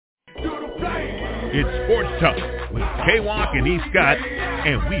It's Sports Talk with K-Walk and E. Scott,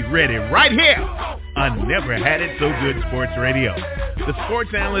 and we read it right here on Never Had It So Good Sports Radio. The sports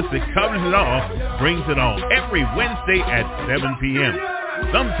analyst that covers it all brings it on every Wednesday at 7 p.m.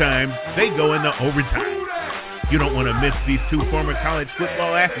 Sometimes they go into overtime. You don't want to miss these two former college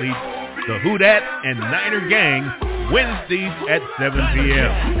football athletes, the Who Dat and Niner Gang, Wednesdays at 7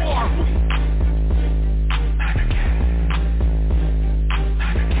 p.m.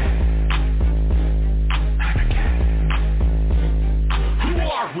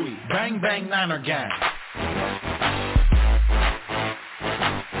 Bang Bang Niner Gang.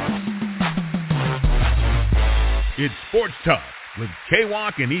 It's Sports Talk with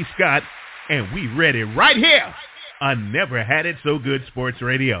K-Walk and E. Scott, and we read it right here on Never Had It So Good Sports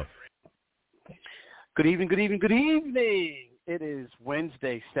Radio. Good evening, good evening, good evening. It is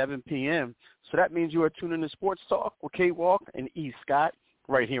Wednesday, 7 p.m., so that means you are tuning to Sports Talk with K-Walk and E. Scott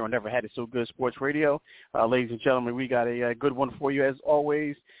right here on Never Had It So Good Sports Radio. Ladies and gentlemen, we got a good one for you as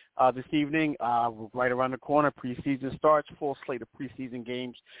always. This evening, right around the corner, preseason starts, full slate of preseason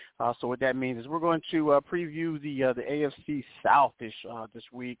games. So what that means is we're going to preview the AFC South this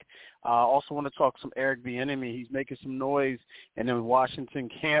week. Also want to talk some Eric Bieniemy. He's making some noise in the Washington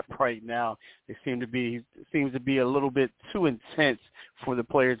camp right now. It seems to be a little bit too intense for the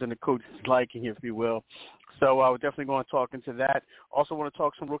players and the coaches' liking, if you will. So we're definitely going to talk into that. Also want to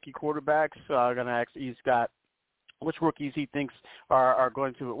talk some rookie quarterbacks. I'm going to ask E. Scott which rookies he thinks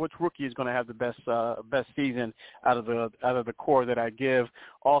which rookie is going to have the best season out of the core that I give.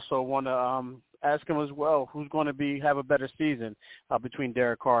 Also want to ask him as well who's going to have a better season between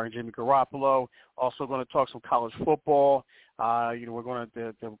Derek Carr and Jimmy Garoppolo. Also going to talk some college football. We're going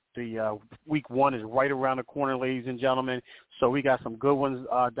to the week one is right around the corner, ladies and gentlemen. So we got some good ones,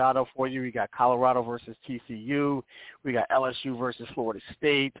 Dotto, for you. We got Colorado versus TCU. We got LSU versus Florida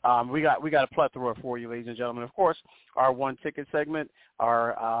State. We got a plethora for you, ladies and gentlemen. Of course, our one ticket segment,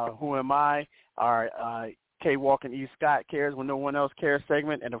 our Who Am I, our K-Walk and E. Scott cares when no one else cares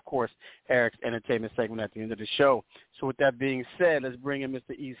segment, and, of course, Eric's entertainment segment at the end of the show. So with that being said, let's bring in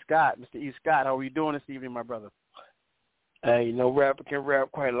Mr. E. Scott. Mr. E. Scott, how are you doing this evening, my brother? Hey, no rapper can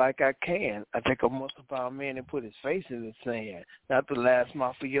rap quite like I can. I think I must have found a man and put his face in the sand. Not the last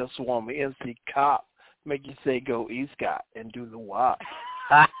mafia swarm of MC Cop. Make you say go E. Scott and do the WAP.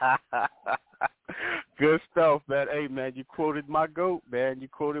 Good stuff, man. Hey, man, you quoted my GOAT, man. You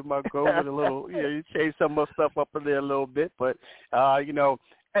quoted my GOAT with a little, you changed some of the stuff up in there a little bit. But,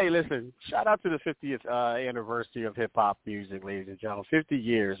 hey, listen, shout out to the 50th anniversary of hip-hop music, ladies and gentlemen. 50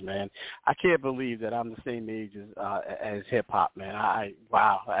 years, man. I can't believe that I'm the same age as hip-hop, man.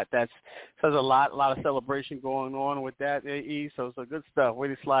 Wow, there's a lot of celebration going on with that, E. So good stuff. Way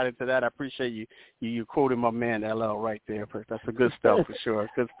to slide into that. I appreciate you quoting my man LL right there. That's the good stuff for sure.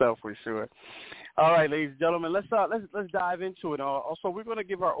 Good stuff for sure. All right, ladies and gentlemen, let's dive into it. Also, we're going to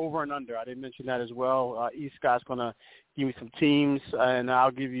give our over and under. I didn't mention that as well. E. Scott's going to give me some teams, and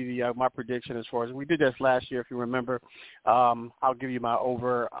I'll give you my prediction as far as we did this last year, if you remember. I'll give you my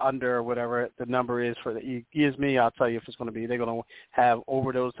over, under, whatever the number is for the E gives me. I'll tell you if it's going to be they're going to have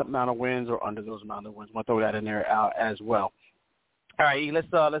over those amount of wins or under those amount of wins. I'm going to throw that in there out as well. All right, E, let's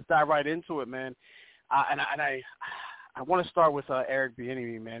dive right into it, man. I want to start with Eric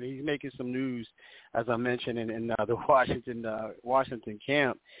Bieniemy, man. He's making some news, as I mentioned, in the Washington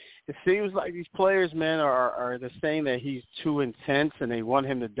camp. It seems like these players, man, are saying that he's too intense, and they want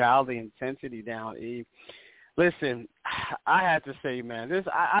him to dial the intensity down. Listen, I have to say, man,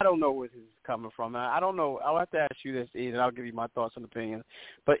 I don't know where this is coming from. I don't know. I'll have to ask you this, E, and I'll give you my thoughts and opinions.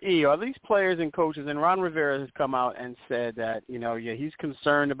 But, E, are these players and coaches, and Ron Rivera has come out and said that, he's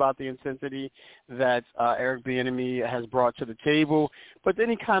concerned about the intensity that Eric Bieniemy has brought to the table. But then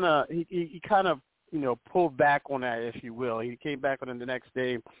he kind of pulled back on that, if you will. He came back on it the next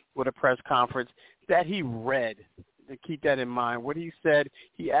day with a press conference that he read. To keep that in mind, what he said,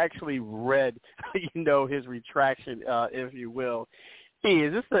 he actually read, his retraction, if you will. Hey,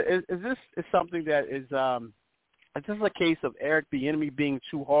 is this something that is this a case of Eric Bieniemy being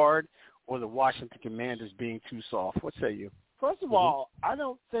too hard, or the Washington Commanders being too soft? What say you? First of all, I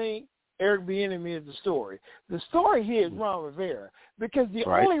don't think Eric Bieniemy is the story. The story here is Ron Rivera, because the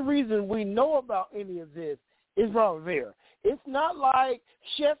only reason we know about any of this is Ron Rivera. It's not like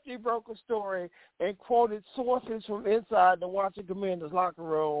Shefty broke a story and quoted sources from inside the Washington Commanders locker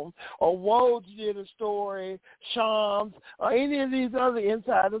room, or Woj did a story, Shams, or any of these other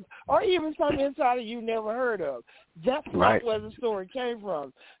insiders, or even some insider you never heard of. That's not where the story came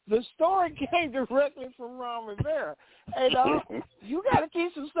from. The story came directly from Ron Rivera. And you got to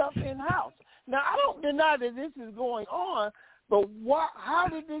keep some stuff in-house. Now, I don't deny that this is going on, but how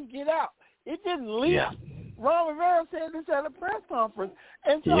did this get out? It didn't leak. Yeah. Ron Rivera said this at a press conference.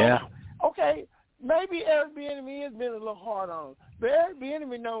 And so, okay, maybe Eric Bieniemy has been a little hard on him, but Eric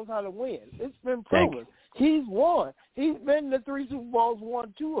Bieniemy knows how to win. It's been proven. He's won. He's been to 3 Super Bowls,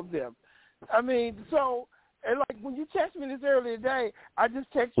 won 2 of them. I mean, so, and like when you texted me this earlier today, I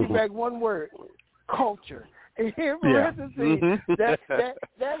just texted you back one word, culture. And here for that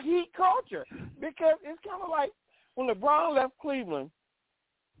Heat culture, because it's kind of like when LeBron left Cleveland,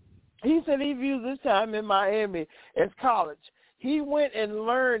 he said he views this time in Miami as college. He went and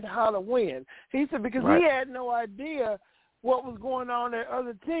learned how to win. He said because he had no idea what was going on at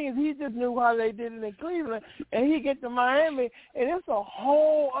other teams. He just knew how they did it in Cleveland, and he get to Miami, and it's a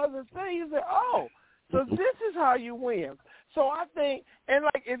whole other thing. He said, oh, so this is how you win. So I think, and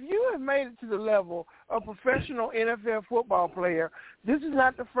like if you have made it to the level of professional NFL football player, this is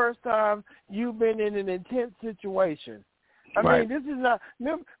not the first time you've been in an intense situation. I mean, this is not,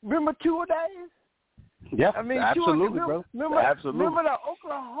 remember 2-a-days? Yeah, I mean, absolutely, bro. Remember Absolutely. the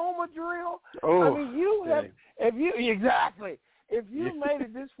Oklahoma drill? Oh, I mean, you have, if you made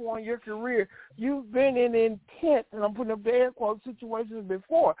it this far in your career, you've been in intense, and I'm putting up the air quote, situations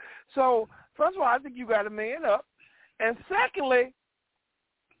before. So, first of all, I think you got to man up. And secondly,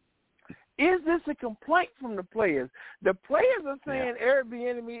 is this a complaint from the players? The players are saying Eric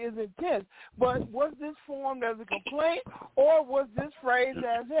Bieniemy is intense, but was this formed as a complaint or was this phrased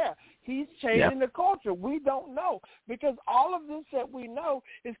as he's changing the culture? We don't know because all of this that we know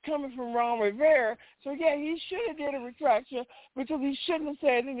is coming from Ron Rivera. So, he should have did a retraction because he shouldn't have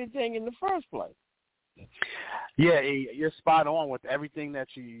said anything in the first place. Yeah, you're spot on with everything that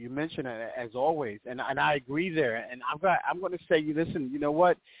you mentioned, as always, and I agree there. And I'm going to say, listen, you know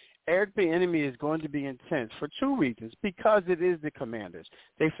what? Eric Bieniemy is going to be intense for 2 reasons. Because it is the Commanders.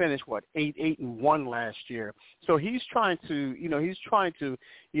 They finished 8-1 last year. So he's trying to,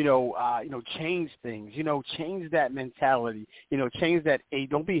 change things. Change that mentality. Change that 8.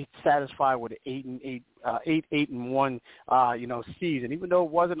 Don't be satisfied with an 8-1 season. Even though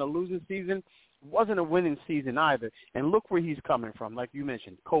it wasn't a losing season, wasn't a winning season either. And look where he's coming from, like you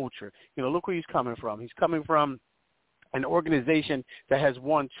mentioned, culture. Look where he's coming from. He's coming from an organization that has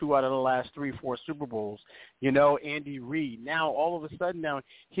won 2 out of the last 3-4 Super Bowls. Andy Reid. Now, all of a sudden,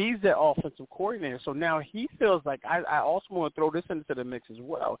 he's the offensive coordinator. So now he feels like I also want to throw this into the mix as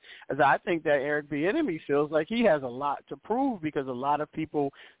well, as I think that Eric Bieniemy feels like he has a lot to prove because a lot of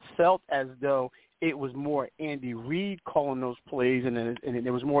people felt as though it was more Andy Reid calling those plays, and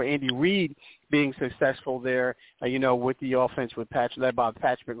it was more Andy Reid being successful there, with the offense led by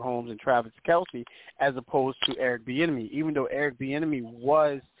Patrick Mahomes and Travis Kelce, as opposed to Eric Bieniemy. Even though Eric Bieniemy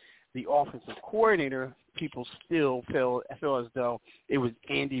was the offensive coordinator, people still feel as though it was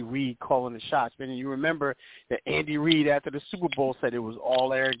Andy Reid calling the shots. And you remember that Andy Reid, after the Super Bowl, said it was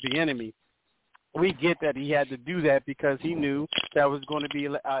all Eric Bieniemy. We get that he had to do that because he knew that was going to be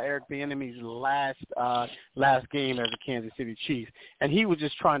Eric Bieniemy's last game as a Kansas City Chief, and he was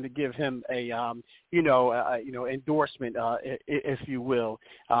just trying to give him a endorsement, if you will,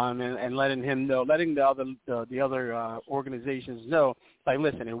 and letting him know, letting the other organizations know, like,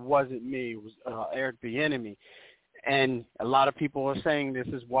 listen, it wasn't me, it was Eric Bieniemy. And a lot of people are saying this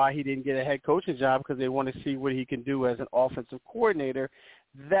is why he didn't get a head coaching job, because they want to see what he can do as an offensive coordinator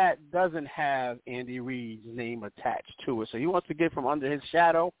that doesn't have Andy Reid's name attached to it. So he wants to get from under his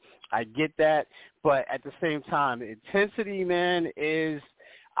shadow. I get that. But at the same time, the intensity, man, is –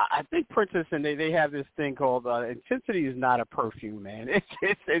 I think Princess and they have this thing called intensity is not a perfume, man.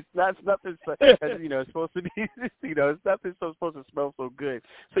 It's not nothing. It's supposed to be. It's nothing so supposed to smell so good.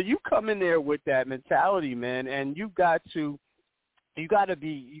 So you come in there with that mentality, man, and you got to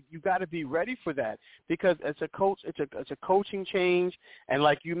be ready for that, because as a coach, it's a coaching change, and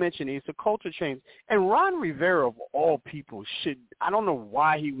like you mentioned, it's a culture change. And Ron Rivera, of all people, I don't know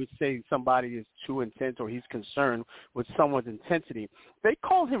why he would say somebody is too intense or he's concerned with someone's intensity. They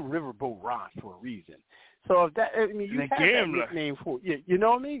call him Riverboat Ron for a reason. So if that, you have that nickname for you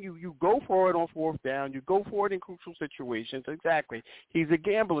know what I mean? You go for it on fourth down. You go for it in crucial situations. Exactly. He's a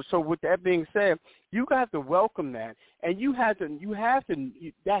gambler. So with that being said, you have to welcome that, and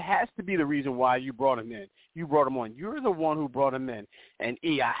that has to be the reason why you brought him in. You brought him on. You're the one who brought him in. And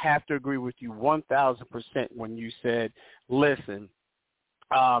I have to agree with you 1,000% when you said, listen,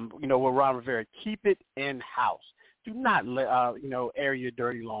 with Ron Rivera, keep it in-house. Do not, air your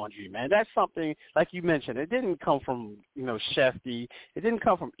dirty laundry, man. That's something, like you mentioned, it didn't come from, Shefty. It didn't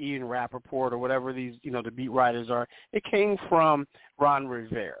come from Ian Rappaport or whatever these, the beat writers are. It came from Ron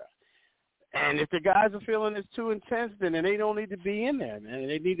Rivera. And if the guys are feeling it's too intense, then they don't need to be in there, man.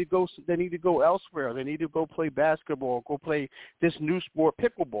 They need to go. They need to go elsewhere. They need to go play basketball. Go play this new sport,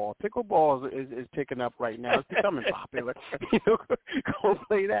 pickleball. Pickleball is picking up right now. It's becoming popular. Go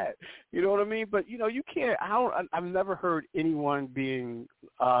play that. You know what I mean? But you can't. I've never heard anyone being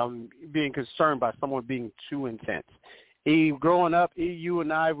concerned by someone being too intense. Growing up, you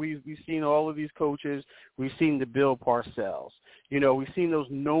and I, we've seen all of these coaches. We've seen the Bill Parcells. We've seen those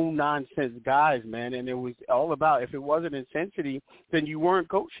no-nonsense guys, man, and it was all about if it wasn't intensity, then you weren't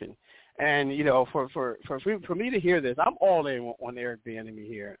coaching. And, for me to hear this, I'm all in on Eric Bieniemy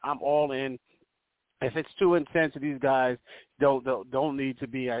here. I'm all in. If it's too intense, these guys don't need to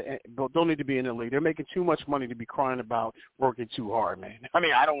be in the league. They're making too much money to be crying about working too hard, man. I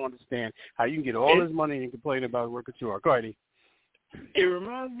mean, I don't understand how you can get all this money and complain about working too hard. Go ahead. It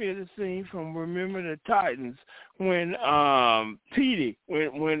reminds me of the scene from Remember the Titans when Petey,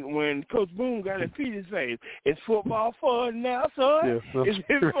 when Coach Boone got at Petey's face. Is football fun now, son? Yeah, is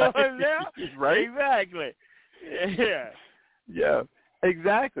it fun now? Right? Exactly. Yeah. Yeah.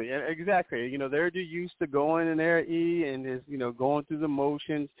 Exactly. They're used to going in there, and is going through the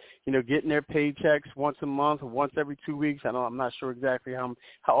motions, getting their paychecks once a month or once every 2 weeks. I'm not sure exactly how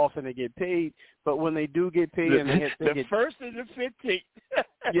often they get paid, but when they do get paid, they get first and the 15th.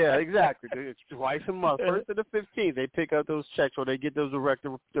 Yeah, exactly. It's twice a month, first and the 15th. They pick up those checks or they get those direct,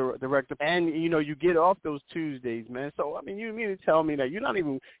 and you get off those Tuesdays, man. So I mean, you mean to tell me that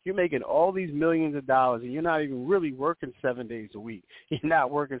you're making all these millions of dollars and you're not even really working 7 days a week. You're not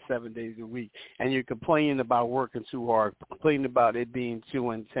working 7 days a week, and you're complaining about working too hard, complaining about it being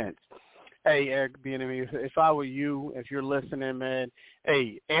too intense. Hey, Eric Bieniemy, if I were you, if you're listening, man,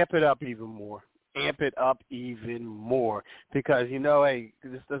 hey, amp it up even more. Amp it up even more because,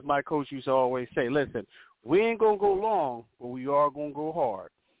 this my coach used to always say, listen, we ain't going to go long, but we are going to go hard.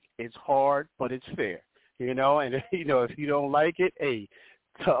 It's hard, but it's fair, and, if you don't like it,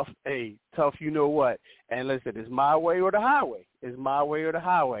 tough, you know what. And listen, it's my way or the highway. It's my way or the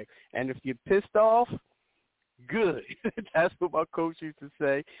highway. And if you're pissed off, good. That's what my coach used to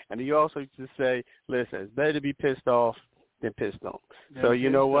say. And he also used to say, listen, it's better to be pissed off than pissed on. So you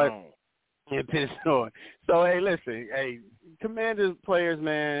know what? And pissed on. So, hey, listen, Commanders players,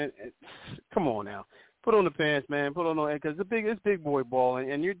 man, come on now. Put on the pants, man. Put on because it's big boy ball,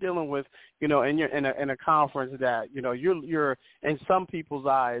 and you're dealing with, and you're in a conference that, you're in some people's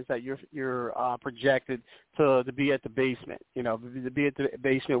eyes that you're projected to be at the basement, to be at the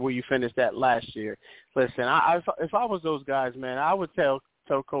basement where you finished that last year. Listen, if I was those guys, man, I would tell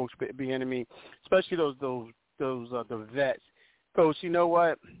Coach Bieniemy, especially the vets. Coach, you know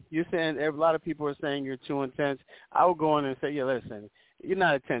what? You're saying a lot of people are saying you're too intense. I would go in and say, yeah, listen, you're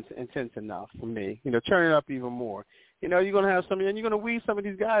not intense enough for me. Turn it up even more. You're going to have some, and you're going to weed some of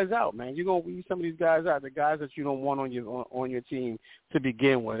these guys out, man. You're going to weed some of these guys out, the guys that you don't want on your team to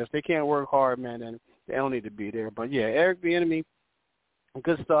begin with. If they can't work hard, man, then they don't need to be there. But, yeah, Eric Bieniemy,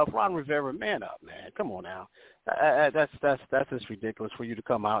 good stuff. Ron Rivera, man up, man. Come on now. That's just ridiculous for you to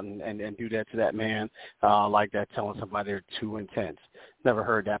come out and do that to that man like that, telling somebody they're too intense. Never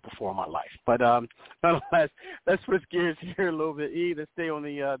heard that before in my life. But nonetheless, let's switch gears here a little bit. Let's stay on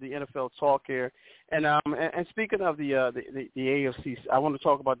the NFL talk here. And speaking of the AFC, I want to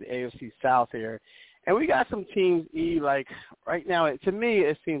talk about the AFC South here. And we got some teams, like right now, to me,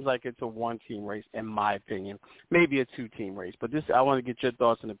 it seems like it's a one-team race, in my opinion. Maybe a two-team race. But I want to get your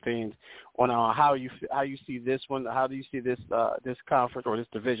thoughts and opinions on how you see this one. How do you see this conference or this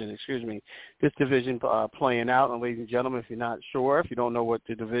division playing out? And ladies and gentlemen, if you're not sure, if you don't know what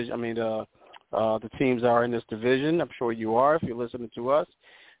the teams are in this division, I'm sure you are if you're listening to us.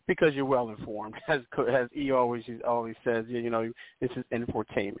 Because you're well informed, as E always says, this is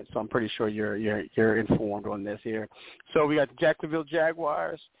infotainment. So I'm pretty sure you're informed on this here. So we got the Jacksonville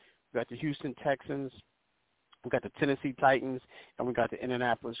Jaguars, we got the Houston Texans, we got the Tennessee Titans, and we got the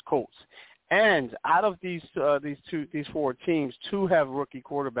Indianapolis Colts. And out of these four teams, two have rookie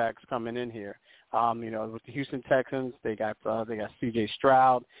quarterbacks coming in here. With the Houston Texans, they got C.J.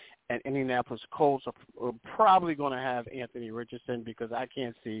 Stroud. And Indianapolis Colts are probably going to have Anthony Richardson because I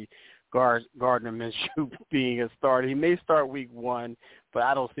can't see Gardner Minshew being a starter. He may start week 1, but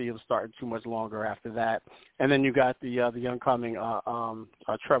I don't see him starting too much longer after that. And then you got the incoming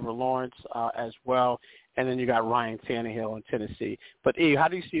Trevor Lawrence as well, and then you got Ryan Tannehill in Tennessee. But E, how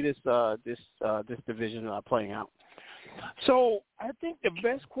do you see this division playing out? So I think the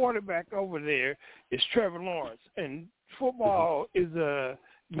best quarterback over there is Trevor Lawrence, and football is a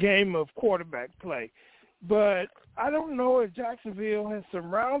game of quarterback play. But I don't know if Jacksonville has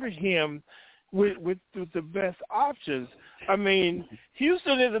surrounded him with the best options. I mean,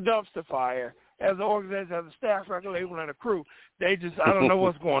 Houston is a dumpster fire as an organization, as a staff, record label, and a crew. They just, I don't know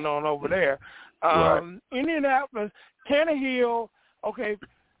what's going on over there. Indianapolis, Tannehill, okay,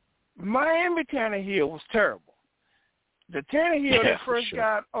 Miami Tannehill was terrible. The Tannehill that first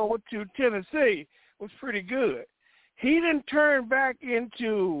got over to Tennessee was pretty good. He didn't turn back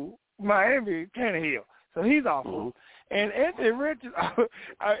into Miami Tannehill, so he's awful. And Anthony Richardson,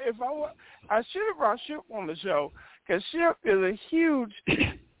 I should have brought Ship on the show because Ship is a huge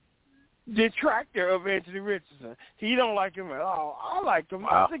detractor of Anthony Richardson. He don't like him at all. I like him.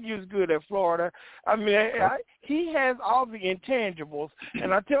 I think he was good at Florida. I mean, he has all the intangibles,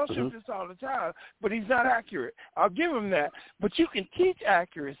 and I tell Ship this all the time, but he's not accurate. I'll give him that. But you can teach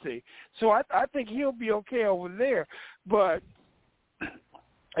accuracy. So I think he'll be okay over there. But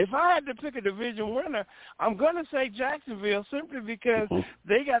if I had to pick a division winner, I'm going to say Jacksonville simply because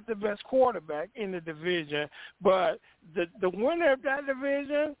they got the best quarterback in the division. But the winner of that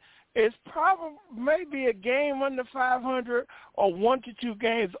division is probably maybe a game under 500 or 1 to 2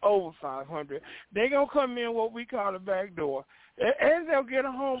 games over 500. They're going to come in what we call the back door. And they'll get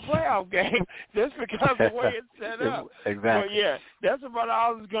a home playoff game just because of the way it's set up. Exactly. But, yeah, that's about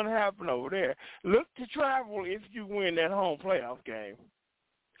all that's going to happen over there. Look to travel if you win that home playoff game.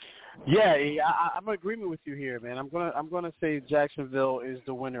 Yeah, I'm in agreement with you here, man. I'm gonna say Jacksonville is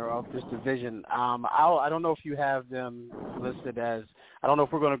the winner of this division. I don't know if you have them listed as. I don't know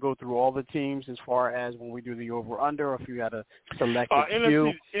if we're going to go through all the teams as far as when we do the over/under, or if you got to select a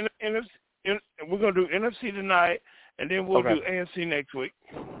few. We're going to do NFC tonight, and then we'll do AFC next week.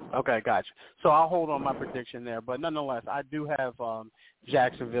 Okay, gotcha. So I'll hold on my prediction there, but nonetheless, I do have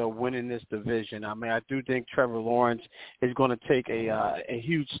Jacksonville winning this division. I mean, I do think Trevor Lawrence is going to take a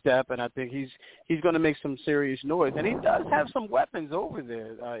huge step, and I think he's going to make some serious noise. And he does have some weapons over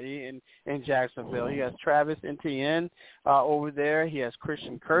there in Jacksonville. He has Travis Etienne over there. He has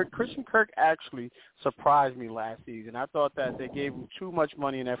Christian Kirk. Christian Kirk actually surprised me last season. I thought that they gave him too much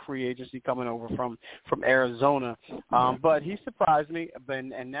money in that free agency coming over from Arizona, but he surprised me.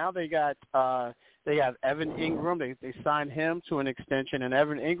 And now they have Evan Ingram. They signed him to an extension, and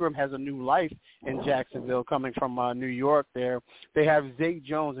Evan Ingram has a new life in Jacksonville coming from New York there. They have Zay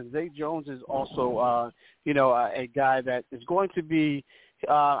Jones, and Zay Jones is also, a guy that is going to be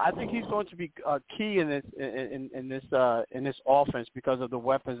I think he's going to be key in this offense because of the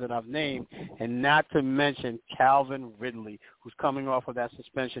weapons that I've named, and not to mention Calvin Ridley, who's coming off of that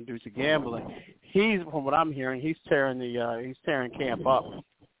suspension due to gambling. From what I'm hearing, he's tearing camp up.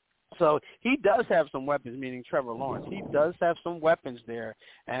 So he does have some weapons, meaning Trevor Lawrence. He does have some weapons there,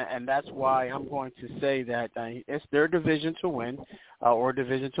 and that's why I'm going to say that it's their division to win or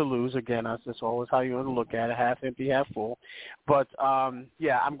division to lose. Again, that's always how you want to look at it: half empty, half full. But I'm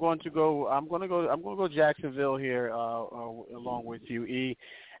going to go Jacksonville here along with you, E.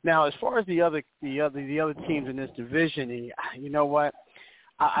 Now, as far as the other teams in this division, E, you know what?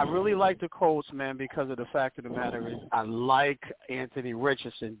 I really like the Colts, man, because of the fact of the matter is I like Anthony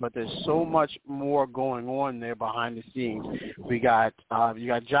Richardson, but there's so much more going on there behind the scenes. You got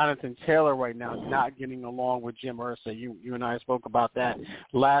Jonathan Taylor right now not getting along with Jim Irsay. You and I spoke about that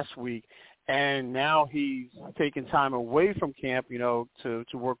last week. And now he's taking time away from camp, to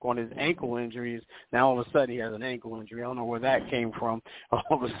work on his ankle injuries. Now all of a sudden he has an ankle injury. I don't know where that came from. All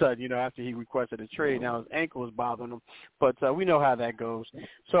of a sudden, after he requested a trade, now his ankle is bothering him. But we know how that goes.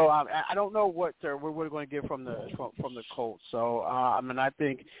 So I don't know what we're going to get from the Colts. So I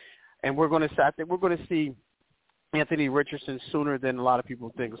think we're going to see Anthony Richardson sooner than a lot of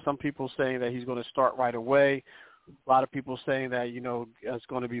people think. Some people saying that he's going to start right away. A lot of people saying that, it's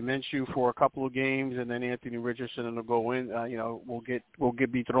going to be Minshew for a couple of games, and then Anthony Richardson will go in, will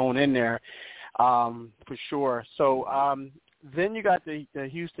be thrown in there for sure. So then you got the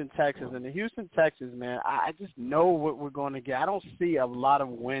Houston Texans. And the Houston Texans, man, I just know what we're going to get. I don't see a lot of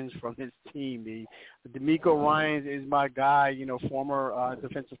wins from this team. DeMeco Ryans is my guy, former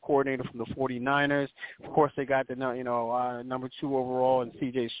defensive coordinator from the 49ers. Of course, they got the number 2 overall in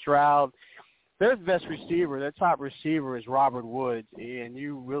C.J. Stroud. Their best receiver, their top receiver is Robert Woods, and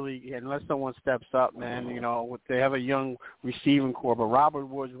you really, unless someone steps up, man, they have a young receiving core, but Robert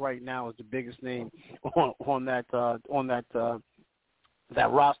Woods right now is the biggest name on that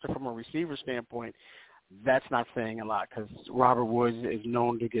roster from a receiver standpoint. That's not saying a lot because Robert Woods is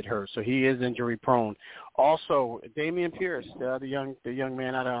known to get hurt, so he is injury prone. Also, Dameon Pierce, the young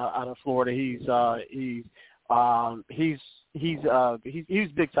man out of Florida, he's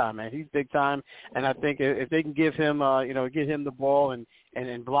big time, man. He's big time, and I think if they can give him, get him the ball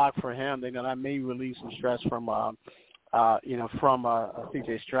and block for him, then that may relieve some stress from from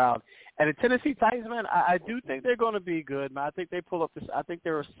C.J. Stroud. And the Tennessee Titans, man, I do think they're going to be good, man. I think they pull up this. I think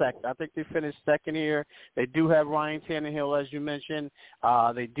they're second. I think they finished second here. They do have Ryan Tannehill, as you mentioned.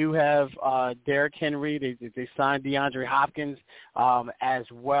 They do have Derrick Henry. They signed DeAndre Hopkins as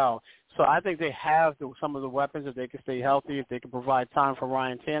well. So I think they have some of the weapons. If they can stay healthy, if they can provide time for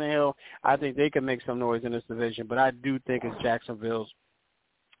Ryan Tannehill, I think they can make some noise in this division. But I do think it's Jacksonville's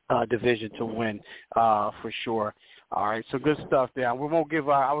division to win for sure. All right, so good stuff there. We won't give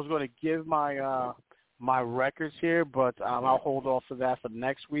I was going to give my my records here, but I'll hold off for that for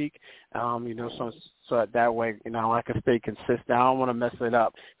next week. So that way, I can stay consistent. I don't want to mess it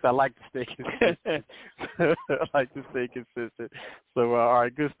up because I like to stay consistent. So, all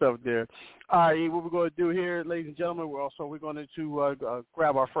right, good stuff there. All right, what we're going to do here, ladies and gentlemen, we're going to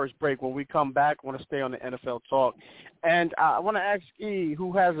grab our first break. When we come back, I want to stay on the NFL talk. And I want to ask E,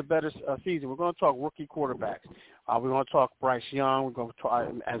 who has a better season? We're going to talk rookie quarterbacks. We're going to talk Bryce Young. We're going to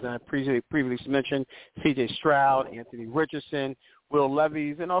talk, as I previously mentioned, C.J. Stroud, Anthony Richardson, Will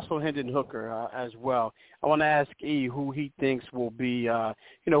Levis, and also Hendon Hooker as well. I want to ask E who he thinks will be,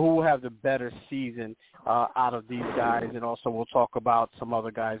 who will have the better season out of these guys, and also we'll talk about some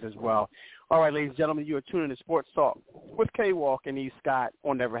other guys as well. All right, ladies and gentlemen, you are tuning to Sports Talk with K. Walk and E. Scott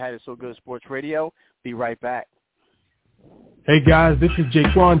on Never Had It So Good Sports Radio. Be right back. Hey guys, this is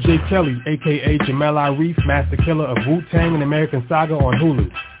Jaquan J. Kelly, a.k.a. Jamel Arif, Master Killer of Wu-Tang and American Saga on Hulu.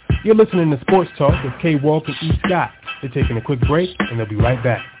 You're listening to Sports Talk with K. Walk and E. Scott. They're taking a quick break, and they'll be right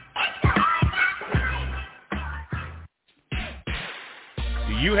back.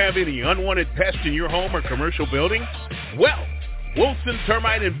 Do you have any unwanted pests in your home or commercial building? Well, Wilson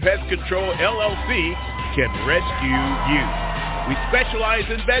Termite and Pest Control, LLC can rescue you. We specialize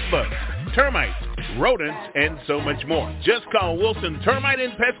in bed bugs, termites, rodents, and so much more. Just call Wilson Termite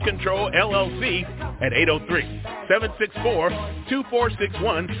and Pest Control, LLC at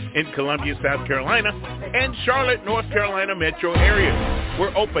 803-764-2461 in Columbia, South Carolina, and Charlotte, North Carolina metro area.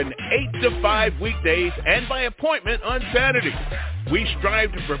 We're open 8 to 5 weekdays and by appointment on Saturdays. We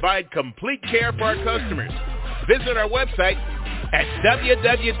strive to provide complete care for our customers. Visit our website at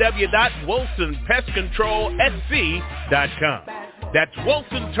www.wilsonpestcontrolsc.com. That's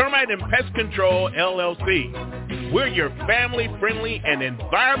Wilson Termite and Pest Control, LLC. We're your family-friendly and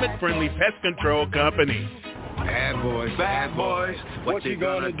environment-friendly pest control company. Bad boys, what you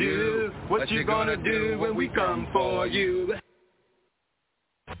gonna do? What you gonna do when we come for you?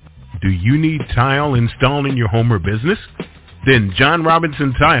 Do you need tile installed in your home or business? Then John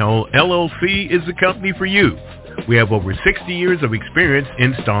Robinson Tile, LLC is the company for you. We have over 60 years of experience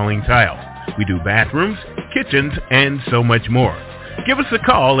installing tile. We do bathrooms, kitchens, and so much more. Give us a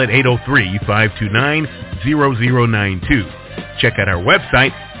call at 803-529-0092. Check out our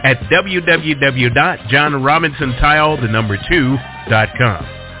website at www.johnrobinsontile2.com.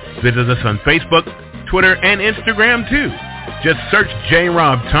 Visit us on Facebook, Twitter, and Instagram too. Just search J.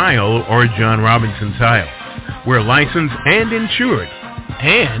 Rob Tile or John Robinson Tile. We're licensed and insured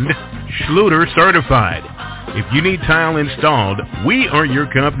and Schluter certified. If you need tile installed, we are your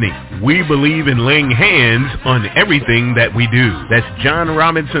company. We believe in laying hands on everything that we do. That's John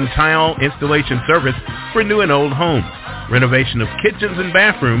Robinson Tile Installation Service for new and old homes. Renovation of kitchens and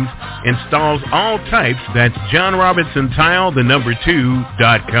bathrooms, installs all types. That's John Robinson Tile,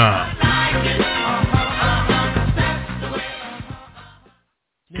 2.com.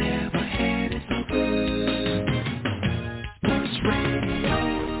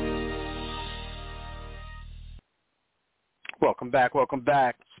 Welcome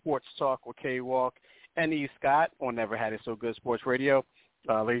back. Sports Talk with K-Walk and E. Scott on Never Had It So Good Sports Radio.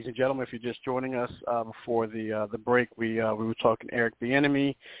 Ladies and gentlemen, if you're just joining us before the break, we were talking Eric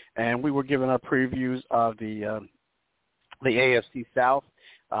Bieniemy, and we were giving our previews of the AFC South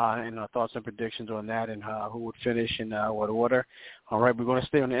and our thoughts and predictions on that and who would finish in what order. All right, we're going to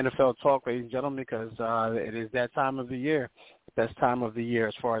stay on the NFL talk, ladies and gentlemen, because it is that time of the year. Best time of the year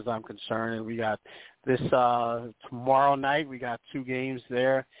as far as I'm concerned. And we got this tomorrow night. We got 2 games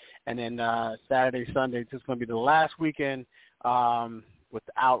there. And then Saturday, Sunday, this is going to be the last weekend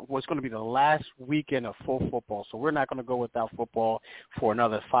what's going to be the last weekend of full football. So we're not going to go without football for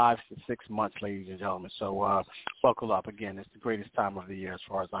another 5 to 6 months, ladies and gentlemen. So buckle up. Again, it's the greatest time of the year as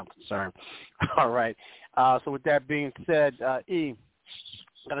far as I'm concerned. All right. So with that being said, E,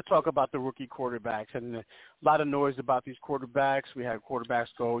 I'm going to talk about the rookie quarterbacks, and a lot of noise about these quarterbacks. We had quarterbacks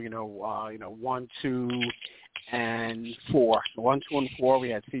go, 1, 2, and 4. 1, 2, and 4. We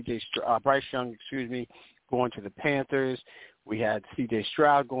had Bryce Young, going to the Panthers. We had C.J.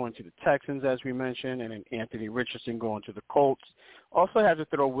 Stroud going to the Texans, as we mentioned, and then Anthony Richardson going to the Colts. Also had to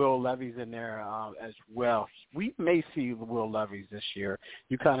throw Will Levis in there as well. We may see Will Levis this year.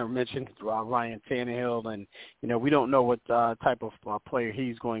 You kind of mentioned Ryan Tannehill, and, we don't know what type of player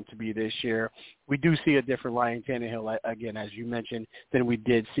he's going to be this year. We do see a different Ryan Tannehill, again, as you mentioned, than we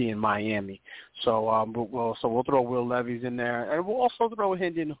did see in Miami. So we'll throw Will Levis in there, and we'll also throw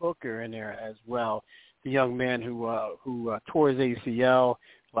Hendon Hooker in there as well. The young man who tore his ACL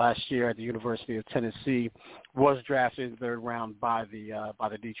last year at the University of Tennessee, was drafted in the third round by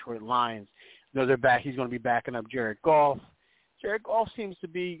the Detroit Lions. They're back. He's going to be backing up Jared Goff. Jared Goff seems to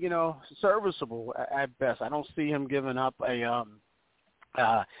be, serviceable at best. I don't see him giving up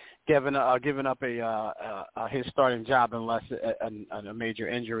his starting job unless a major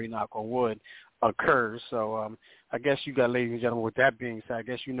injury, knock on wood, occurs. So I guess you got, ladies and gentlemen, with that being said, I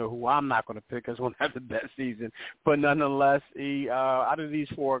guess you know who I'm not going to pick as one have the best season. But nonetheless, out of these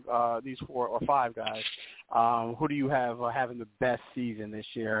four or five guys, who do you have having the best season this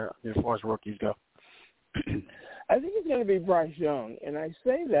year as far as rookies go? I think it's going to be Bryce Young, and I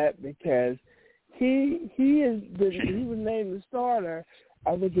say that because he was named the starter.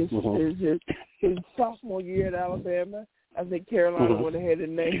 I think his sophomore year at Alabama. I think Carolina went ahead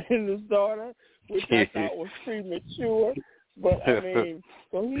and named him the starter, which I thought was premature. But,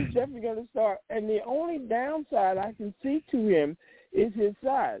 so he's definitely going to start. And the only downside I can see to him is his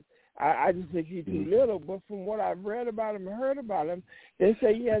size. I just think he's too little. But from what I've read about him and heard about him, they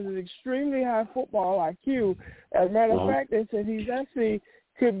say he has an extremely high football IQ. As a matter of fact, they said he's actually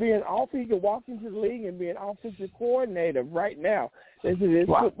he could walk into the league and be an offensive coordinator right now. They said his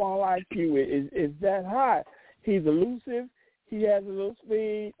football IQ is that high. He's elusive. He has a little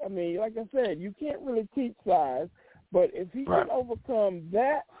speed. Like I said, you can't really teach size, but if he can overcome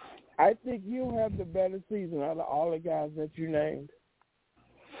that, I think he'll have the better season out of all the guys that you named.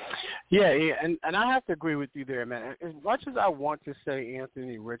 Yeah, and I have to agree with you there, man. As much as I want to say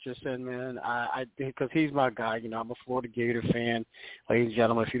Anthony Richardson, man, I because he's my guy. I'm a Florida Gator fan, ladies and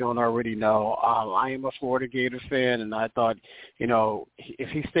gentlemen. If you don't already know, I am a Florida Gator fan, and I thought, if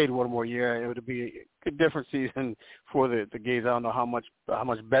he stayed one more year, it would be a different season for the Gators. I don't know how much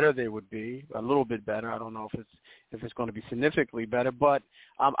better they would be. A little bit better. I don't know if it's going to be significantly better, but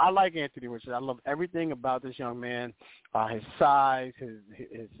I like Anthony Richardson. I love everything about this young man. His size, his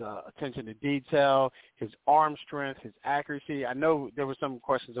attention to detail, his arm strength, his accuracy. I know there were some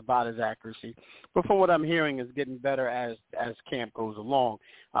questions about his accuracy, but from what I'm hearing, is getting better as camp goes along.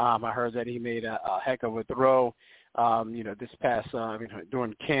 I heard that he made a heck of a throw, this past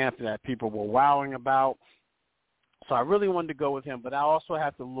during camp that people were wowing about. So I really wanted to go with him, but I also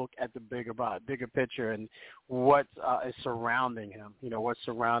have to look at the bigger picture and what is surrounding him. What's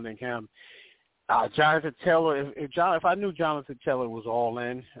surrounding him. Jonathan Taylor. If I knew Jonathan Taylor was all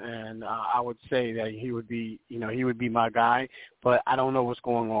in, and I would say that he would be my guy. But I don't know what's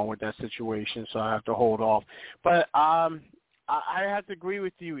going on with that situation, so I have to hold off. But I have to agree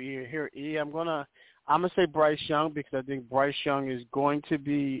with you here, E. I'm gonna say Bryce Young because I think Bryce Young is going to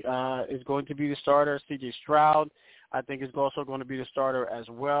be the starter. C.J. Stroud, I think, is also going to be the starter as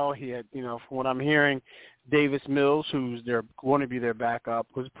well. He had, from what I'm hearing, Davis Mills, who's going to be their backup,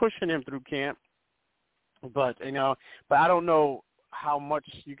 was pushing him through camp. But but I don't know how much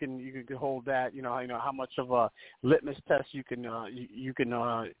you can hold that. How much of a litmus test you can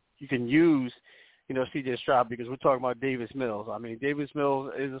use. C.J. Stroud, because we're talking about Davis Mills. Davis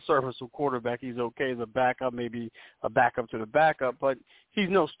Mills is a serviceable quarterback. He's okay as a backup, maybe a backup to the backup, but he's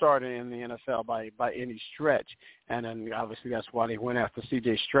no starter in the NFL by any stretch. And then obviously that's why they went after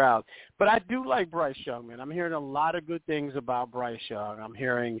C.J. Stroud. But I do like Bryce Young, man. I'm hearing a lot of good things about Bryce Young. I'm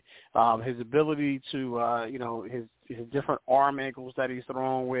hearing his ability to, his different arm angles that he's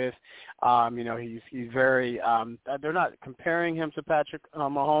thrown with. He's very they're not comparing him to Patrick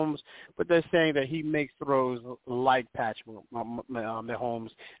Mahomes, but they're saying that he makes throws like Patrick Mahomes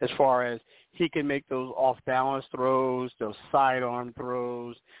as far as he can make those off-balance throws, those sidearm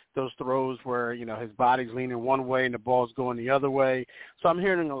throws, those throws where, his body's leaning one way and the ball's going the other way. So I'm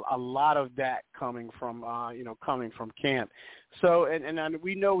hearing a lot of that coming from camp. So, and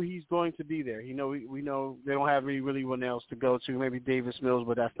we know he's going to be there. We know they don't have anyone else to go to, maybe Davis Mills,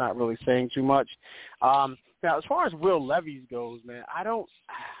 but that's not really saying too much. Now, as far as Will Levis goes, man, I don't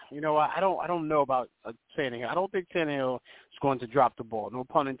know about Tannehill. I don't think Tannehill is going to drop the ball. No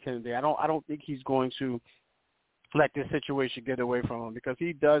pun intended. I don't think he's going to let this situation get away from him because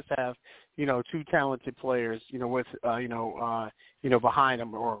he does have, two talented players, with, behind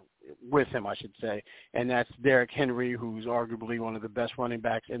him or with him, I should say, and that's Derrick Henry, who's arguably one of the best running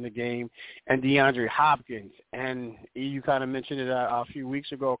backs in the game, and DeAndre Hopkins. And you kind of mentioned it a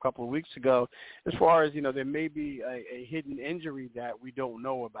couple of weeks ago, as far as, there may be a hidden injury that we don't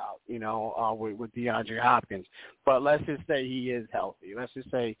know about, with DeAndre Hopkins. But let's just say he is healthy.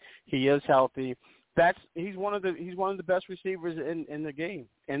 He's one of the best receivers in the game.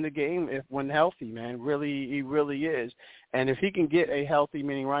 If when healthy, man, he really is. And if he can get a healthy,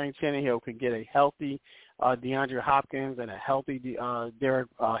 meaning Ryan Tannehill can get a healthy DeAndre Hopkins and a healthy Derrick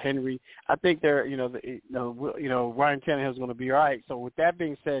Henry, I think Ryan Tannehill is going to be all right. So with that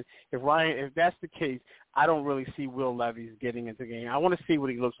being said, if that's the case, I don't really see Will Levis getting into the game. I want to see what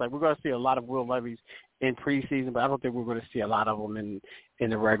he looks like. We're going to see a lot of Will Levis in preseason, but I don't think we're going to see a lot of them in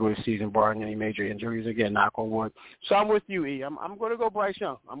the regular season, barring any major injuries. Again, knock on wood. So I'm with you, E. I'm going to go Bryce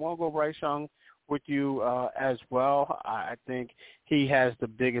Young. I'm going to go Bryce Young with you as well. I think he has the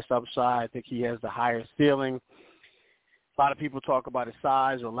biggest upside. I think he has the highest ceiling. A lot of people talk about his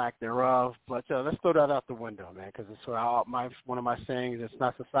size or lack thereof, but let's throw that out the window, man, because it's one of my sayings. It's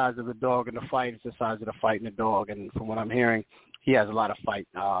not the size of the dog in the fight; it's the size of the fight in the dog. And from what I'm hearing, he has a lot of fight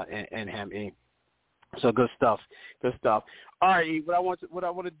in him. E. So good stuff. All right, E, what I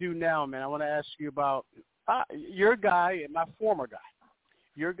want to do now, man, I want to ask you about your guy and my former guy.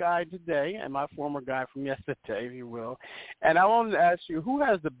 Your guy today and my former guy from yesterday, if you will. And I wanted to ask you, who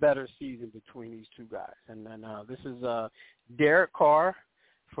has the better season between these two guys? And then this is Derek Carr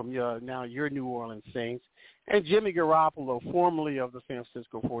from your New Orleans Saints, and Jimmy Garoppolo, formerly of the San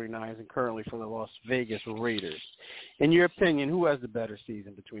Francisco 49ers and currently for the Las Vegas Raiders. In your opinion, who has the better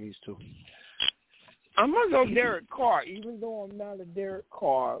season between these two? I'm going to go Derek Carr, even though I'm not a Derek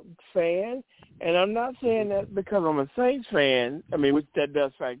Carr fan. And I'm not saying that because I'm a Saints fan, which that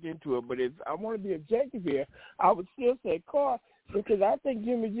does factor into it, but if I want to be objective here, I would still say Carr because I think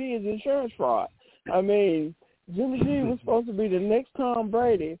Jimmy G is insurance fraud. Jimmy G was supposed to be the next Tom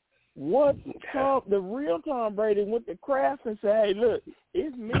Brady. Once the real Tom Brady went to Kraft and said, hey, look,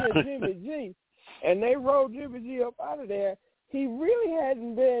 it's me and Jimmy G, and they rolled Jimmy G up out of there, he really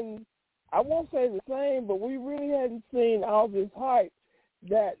hadn't been, I won't say the same, but we really hadn't seen all this hype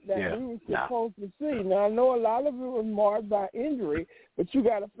that we were supposed to see. Now, I know a lot of it was marred by injury, but you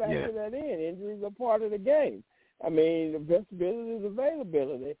got to factor that in. Injuries are part of the game. Availability is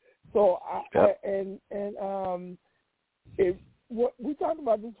availability. So, if what we talked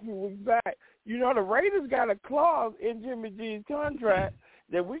about this a few weeks back, the Raiders got a clause in Jimmy G's contract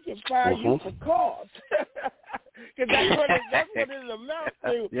that we can fire you for cause. Because that's what it amounts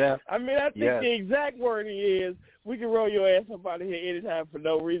to. Yeah. I think the exact wording is, we can roll your ass up out of here anytime for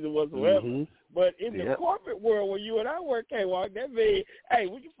no reason whatsoever. Mm-hmm. But in the corporate world where you and I work, K-Walk, that means, hey,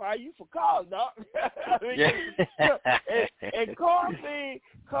 we can fire you for cause, dog. And cause means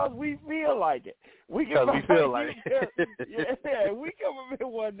because we feel like it. We feel like it. We come up here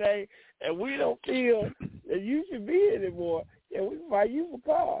one day and we don't feel that you should be here anymore, and we can fire you for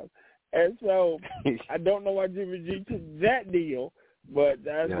cause. And so I don't know why Jimmy G took that deal, but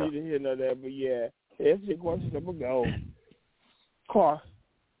that's neither here nor there. But that's your question. I'm gonna go Carr.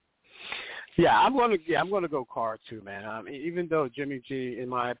 Yeah, I'm gonna go Carr too, man. Even though Jimmy G, in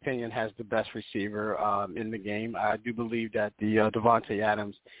my opinion, has the best receiver in the game, I do believe that the Devontae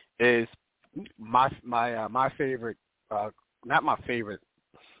Adams is my favorite. Not my favorite.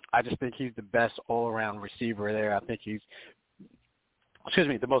 I just think he's the best all-around receiver there. I think he's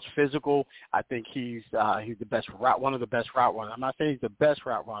the most physical. I think he's the best one of the best route runners. I'm not saying he's the best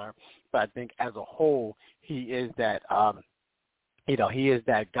route runner, but I think as a whole, he is that. He is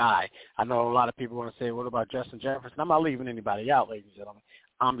that guy. I know a lot of people want to say, "What about Justin Jefferson?" I'm not leaving anybody out, ladies and gentlemen.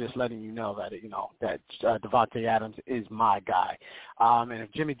 I'm just letting you know that Devontae Adams is my guy. And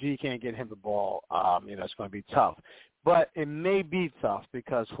if Jimmy G can't get him the ball, it's going to be tough. But it may be tough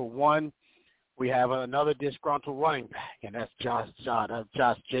because, for one, we have another disgruntled running back, and that's Josh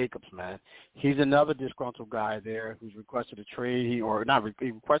Jacobs, man. He's another disgruntled guy there who's requested a trade. He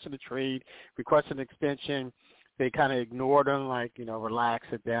requested a trade, requested an extension. They kind of ignored him, like, relax,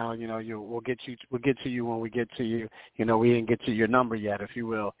 sit down. We'll get to you when we get to you. We didn't get to your number yet, if you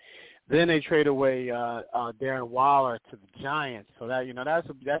will. Then they trade away Darren Waller to the Giants. So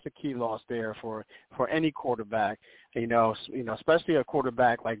that's a key loss there for any quarterback. Especially a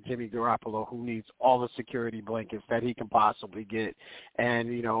quarterback like Jimmy Garoppolo, who needs all the security blankets that he can possibly get. And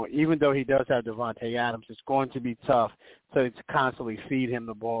even though he does have Devontae Adams, it's going to be tough to constantly feed him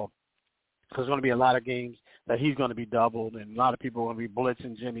the ball. So there's going to be a lot of games that he's going to be doubled, and a lot of people are going to be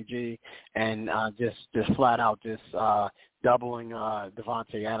blitzing Jimmy G and just flat out doubling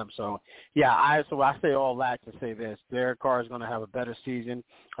Devontae Adams. So, yeah, I say all that to say this. Derek Carr is going to have a better season.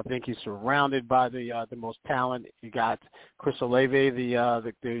 I think he's surrounded by the most talent. You got Chris Olave,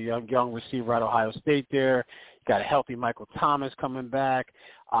 the young receiver at Ohio State there. You got a healthy Michael Thomas coming back.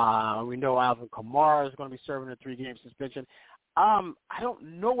 We know Alvin Kamara is going to be serving a 3-game suspension. I don't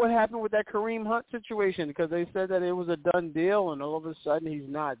know what happened with that Kareem Hunt situation because they said that it was a done deal, and all of a sudden he's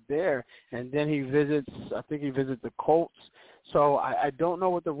not there. And then he visits the Colts. So I don't know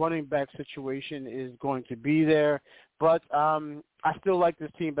what the running back situation is going to be there. But I still like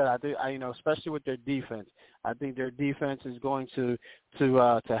this team, but I think especially with their defense. I think their defense is going to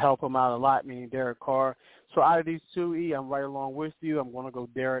help them out a lot, meaning Derek Carr. So out of these two, I'm right along with you. I'm going to go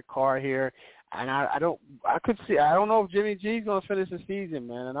Derek Carr here. And I don't know if Jimmy G's going to finish the season,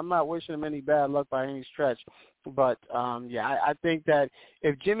 man. And I'm not wishing him any bad luck by any stretch. But, I think that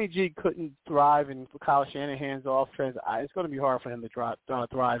if Jimmy G couldn't thrive in Kyle Shanahan's offense, it's going to be hard for him to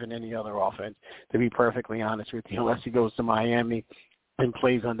thrive in any other offense, to be perfectly honest with you, unless he goes to Miami and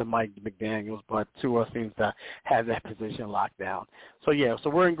plays under Mike McDaniels. But Tua seems to have that position locked down. So, so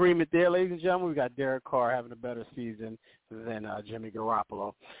we're in agreement there, ladies and gentlemen. We got Derek Carr having a better season than Jimmy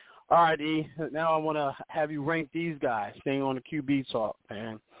Garoppolo. All right, E, now I want to have you rank these guys, staying on the QB talk,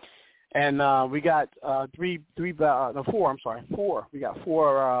 man. And we got four. We got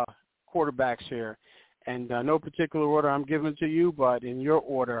four quarterbacks here. And no particular order I'm giving to you, but in your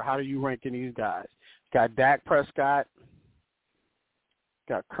order, how do you rank in these guys? Got Dak Prescott,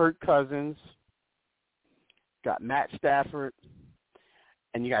 got Kirk Cousins, got Matt Stafford,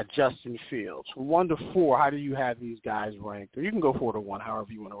 and you got Justin Fields. From 1 to 4, how do you have these guys ranked? Or you can go 4 to 1,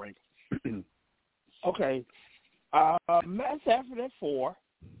 however you want to rank them. Okay. Matt Stafford at 4,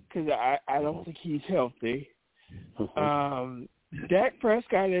 because I don't think he's healthy. Dak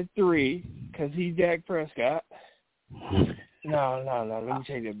Prescott at 3, because he's Dak Prescott. No, let me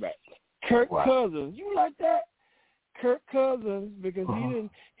take that back. Kirk Cousins. You like that? Kirk Cousins, because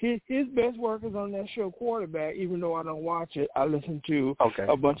his best work is on that show Quarterback, even though I don't watch it. I listen to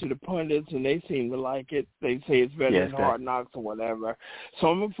a bunch of the pundits, and they seem to like it. They say it's better than Hard Knocks or whatever. So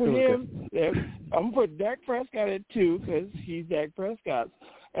I'm going to put him there. I'm going to put Dak Prescott at 2 because he's Dak Prescott.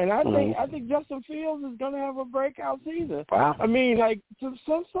 And I think Justin Fields is going to have a breakout season. Wow. I mean, like,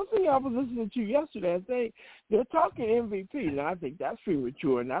 something I was listening to yesterday, I think they're talking MVP. Now, I think that's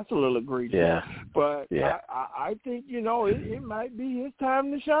premature, and that's a little egregious. Yeah. But I think, it might be his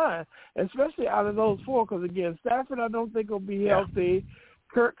time to shine, especially out of those 4, because, again, Stafford I don't think will be healthy.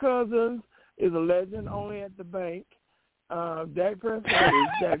 Kirk Cousins is a legend, only at the bank. Dak Prescott is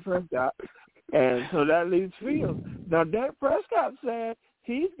Dak Prescott. And so that leaves Fields. Now, Dak Prescott said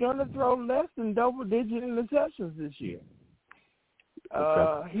he's going to throw less than double-digit interceptions this year.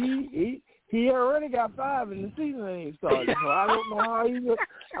 He already got 5 in the season and he started. So I don't know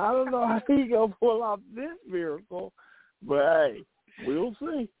how he gonna pull off this miracle, but hey, we'll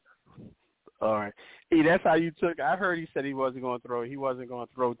see. All right, that's how you took. I heard he said he wasn't going to throw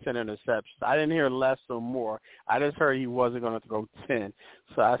 10 interceptions. I didn't hear less or more. I just heard he wasn't going to throw 10.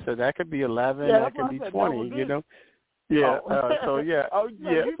 So I said that could be 11, that could be 20. Yeah. You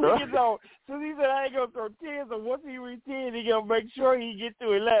think so he said I ain't gonna throw 10, so once he reaches 10, he gonna make sure he get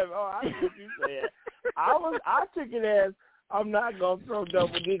to 11. Oh, I get what you said. I took it as I'm not gonna throw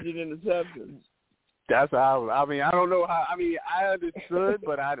double-digit interceptions. That's how. I mean, I don't know how. I mean, I understood,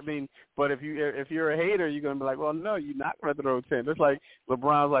 but if you're a hater, you're gonna be like, well, no, you're not gonna throw 10. It's like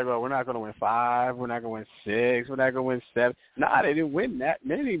LeBron's like, well, we're not gonna win 5, we're not gonna win 6, we're not gonna win 7. Nah, they didn't win that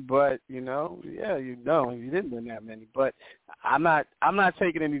many, but you didn't win that many. But I'm not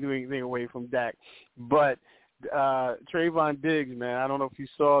taking anything away from Dak, but. Trayvon Diggs, man, I don't know if you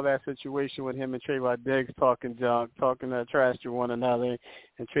saw that situation with him and Trayvon Diggs talking trash to one another,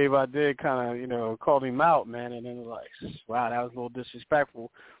 and Trayvon Diggs kind of, called him out, man, and then like, wow, that was a little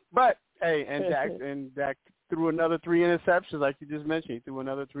disrespectful. But hey, and Dak threw another 3 interceptions, like you just mentioned. He threw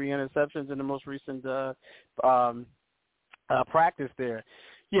another 3 interceptions in the most recent practice there.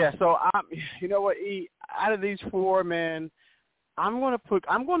 Yeah, so you know what, E, out of these 4, man. I'm gonna put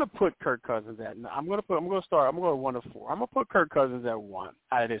Kirk Cousins at. I'm gonna go 1 to 4. I'm gonna put Kirk Cousins at 1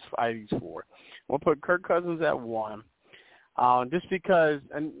 out of these 4. I'm gonna put Kirk Cousins at 1, just because,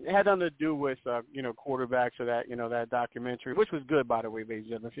 and it had nothing to do with quarterbacks or that that documentary, which was good, by the way, ladies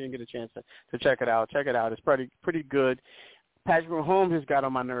and gentlemen. If you didn't get a chance to check it out. It's pretty good. Patrick Mahomes has got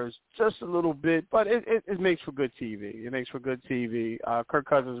on my nerves just a little bit, but it makes for good TV. It makes for good TV. Kirk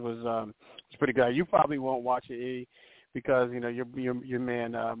Cousins was pretty good. You probably won't watch it, E. because your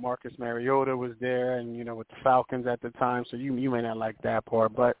man Marcus Mariota was there, and with the Falcons at the time, so you may not like that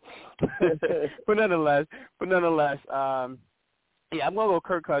part, but but nonetheless, yeah, I'm gonna go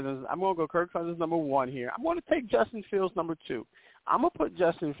Kirk Cousins. I'm gonna go Kirk Cousins number 1 here. I'm gonna take Justin Fields number 2. I'm going to put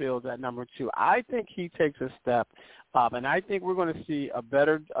Justin Fields at number 2. I think he takes a step up, and I think we're going to see a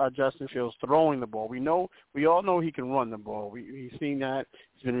better Justin Fields throwing the ball. We all know he can run the ball. We've seen that.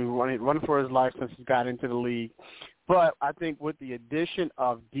 He's been running for his life since he got into the league. But I think with the addition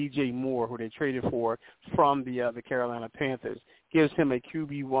of DJ Moore, who they traded for from the Carolina Panthers, gives him a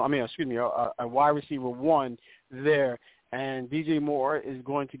a wide receiver 1 there. And DJ Moore is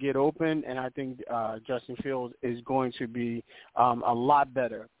going to get open, and I think Justin Fields is going to be a lot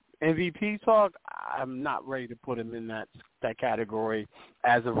better. MVP talk, I'm not ready to put him in that category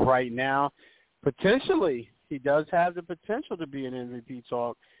as of right now. Potentially, he does have the potential to be an MVP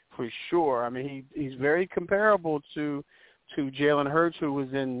talk for sure. I mean, he's very comparable to Jalen Hurts, who was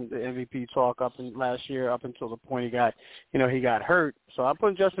in the MVP talk last year up until the point he got hurt. So I'm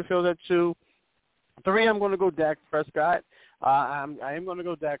putting Justin Fields at 2. 3, I'm going to go Dak Prescott. I am going to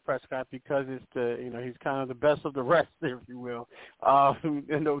go Dak Prescott because it's he's kind of the best of the rest, if you will.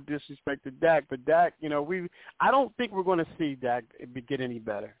 And no disrespect to Dak, but Dak, I don't think we're going to see Dak get any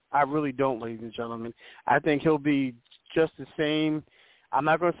better. I really don't, ladies and gentlemen. I think he'll be just the same. I'm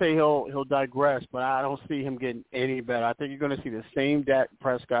not going to say he'll digress, but I don't see him getting any better. I think you're going to see the same Dak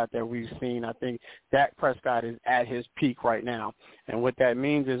Prescott that we've seen. I think Dak Prescott is at his peak right now. And what that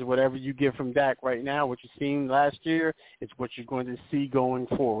means is whatever you get from Dak right now, what you've seen last year, it's what you're going to see going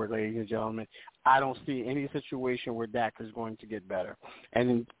forward, ladies and gentlemen. I don't see any situation where Dak is going to get better.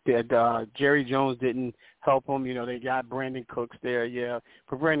 And Jerry Jones didn't help him. They got Brandon Cooks there, yeah.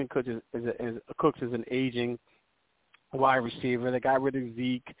 But Brandon Cooks is an aging wide receiver. They got rid of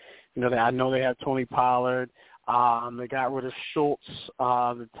Zeke. I know they have Tony Pollard. They got rid of Schultz,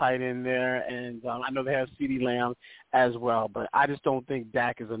 the tight end there, and I know they have CeeDee Lamb as well. But I just don't think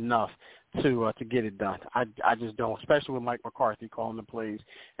Dak is enough to get it done. I just don't, especially with Mike McCarthy calling the plays.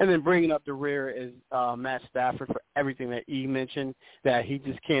 And then bringing up the rear is Matt Stafford for everything that he mentioned, that he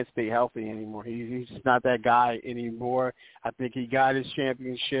just can't stay healthy anymore. He's just not that guy anymore. I think he got his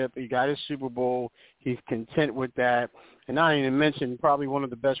championship. He got his Super Bowl. He's content with that. And not even mention probably one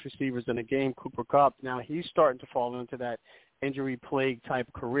of the best receivers in the game, Cooper Kupp. Now he's starting to fall into that injury plague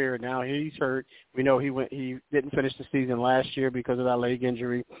type career. Now he's hurt. We know he didn't finish the season last year because of that leg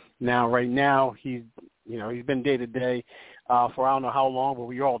injury. Right now he's been day to day for I don't know how long, but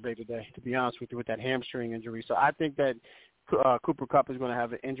we're all day to day, to be honest with you, with that hamstring injury. So I think that Cooper Kupp is going to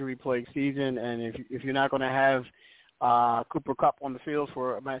have an injury plague season, and if you're not going to have Cooper Kupp on the field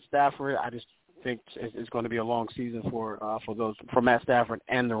for Matt Stafford, I just think it's going to be a long season for Matt Stafford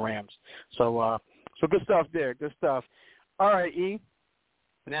and the Rams. So good stuff there. Good stuff. All right, E.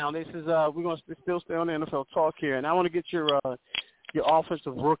 Now this is we're going to still stay on the NFL talk here, and I want to get your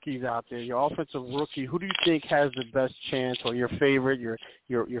offensive rookies out there. Your offensive rookie, who do you think has the best chance, or your favorite, your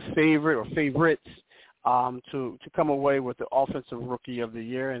favorite or favorites to come away with the offensive rookie of the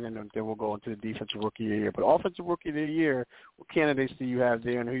year, and then we'll go into the defensive rookie of the year. But offensive rookie of the year, what candidates do you have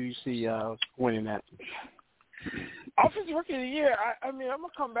there, and who do you see winning that? Offensive rookie of the year, I'm going to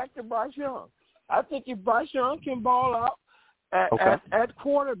come back to Bryce Young. I think if Bryce Young can ball out at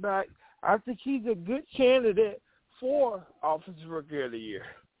quarterback, I think he's a good candidate for offensive rookie of the year.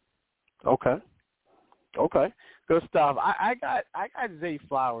 Okay. Good stuff. I got Zay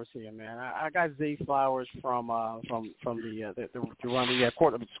Flowers here, man. I got Zay Flowers from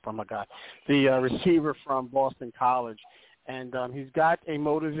the receiver from Boston College. And he's got a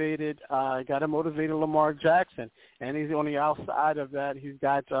motivated Lamar Jackson, and he's on the outside of that. He's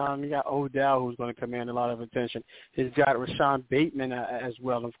got Odell, who's going to command a lot of attention. He's got Rashawn Bateman as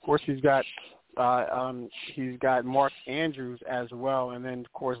well, and of course he's got Mark Andrews as well, and then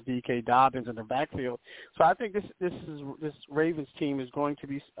of course D.K. Dobbins in the backfield. So I think this Ravens team is going to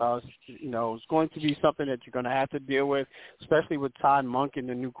be is going to be something that you're going to have to deal with, especially with Todd Monken,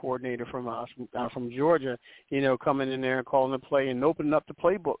 the new coordinator from Georgia, coming in there and calling the play and opening up the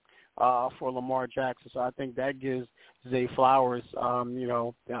playbook for Lamar Jackson. So I think that gives Zay Flowers a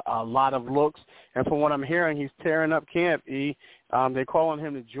lot of looks, and from what I'm hearing, he's tearing up camp. They're calling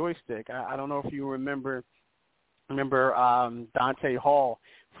him the joystick. I don't know if you remember Dante Hall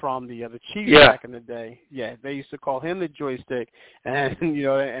from the Chiefs back in the day. Yeah, they used to call him the joystick, and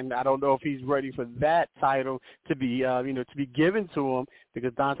and I don't know if he's ready for that title to be given to him,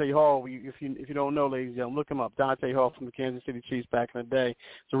 because Dante Hall, if you don't know, ladies and gentlemen, look him up. Dante Hall from the Kansas City Chiefs back in the day.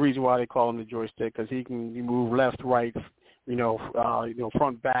 It's the reason why they call him the joystick, because he can move left, right,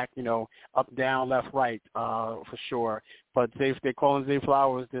 front, back, up, down, left, right, for sure. But they call him Zay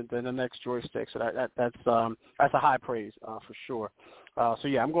Flowers the next joystick, so that's a high praise for sure. So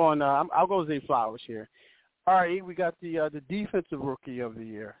yeah, I'll go Zay Flowers here. All right, we got the defensive rookie of the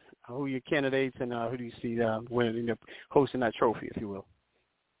year. Who are your candidates, and who do you see winning, hosting that trophy, if you will?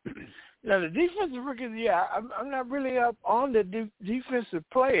 Now, the defensive rookie of the year, I'm not really up on the defensive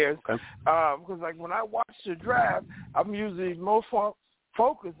players, okay. Because like when I watch the draft, I'm usually more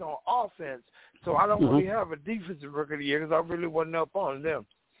focused on offense, so I don't really have a defensive rookie of the year because I really wasn't up on them.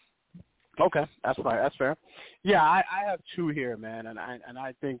 Okay, that's fine. That's fair. Yeah, I have two here, man, and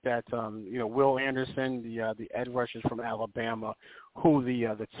I think that Will Anderson, the edge rushers from Alabama, who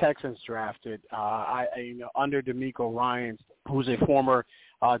the Texans drafted, under D'Amico Ryans, who's a former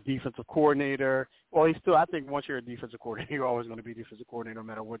defensive coordinator. Well, he's still, I think once you're a defensive coordinator, you're always going to be defensive coordinator no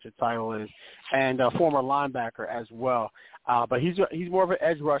matter what your title is, and a former linebacker as well. But he's more of an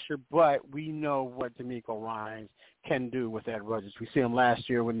edge rusher, but we know what D'Amico Ryans can do with edge rushers. We see him last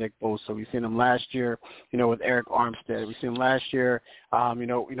year with Nick Bosa. We seen him last year, with Eric Armstead. We seen him last year,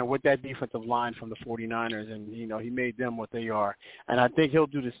 with that defensive line from the 49ers, and, he made them what they are. And I think he'll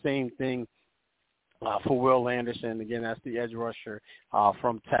do the same thing for Will Anderson. Again, that's the edge rusher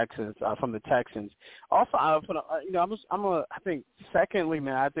from the Texans. Also, I think secondly,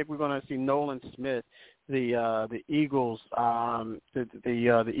 man, I think we're going to see Nolan Smith, the Eagles,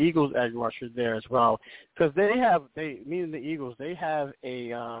 the Eagles edge rushers there as well, because they have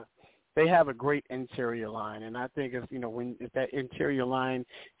a great interior line, and I think if that interior line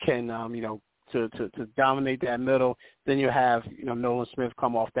can to dominate that middle, then you have Nolan Smith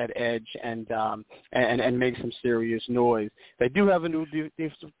come off that edge and make some serious noise. They do have a new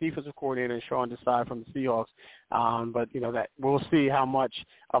defensive coordinator, Sean Desai from the Seahawks, but that we'll see how much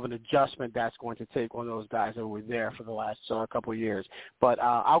of an adjustment that's going to take on those guys that were there for the last couple of years. But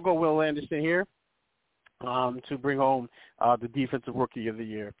I'll go Will Anderson here to bring home the defensive rookie of the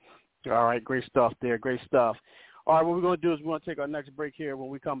year. All right, great stuff there, great stuff. All right, what we're going to do is we're going to take our next break here. When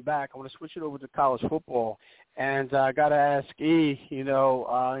we come back, I want to switch it over to college football. And I got to ask E,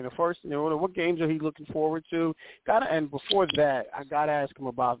 first, what games are he looking forward to? And before that, I got to ask him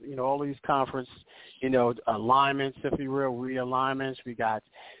about, all these conference, alignments, if you will, realignments. We got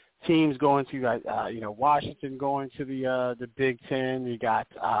teams going to, Washington going to the Big Ten. We got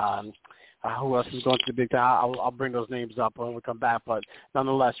who else is going to the Big Ten? I'll bring those names up when we come back. But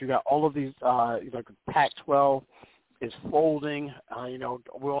nonetheless, you got all of these, Pac-12 is folding.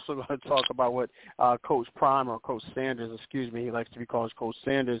 We're also going to talk about what Coach Prime, or Coach Sanders, he likes to be called Coach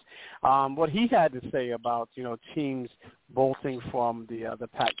Sanders, what he had to say about, teams bolting from the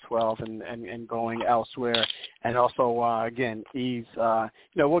Pac-12 and going elsewhere. And also, again, he's,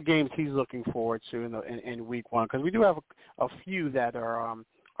 what games he's looking forward to in week one. Because we do have a few that are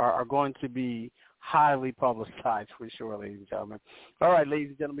going to be highly publicized for sure, ladies and gentlemen. All right, ladies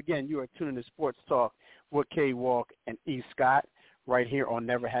and gentlemen, again, you are tuning to Sports Talk with K. Walk and E. Scott right here on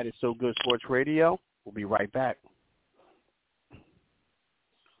Never Had It So Good Sports Radio. We'll be right back.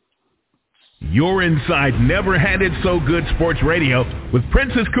 You're inside Never Had It So Good Sports Radio with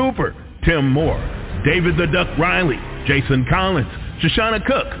Princess Cooper, Tim Moore, David the Duck Riley, Jason Collins, Shoshana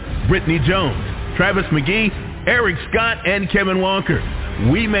Cook, Brittany Jones, Travis McGee, Eric Scott, and Kevin Walker.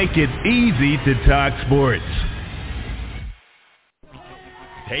 We make it easy to talk sports.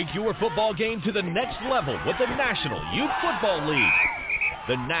 Take your football game to the next level with the National Youth Football League.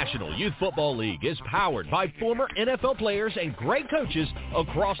 The National Youth Football League is powered by former NFL players and great coaches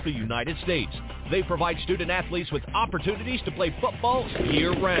across the United States. They provide student athletes with opportunities to play football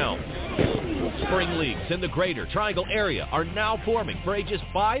year-round. Spring leagues in the greater Triangle area are now forming for ages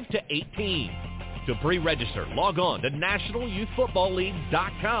 5 to 18. To pre-register, log on to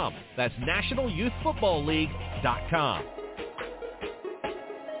nationalyouthfootballleague.com. That's nationalyouthfootballleague.com.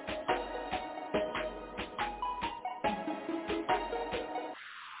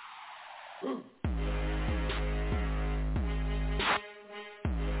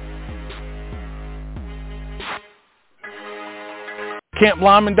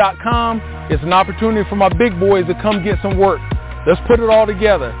 CampLyman.com is an opportunity for my big boys to come get some work. Let's put it all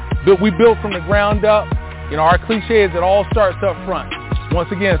together. We built from the ground up. Our cliche is it all starts up front.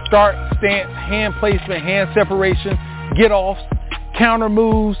 Once again, start, stance, hand placement, hand separation, get offs, counter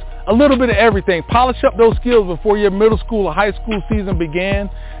moves, a little bit of everything. Polish up those skills before your middle school or high school season began.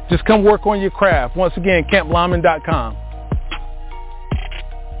 Just come work on your craft. Once again, CampLyman.com.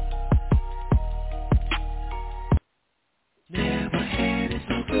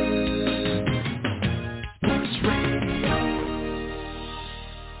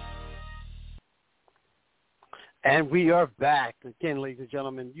 And we are back. Again, ladies and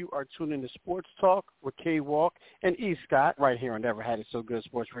gentlemen, you are tuned in to Sports Talk with K-Walk and E. Scott right here on Never Had It So Good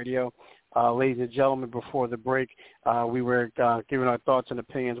Sports Radio. Ladies and gentlemen, before the break, we were giving our thoughts and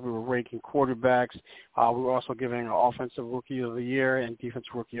opinions. We were ranking quarterbacks. We were also giving our Offensive Rookie of the Year and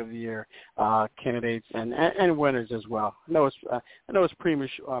Defensive Rookie of the Year candidates and winners as well. I know it's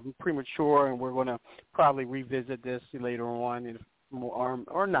premature, and we're going to probably revisit this later on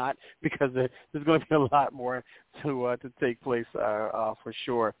or not, because there's going to be a lot more to take place for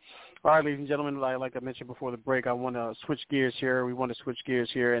sure. All right, ladies and gentlemen, like I mentioned before the break, I want to switch gears here. We want to switch gears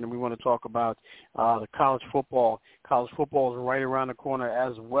here, and we want to talk about the college football. College football is right around the corner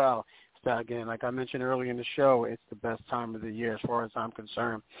as well. So again, like I mentioned earlier in the show, it's the best time of the year as far as I'm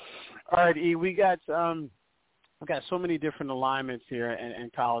concerned. All right, E, we got so many different alignments here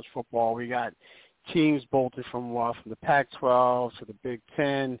in college football. We got teams bolted from the Pac-12 to the Big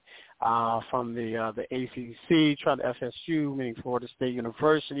Ten, from the ACC, trying to FSU, meaning Florida State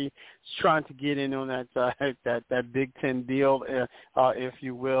University, trying to get in on that Big Ten deal, if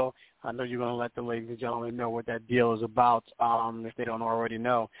you will. I know you're going to let the ladies and gentlemen know what that deal is about, if they don't already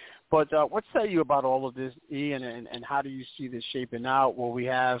know. But what say you about all of this, E, and how do you see this shaping out? Will we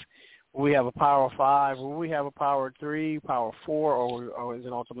have a Power 5? Will we have a Power 3, Power 4, or is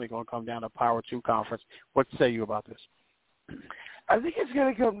it ultimately going to come down to Power 2 conference? What say you about this? I think it's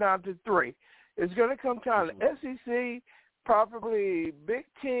going to come down to 3. It's going to come down to SEC, probably Big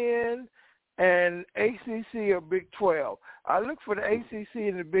 10, and ACC or Big 12. I look for the ACC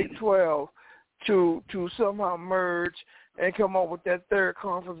and the Big 12 to somehow merge and come up with that third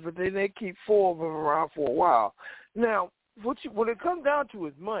conference, but then they keep 4 of them around for a while. Now, what it comes down to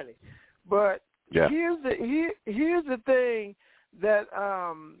is money. But here's the thing that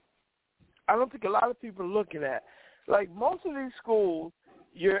I don't think a lot of people are looking at. Like most of these schools,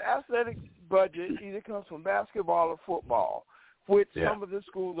 your athletic budget either comes from basketball or football, which some of the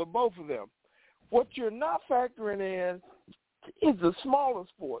schools are both of them. What you're not factoring in is the smaller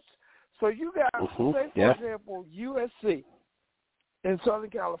sports. So you got, say, for example, USC in Southern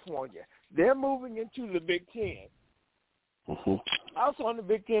California. They're moving into the Big Ten. Also on the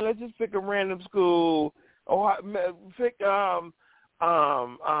Big Ten, let's just pick a random school. Pick Penn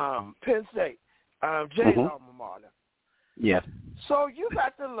State, Jay's alma mater. Yeah. So you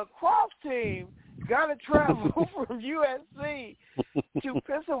got the lacrosse team got to travel from USC to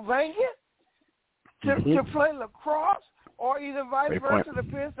Pennsylvania to play lacrosse, or either vice versa. The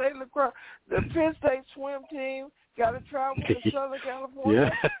Penn State lacrosse, the Penn State swim team got to travel to Southern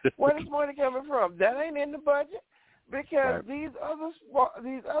California. Where is money coming from? That ain't in the budget. Because these other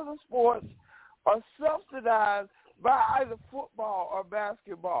sports are subsidized by either football or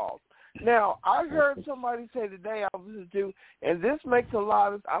basketball. Now, I heard somebody say today I was listening to, and this makes a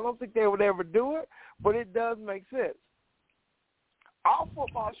lot of – I don't think they would ever do it, but it does make sense. All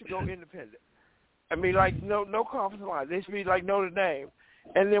football should go independent. I mean, like no conference line. They should be like Notre Dame.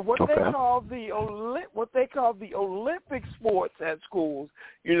 And then what they call the Olympic sports at schools,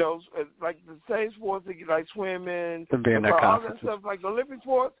 you know, like the same sports like swimming, all that stuff, like the Olympic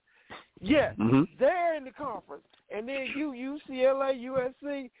sports. Yeah, they're in the conference. And then UCLA,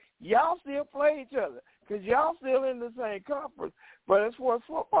 USC, y'all still play each other because y'all still in the same conference. But as far as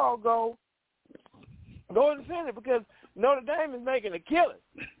football go independent, because Notre Dame is making a killing.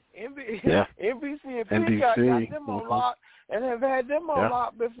 NBC and Peacock got them on lock and have had them on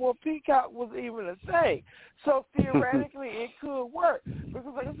lock before Peacock was even a thing. So theoretically, it could work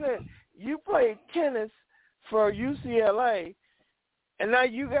because, like I said, you played tennis for UCLA, and now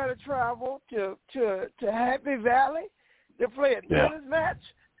you got to travel to Happy Valley to play a tennis match.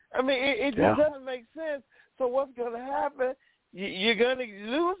 I mean, it just doesn't make sense. So what's going to happen? You're going to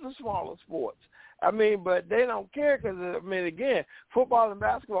lose the smaller sports. I mean, but they don't care because, I mean, again, football and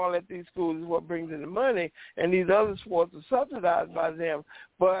basketball at these schools is what brings in the money, and these other sports are subsidized by them.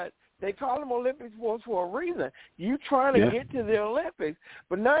 But they call them Olympic sports for a reason. You trying to get to the Olympics,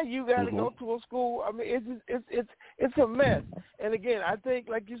 but now you got to go to a school. I mean, it's a mess. And again, I think,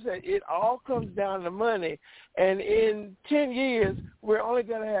 like you said, it all comes down to money. And in 10 years, we're only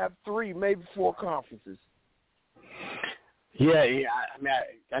going to have 3, maybe 4 conferences. Yeah. I mean,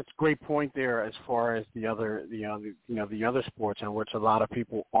 that's a great point there as far as the other sports, in which a lot of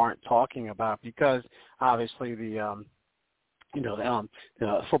people aren't talking about, because obviously the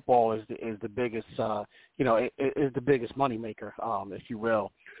football is the biggest is the biggest moneymaker, if you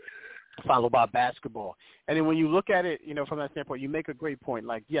will. followed by basketball. And then when you look at it, from that standpoint, you make a great point.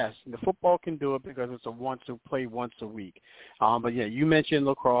 Like, yes, the football can do it because it's play once a week. But, yeah, you mentioned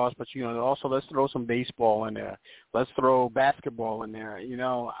lacrosse, but, also let's throw some baseball in there. Let's throw basketball in there.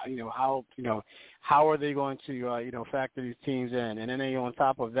 How are they going to, factor these teams in? And then on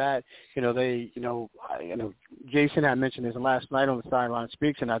top of that, Jason had mentioned this last night on the Sideline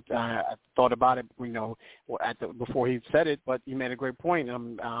Speaks, and I thought about it, before he said it, but you made a great point.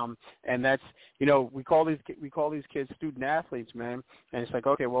 And that's, we call these kids student athletes, man. And it's like,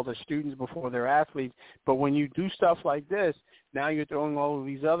 okay, well, they're students before they're athletes. But when you do stuff like this, now you're throwing all of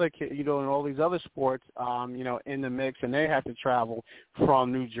these other kids, and all these other sports, in the mix, and they have to travel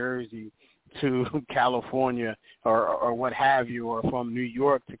from New Jersey to California or what have you, or from New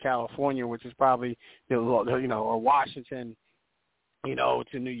York to California, which is probably, or Washington,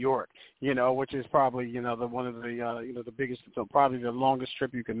 to New York, which is probably, one of the, the biggest, probably the longest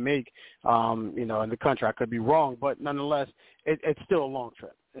trip you can make, in the country. I could be wrong, but nonetheless, it's still a long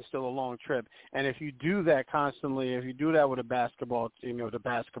trip. It's still a long trip. And if you do that constantly, if you do that with a basketball, the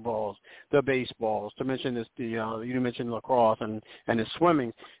basketballs, the baseballs, to mention this, you mentioned lacrosse and the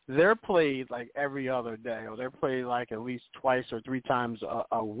swimming, they're played like every other day, or they're played like at least twice or three times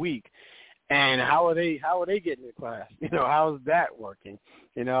a week. And how are they getting to class? How's that working?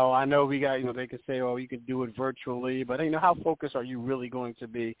 I know we got, they could say, oh, you can do it virtually, but how focused are you really going to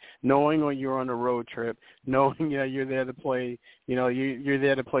be, knowing when you're on a road trip, knowing, you're there to play, you're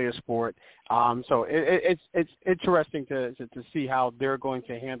there to play a sport. So it's interesting to see how they're going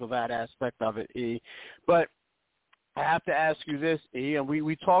to handle that aspect of it, E. But I have to ask you this, E, and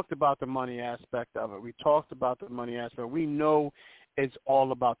we talked about the money aspect of it. We know it's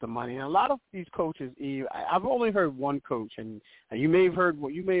all about the money. And a lot of these coaches, Eve, I've only heard one coach, and you may have heard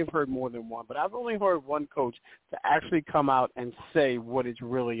more than one, but I've only heard one coach to actually come out and say what it's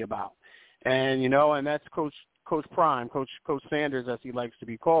really about. And and that's Coach Prime, Coach Sanders, as he likes to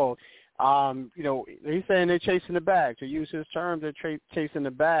be called. He's saying they're chasing the bag. To use his term, they're chasing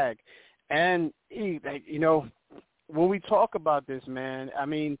the bag. And when we talk about this, man, I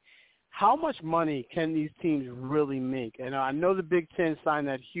mean, how much money can these teams really make? And I know the Big Ten signed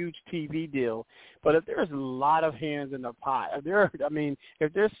that huge TV deal, but if there's a lot of hands in the pot,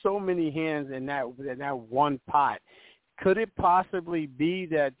 if there's so many hands in that one pot, could it possibly be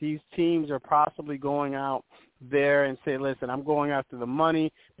that these teams are possibly going out there and say, listen, I'm going after the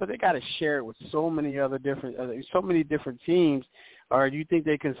money, but they got to share it with so many different teams? Or do you think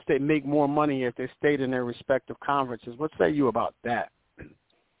they can make more money if they stayed in their respective conferences? What say you about that?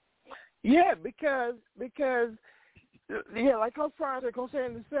 Yeah, because like Coach Pryor and Coach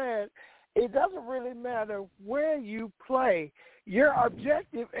Sanders said, it doesn't really matter where you play. Your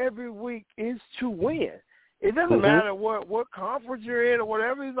objective every week is to win. It doesn't matter what conference you're in or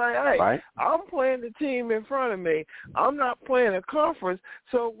whatever. He's like, hey, right, I'm playing the team in front of me. I'm not playing a conference,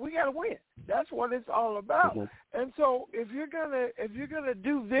 so we got to win. That's what it's all about. And so if you're gonna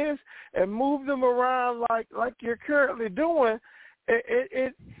do this and move them around like you're currently doing,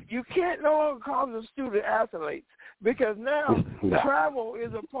 you can't no longer call them student athletes, because now travel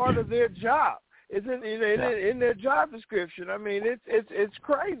is a part of their job. It's in their job description. I mean, it's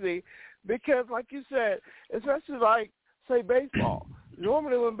crazy, because like you said, especially like say baseball.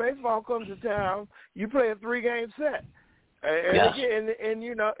 Normally when baseball comes to town, you play a 3-game set, and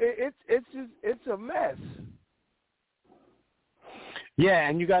it's a mess. Yeah,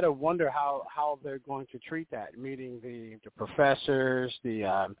 and you got to wonder how they're going to treat that. Meeting the professors, the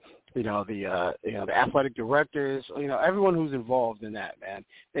athletic directors, everyone who's involved in that, man,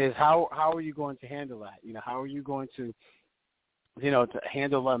 is how are you going to handle that? How are you going to to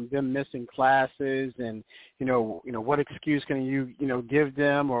handle them missing classes, and what excuse can you give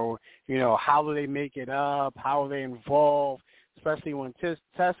them, or how do they make it up? How are they involved? Especially when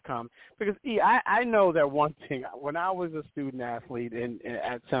tests come. Because, I know that one thing, when I was a student athlete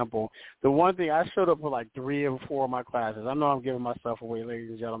at Temple, the one thing, I showed up for like 3 or 4 of my classes. I know I'm giving myself away, ladies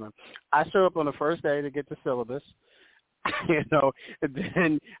and gentlemen. I showed up on the first day to get the syllabus. And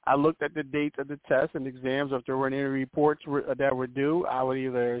then I looked at the dates of the tests and exams. If there were any reports that were due, I would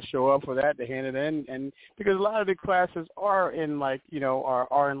either show up for that to hand it in, and because a lot of the classes are in like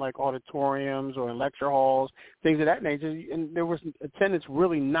are in like auditoriums or in lecture halls, things of that nature, and there was attendance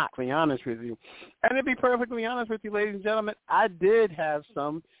really not, to be honest with you. And to be perfectly honest with you, ladies and gentlemen, I did have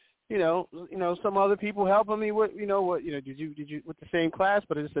some some other people helping me with did you with the same class,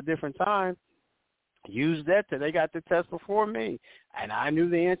 but it's a different time. Use that. They got the test before me, and I knew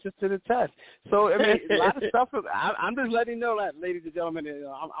the answers to the test. So I mean, a lot of stuff. I'm just letting you know that, ladies and gentlemen.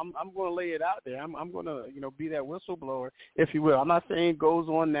 I'm going to lay it out there. I'm going to be that whistleblower, if you will. I'm not saying it goes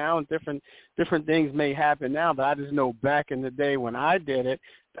on now, and different things may happen now, but I just know back in the day when I did it,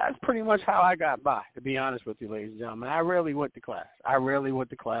 that's pretty much how I got by. To be honest with you, ladies and gentlemen, I rarely went to class.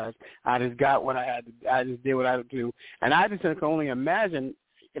 I just got what I had to. I just did what I had to do, and I just can only imagine.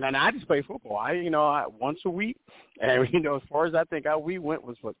 And I just play football. I once a week, and as far as I think we went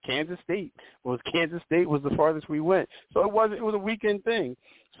was Kansas State. Kansas State was the farthest we went. So it was a weekend thing.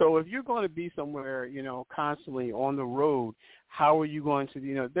 So if you're going to be somewhere, constantly on the road, how are you going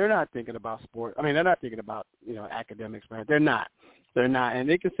to? They're not thinking about sport. I mean, they're not thinking about academics, man. They're not. And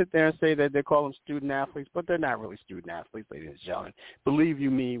they can sit there and say that they call them student athletes, but they're not really student athletes, ladies and gentlemen. Believe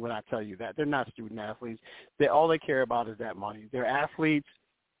you me when I tell you that. They're not student athletes. All they care about is that money. They're athletes.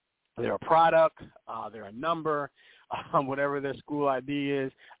 They're a product, they're a number, whatever their school ID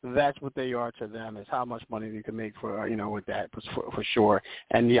is, that's what they are to them, is how much money they can make for, with that for sure.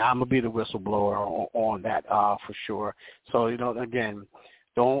 And, I'm going to be the whistleblower on that for sure. So, again,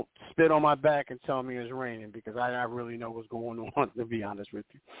 don't spit on my back and tell me it's raining because I really know what's going on, to be honest with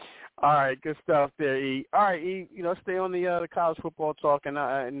you. All right, good stuff there, E. All right, E, stay on the college football talk, and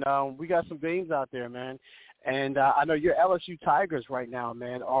we got some games out there, man. And I know your LSU Tigers right now,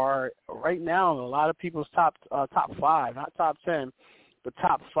 man, are right now in a lot of people's top 5, not top 10, but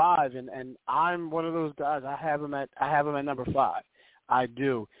top 5. And I'm one of those guys. I have them at number 5. I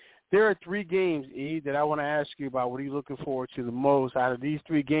do. There are 3 games, E, that I want to ask you about. What are you looking forward to the most out of these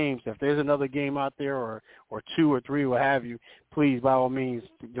 3 games? If there's another game out there, or 2 or 3, what have you, please by all means,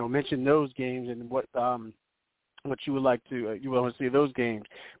 mention those games and what you would like to you want to see those games.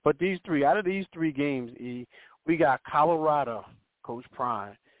 But out of these 3 games, E, we got Colorado, Coach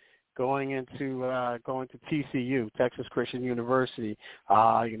Prime, going to TCU, Texas Christian University.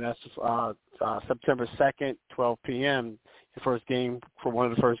 That's September 2nd, 12 p.m. The first game for one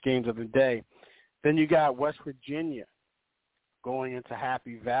of the first games of the day. Then you got West Virginia going into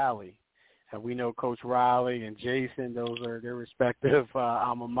Happy Valley. And we know Coach Riley and Jason; those are their respective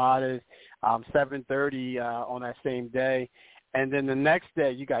alma maters. 7:30 on that same day, and then the next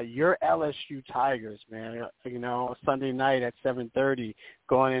day you got your LSU Tigers, man. Sunday night at 7:30,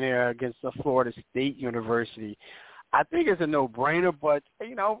 going in there against the Florida State University. I think it's a no-brainer, but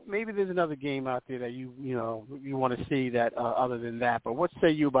maybe there's another game out there that you want to see that other than that. But what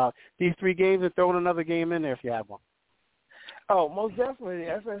say you about these 3 games and throwing another game in there if you have one? Oh, most definitely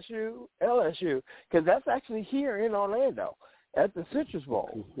FSU, LSU, because that's actually here in Orlando at the Citrus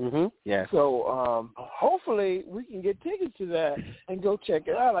Bowl. Mm-hmm. Yeah. So hopefully we can get tickets to that and go check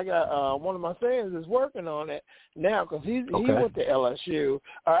it out. I got one of my friends is working on it now because he went to LSU.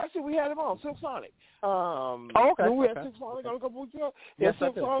 Actually, we had him on Silk Sonic. Okay. We had Silk Sonic on a couple weeks ago. Yes,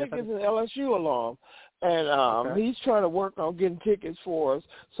 Silk Sonic is an LSU alum. And he's trying to work on getting tickets for us.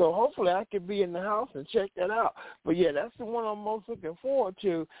 So hopefully I can be in the house and check that out. But, yeah, that's the one I'm most looking forward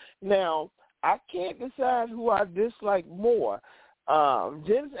to. Now, I can't decide who I dislike more,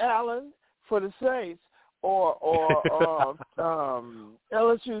 Dennis Allen for the Saints or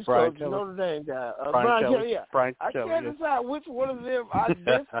LSU's coach, Notre Dame guy. Brian Kelly, yeah. I can't decide which one of them I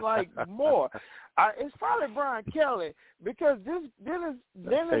dislike more. It's probably Brian Kelly because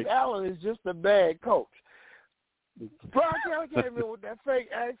Dennis Allen is just a bad coach. Brian Kelly came in with that fake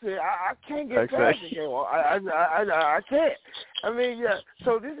accent. I can't get past it anymore. I can't. I mean, yeah.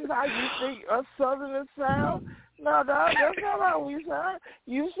 So this is how you think us Southerners sound? No, that's not how we sound.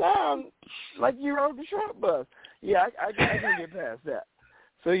 You sound like you rode the short bus. Yeah, I can't get past that.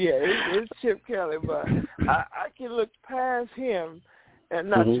 So yeah, it's Chip Kelly, but I can look past him. And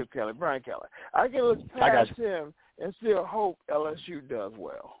not Chip Kelly, Brian Kelly. I can look past him and still hope LSU does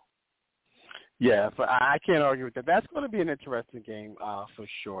well. Yeah, but I can't argue with that. That's going to be an interesting game for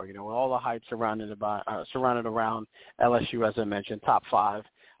sure. With all the hype surrounded around LSU, as I mentioned, top 5.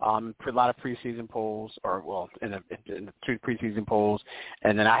 A lot of preseason polls, in the 2 preseason polls,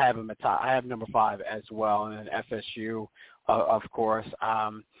 and then I have them at top. I have number 5 as well, and then FSU, of course.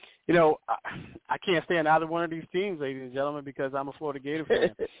 I can't stand either one of these teams, ladies and gentlemen, because I'm a Florida Gator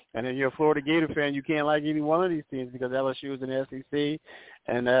fan. And if you're a Florida Gator fan, you can't like any one of these teams because LSU is in the SEC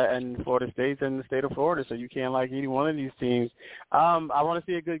and Florida State's in the state of Florida, so you can't like any one of these teams. I want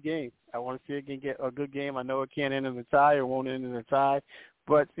to see a good game. I want to see a good game. I know it can't end in a tie or won't end in a tie,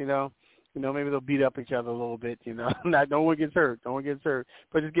 but, maybe they'll beat up each other a little bit. No one gets hurt.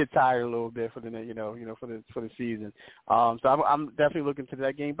 But just get tired a little bit for the for the season. So I'm definitely looking to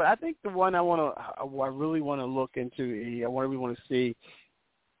that game. But I think the one I really want to look into, I really want to see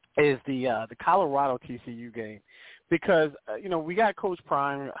is the Colorado TCU game, because we got Coach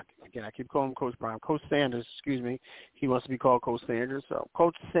Prime. Again, I keep calling him Coach Prime. Coach Sanders, excuse me. He wants to be called Coach Sanders. So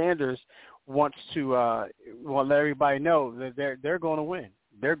Coach Sanders wants to let everybody know that they're going to win.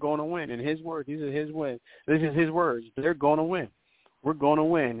 They're going to win. In his words, these are his words. This is his words. They're going to win. We're going to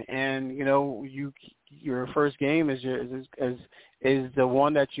win. And your first game is the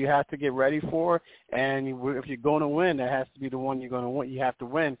one that you have to get ready for. And if you're going to win, that has to be the one you're going to win. You have to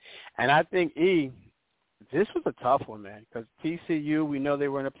win. And I think this was a tough one, man, because TCU, we know they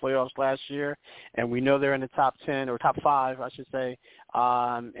were in the playoffs last year, and we know they're in the top 10 or top 5, I should say,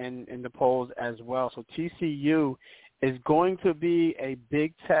 in the polls as well. So TCU is going to be a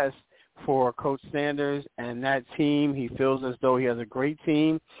big test for Coach Sanders and that team. He feels as though he has a great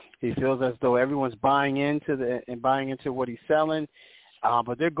team. He feels as though everyone's buying into what he's selling.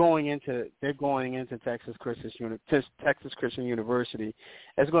 But they're going into Texas Christian University.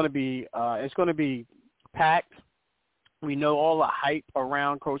 It's going to be packed. We know all the hype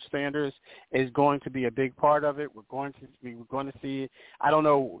around Coach Sanders is going to be a big part of it. We're going to see. I don't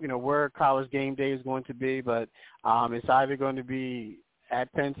know, where College game day is going to be, but it's either going to be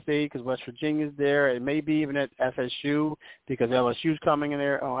at Penn State because West Virginia's there. It may be even at FSU because LSU's coming in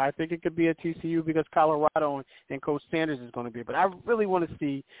there. Oh, I think it could be at TCU because Colorado and Coach Sanders is going to be. But I really want to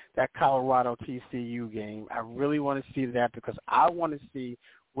see that Colorado TCU game. I really want to see that because I want to see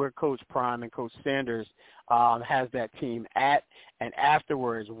where Coach Prime and Coach Sanders has that team at. And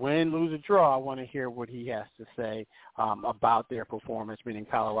afterwards, win, lose, or draw, I want to hear what he has to say about their performance, meaning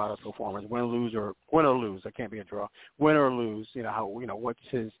Colorado's performance, win or lose. It can't be a draw. Win or lose, what's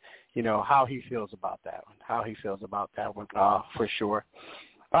his, how he feels about that one, for sure.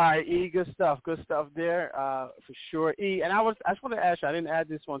 All right, E, good stuff there, for sure. E, and I just want to ask you, I didn't add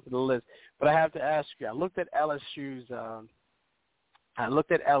this one to the list, but I have to ask you, I looked at LSU's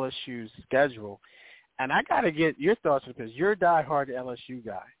schedule, and I got to get your thoughts because you're a diehard LSU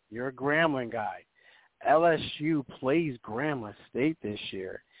guy. You're a Grambling guy. LSU plays Grambling State this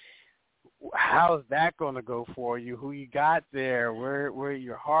year. How's that going to go for you? Who you got there? Where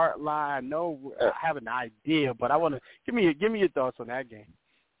your heart lie? I know I have an idea, but I want to give me your thoughts on that game.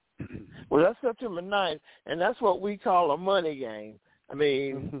 Well, that's September 9th, and that's what we call a money game. I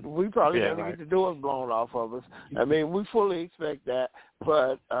mean, we probably going to get the doors blown off of us. I mean, we fully expect that,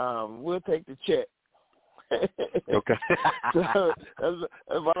 but we'll take the check. Okay. So that's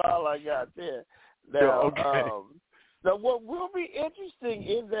about all I got there. Now, now, what will be interesting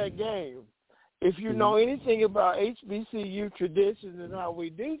in that game, if you know anything about HBCU traditions and how we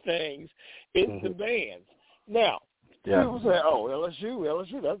do things, it's the bands. Now, people say, "Oh, LSU,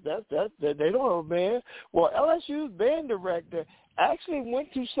 that's they don't have a band." Well, LSU's band director actually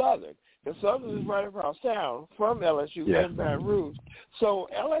went to Southern. The Southern is right across town from LSU in Baton Rouge. So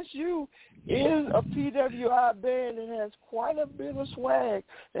LSU is a PWI band that has quite a bit of swag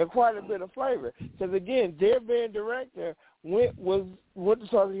and quite a bit of flavor. Because again, their band director went to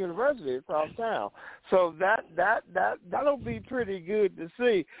Southern University across town. So that'll be pretty good to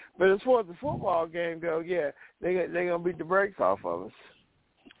see. But as far as the football game goes, they're gonna beat the brakes off of us.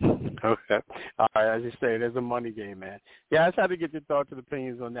 Okay. All right, as you say, there's a money game, man. Yeah, I just had to get your thoughts and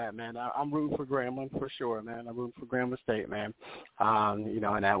opinions on that, man. I'm rooting for Grambling for sure, man. I'm rooting for Grambling State, man.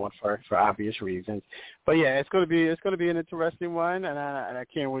 And that one for obvious reasons. But yeah, it's gonna be an interesting one, and I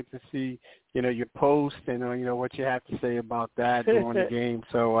can't wait to see your post and what you have to say about that during the game.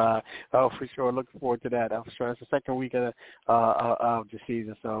 So for sure, looking forward to that. For sure, it's the second week of the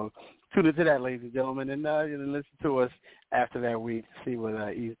season, so tune into that, ladies and gentlemen, and listen to us after that week to see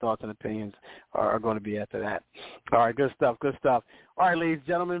what E's thoughts and opinions are going to be after that. All right, good stuff. All right, ladies and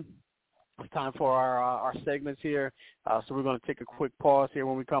gentlemen, it's time for our segments here. So we're going to take a quick pause here.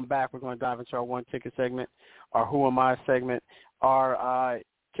 When we come back, we're going to dive into our one-ticket segment, our Who Am I segment, our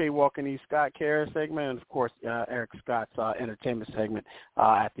K-Walk and E. Scott Care segment, and, of course, Eric Scott's entertainment segment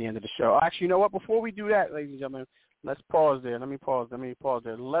at the end of the show. Actually, you know what? Before we do that, ladies and gentlemen, let's pause there. Let me pause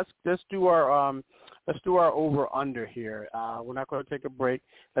there. Let's do our over-under here. We're not going to take a break.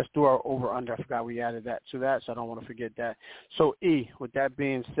 Let's do our over-under. I forgot we added that to that, so I don't want to forget that. So, E, with that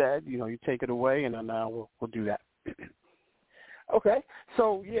being said, you take it away, and then we'll do that. Okay.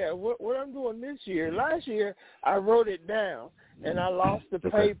 So, what I'm doing this year, last year I wrote it down, and I lost the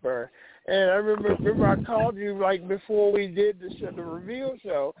paper. And I remember I called you like before we did the reveal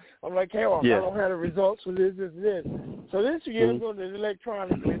show. I'm like, hey, I don't have the results for this. So this year I'm going to do it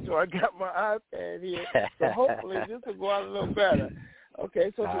electronically. So I got my iPad here. So hopefully this will go out a little better.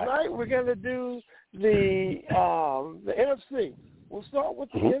 Okay, so tonight we're going to do the NFC. We'll start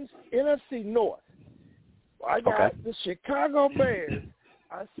with the NFC North. I got the Chicago Bears.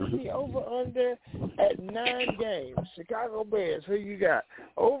 I I see the over-under at 9 games. Chicago Bears, who you got?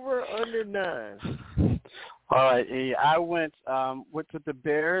 Over under 9. All right, E. I went with the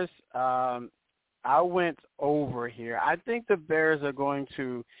Bears. I went over here. I think the Bears are going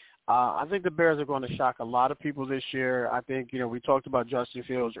to shock a lot of people this year. I think, we talked about Justin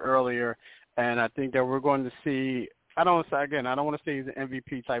Fields earlier, and I think that we're going to see, I don't want to say he's an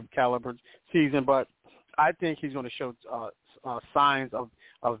MVP type caliber season, but I think he's going to show signs of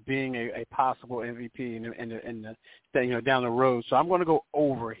being a possible MVP in the down the road. So I'm going to go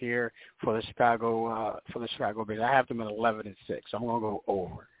over here for the Chicago Bears. I have them at 11-6, so I'm going to go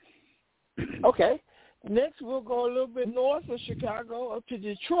over. Okay. Next, we'll go a little bit north of Chicago up to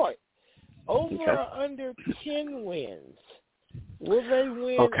Detroit. Over or under 10 wins. Will they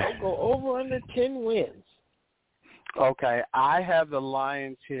win? Okay. Go over under 10 wins. Okay, I have the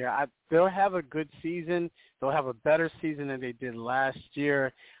Lions here. They'll have a good season. They'll have a better season than they did last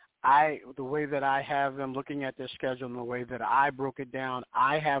year. The way that I have them, looking at their schedule and the way that I broke it down,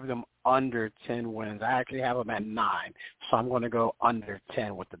 I have them under 10 wins. I actually have them at 9, so I'm going to go under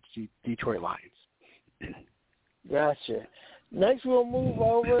 10 with the Detroit Lions. Gotcha. Next, we'll move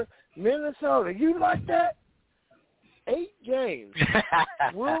over Minnesota. You like that? 8 games.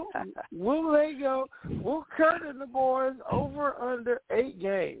 Will they go? Will Kirk and the boys over under 8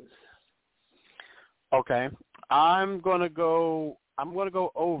 games? Okay, I'm gonna go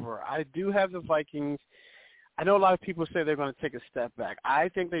over. I do have the Vikings. I know a lot of people say they're going to take a step back. I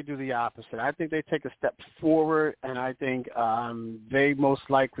think they do the opposite. I think they take a step forward, and I think they most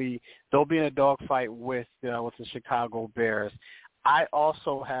likely they'll be in a dogfight with the Chicago Bears. I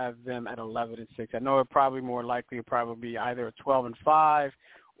also have them at 11-6. I know it probably more likely will probably be either a 12-5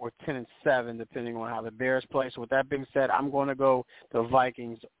 or 10-7, depending on how the Bears play. So with that being said, I'm going to go the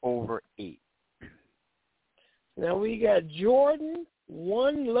Vikings over 8. Now we got Jordan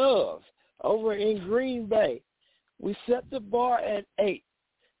One Love over in Green Bay. We set the bar at 8.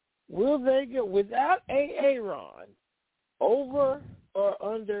 Will they go without Aaron over or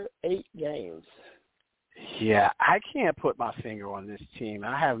under 8 games? Yeah, I can't put my finger on this team.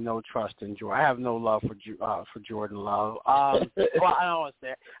 I have no trust in Jordan. I have no love for Jordan Love. Well, I don't want to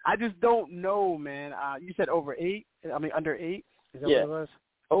say it. I just don't know, man. You said over 8? I mean, under 8? Is that what it was?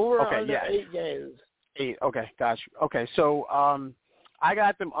 Over or under 8 games. 8. Okay, got you. Okay, so I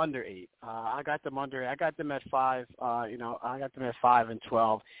got them under 8. I got them at 5. I got them at 5 and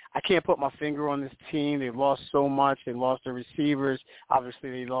 12. I can't put my finger on this team. They've lost so much. They lost their receivers.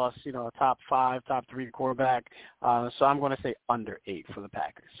 Obviously, they lost a top 5, top 3 quarterback. So I'm going to say under 8 for the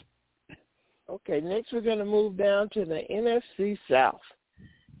Packers. Okay, next we're going to move down to the NFC South.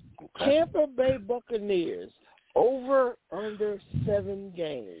 Okay. Tampa Bay Buccaneers over under 7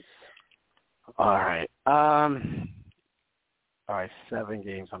 games. All right. 7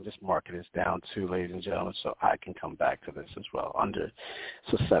 games. I'm just marking this down too, ladies and gentlemen, so I can come back to this as well.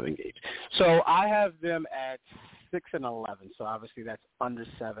 7 games. So I have them at 6 and 11. So obviously that's under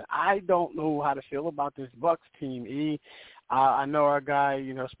 7. I don't know how to feel about this Bucs team. E. I know our guy,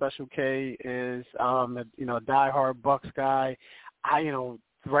 Special K is a diehard Bucs guy.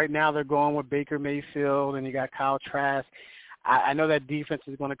 Right now they're going with Baker Mayfield, and you got Kyle Trask. I know that defense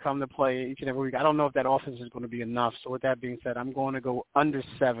is going to come to play each and every week. I don't know if that offense is going to be enough. So with that being said, I'm going to go under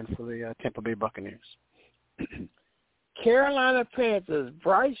 7 for the Tampa Bay Buccaneers. Carolina Panthers,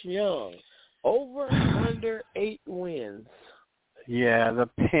 Bryce Young, over under 8 wins. Yeah, the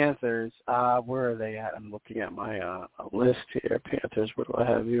Panthers, where are they at? I'm looking at my list here. Panthers, where do I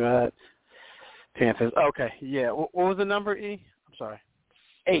have you at? Panthers, okay, yeah. What was the number, E? I'm sorry.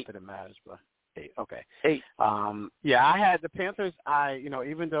 8. Not that it matters, but 8, okay. 8. Yeah, I had the Panthers.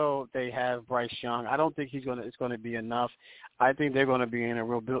 Even though they have Bryce Young, I don't think it's going to be enough. I think they're going to be in a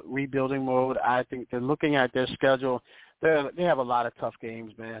real rebuilding mode. I think they're looking at their schedule. They have a lot of tough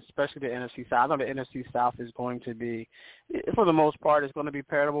games, man, especially the NFC South. I know the NFC South is going to be, for the most part, it's going to be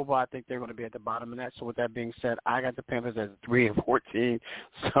palatable, but I think they're going to be at the bottom of that. So with that being said, I got the Panthers at 3-14.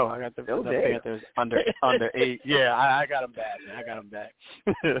 So I got the Panthers under 8. Yeah, I got them bad, man. I got them bad.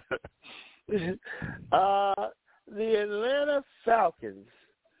 The Atlanta Falcons,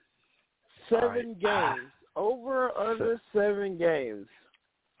 7 games. Over or under 7 games.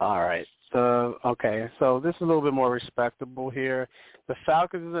 All right. So this is a little bit more respectable here. The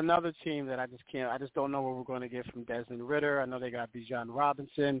Falcons is another team that I just don't know what we're going to get from Desmond Ridder. I know they got Bijan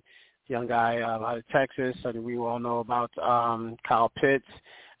Robinson, young guy out of Texas. I mean, we all know about Kyle Pitts,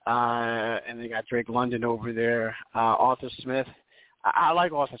 and they got Drake London over there. Arthur Smith. I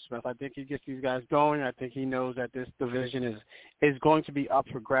like Austin Smith. I think he gets these guys going. I think he knows that this division is going to be up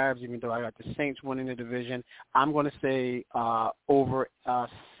for grabs, even though I got the Saints winning the division. I'm going to say over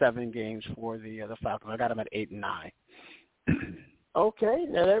 7 games for the Falcons. I got them at 8 and 9. Okay,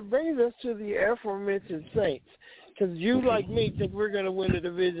 now that brings us to the aforementioned Saints, because you, like me, think we're going to win the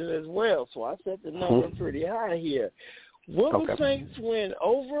division as well, so I set the number pretty high here. Will the Saints win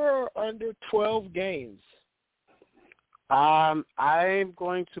over or under 12 games? I'm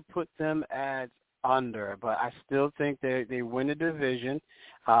going to put them at under, but I still think they win the division,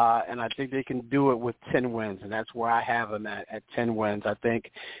 and I think they can do it with 10 wins, and that's where I have them at 10 wins. I think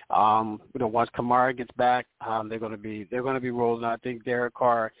once Kamara gets back, they're going to be rolling. I think Derek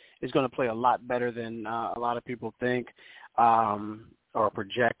Carr is going to play a lot better than a lot of people think. Or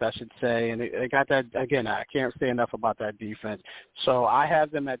project, I should say, and they got that again. I can't say enough about that defense. So I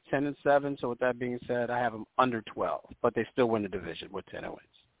have them at 10 and 7. So with that being said, I have them under 12, but they still win the division with 10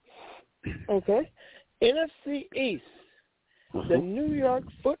 wins. Okay, NFC East, the New York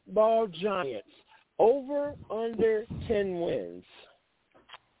Football Giants, over under 10 wins.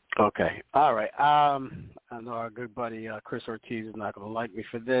 Okay, all right. I know our good buddy Chris Ortiz is not going to like me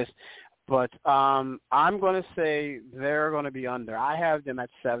for this. But I'm going to say they're going to be under. I have them at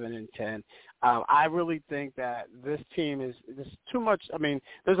 7 and 10. I really think that this team is too much. I mean,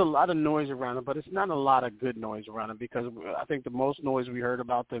 there's a lot of noise around them, but it's not a lot of good noise around them, because I think the most noise we heard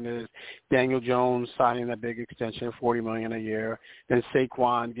about them is Daniel Jones signing that big extension, $40 million a year, then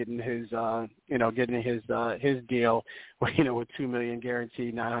Saquon getting his deal, with $2 million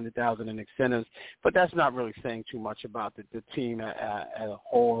guaranteed, $900,000 in incentives. But that's not really saying too much about the team as a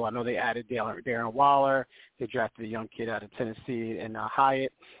whole. I know they added Darren Waller. They drafted a young kid out of Tennessee and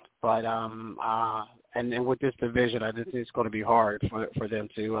Hyatt. But and with this division, I think it's going to be hard for them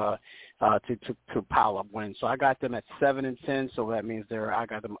to pile up wins. So I got them at 7 and 10. So that means I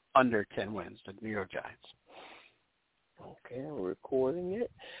got them under 10 wins, the New York Giants. Okay, I'm recording it.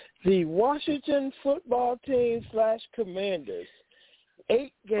 The Washington Football Team / Commanders,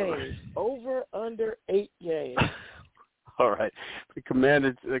 8 games, over under 8 games. All right, the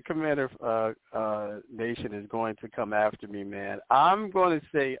Commander Nation is going to come after me, man. I'm going to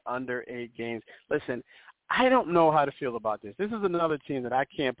say under 8 games. Listen, I don't know how to feel about this. This is another team that I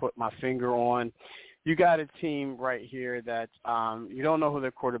can't put my finger on. You got a team right here that you don't know who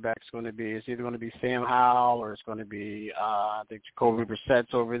their quarterback's going to be. It's either going to be Sam Howell or it's going to be I think Jacoby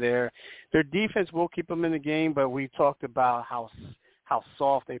Brissett's over there. Their defense will keep them in the game, but we talked about how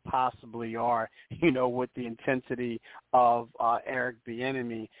soft they possibly are, with the intensity of Eric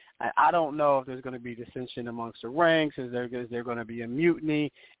Bieniemy. I don't know if there's going to be dissension amongst the ranks. Is there going to be a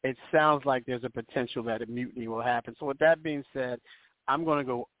mutiny? It sounds like there's a potential that a mutiny will happen. So with that being said, I'm going to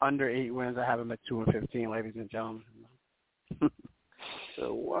go under 8 wins. I have them at 2 and 15, ladies and gentlemen.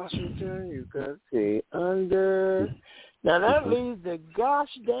 So Washington, you got to see under. Now, that leaves the gosh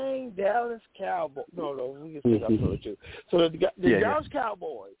dang Dallas Cowboys. No, we can see that for too. So the Dallas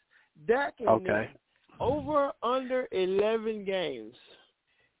Cowboys, Dak and them, over under 11 games.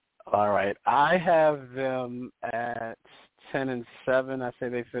 All right. I have them at 10 and 7. I say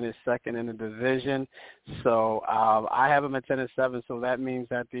they finished second in the division. So I have them at 10 and 7. So that means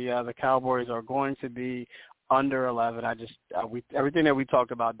that the Cowboys are going to be under 11. Everything that we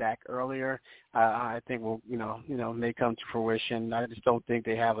talked about Dak earlier, I think will may come to fruition. I just don't think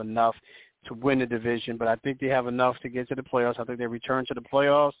they have enough to win the division, but I think they have enough to get to the playoffs. I think they return to the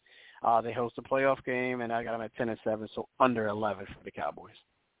playoffs. They host a playoff game, and I got them at 10 and 7, so under 11 for the Cowboys.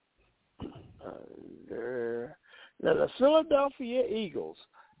 Now the Philadelphia Eagles,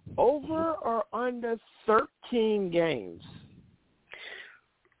 over or under 13 games?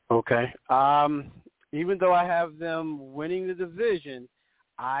 Okay. Even though I have them winning the division,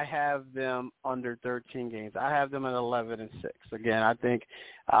 I have them under 13 games. I have them at 11 and 6. Again, I think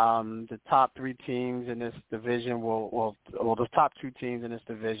the top 3 teams in this division the top 2 teams in this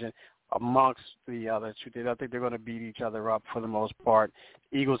division amongst the other 2, I think they're going to beat each other up for the most part.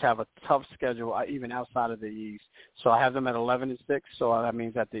 Eagles have a tough schedule even outside of the East. So I have them at 11 and 6. So that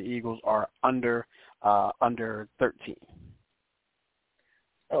means that the Eagles are under 13.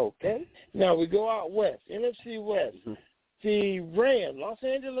 Okay. Now we go out west, NFC West. Mm-hmm. The Rams, Los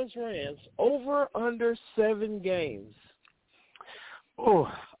Angeles Rams, over under 7 games. Oh,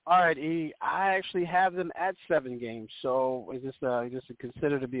 all right, E. I actually have them at 7 games. So is this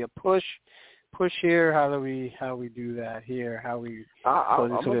considered to be a push here? How do we do that here? I'm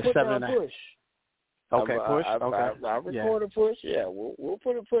gonna put down a push. Okay, push. Okay, I record a push. Yeah, we'll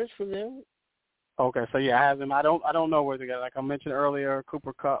put a push for them. Okay, so yeah, I have them. I don't know where they go. Like I mentioned earlier,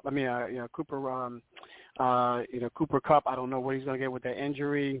 Cooper Kupp. Cooper Kupp. I don't know what he's going to get with that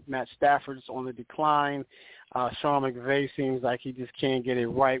injury. Matt Stafford's on the decline. Sean McVay seems like he just can't get it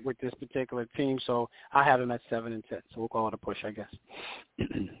right with this particular team. So I have him at 7-10. So we'll call it a push, I guess.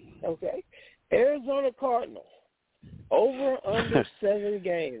 Okay, Arizona Cardinals over under 7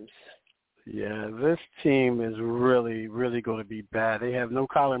 games. Yeah, this team is really, really going to be bad. They have no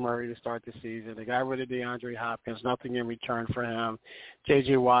Kyler Murray to start the season. They got rid of DeAndre Hopkins, nothing in return for him.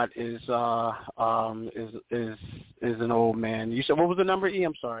 J.J. Watt is an old man. You said what was the number?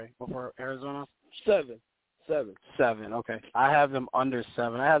 I'm sorry, for Arizona. 7. Okay, I have them under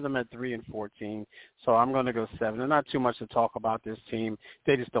 7. I have them at 3-14. So I'm going to go 7. There's not too much to talk about this team.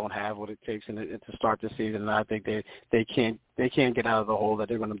 They just don't have what it takes to start the season, and I think they can't get out of the hole that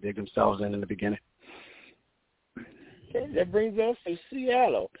they're going to dig themselves in the beginning. Okay, that brings us to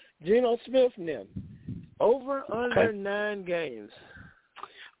Seattle. Geno Smith and them over under 9 games.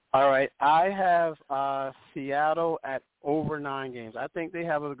 All right, I have Seattle at over 9 games. I think they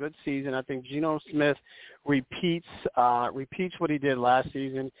have a good season. I think Geno Smith repeats what he did last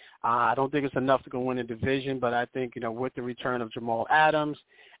season. I don't think it's enough to go win a division, but I think with the return of Jamal Adams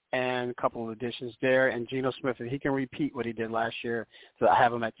and a couple of additions there, and Geno Smith, if he can repeat what he did last year, so I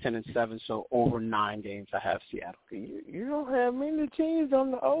have him at 10-7. So over 9 games, I have Seattle. You don't have many teams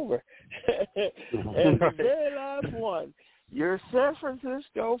on the over. And the very last one. Your San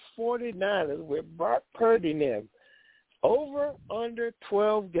Francisco 49ers with Brock Purdy now, over under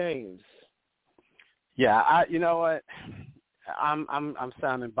 12 games. Yeah, you know what? I'm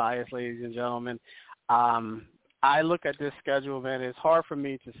sounding biased, ladies and gentlemen. I look at this schedule, man. It's hard for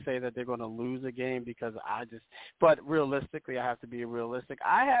me to say that they're going to lose a game because but realistically, I have to be realistic.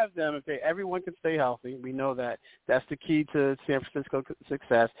 I have them if everyone can stay healthy. We know that that's the key to San Francisco's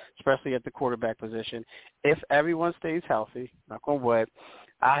success, especially at the quarterback position. If everyone stays healthy, knock on wood,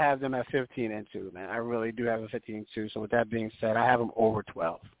 I have them at 15-2, man. I really do have a 15-2. So with that being said, I have them over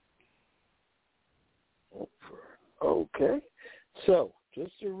 12. Okay. So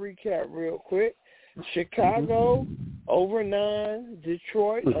just to recap real quick. Chicago over 9,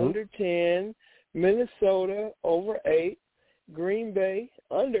 Detroit under 10, Minnesota over 8, Green Bay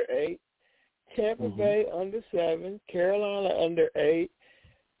under 8, Tampa Bay under 7, Carolina under 8,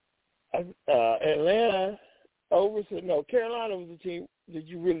 Atlanta over. No, Carolina was the team that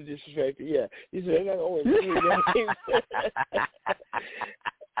you really disrespected. Yeah, you said they're not only 3 games.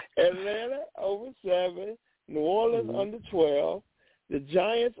 Atlanta over 7, New Orleans under 12. The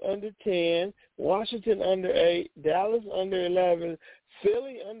Giants under 10, Washington under 8, Dallas under 11,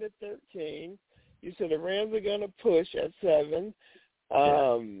 Philly under 13. You said the Rams are going to push at 7.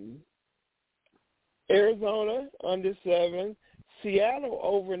 Arizona under 7, Seattle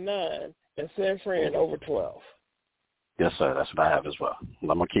over 9, and San Fran over 12. Yes, sir. That's what I have as well. I'm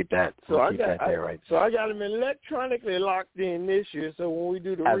going to keep that. So I got them electronically locked in this year. So when we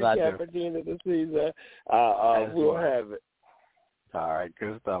do the recap at the end of the season, we'll have it. All right,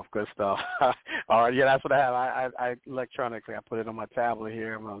 good stuff. All right, yeah, that's what I have. I electronically, I put it on my tablet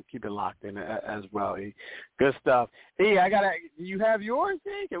here. I'm gonna keep it locked in as well. E. Good stuff. E, you have yours?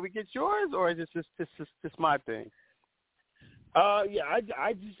 E? Can we get yours, or is it just my thing? Yeah,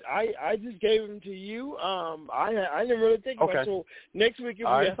 I just gave them to you. I didn't really think about it. So next week if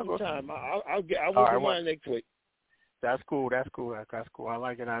we have some time, I'll work on mine next week. That's cool. I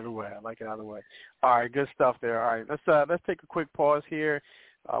like it either way. All right, good stuff there. All right, let's take a quick pause here.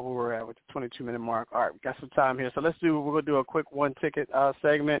 Where we're at with the 22-minute mark. All right, we got some time here, so we're gonna do a quick one-ticket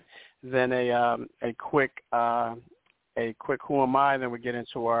segment, then a quick Who Am I, then we get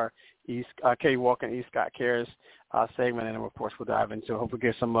into our K Walk and E Scott Cares segment, and then of course we'll dive into. Hope we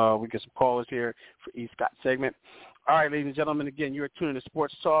get some callers here for E Scott segment. All right, ladies and gentlemen, again, you are tuning to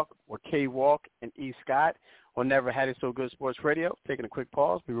Sports Talk with K Walk and E Scott. On Never Had It So Good Sports Radio. Taking a quick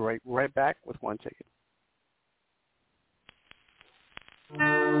pause. We'll be right back with one ticket.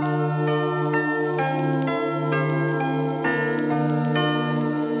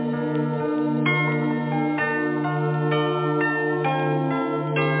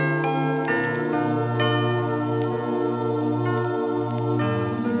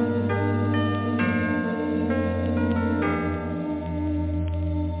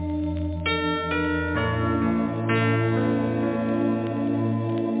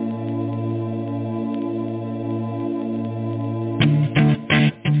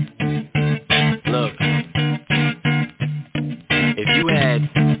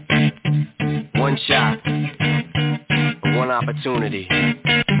 Opportunity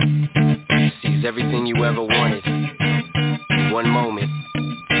to seize everything you ever wanted in one moment.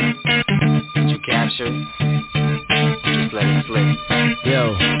 Did you captured, just let it slip.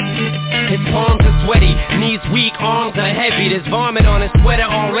 Yo. His palms are sweaty, knees weak, arms are heavy. There's vomit on his sweater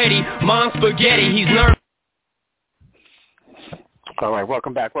already. Mom's spaghetti, he's nervous. All right,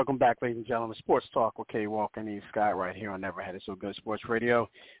 welcome back, ladies and gentlemen. Sports Talk with K. Walk and E. Scott right here on Never Had It So Good Sports Radio.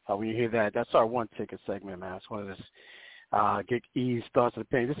 When you hear that, that's our one-ticket segment, man. It's one of this get E's thoughts and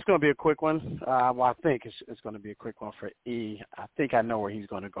opinions. This is going to be a quick one. Well, I think it's going to be a quick one for E. I think I know where he's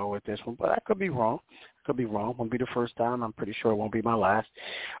going to go with this one, but I could be wrong. Won't be the first time. I'm pretty sure it won't be my last.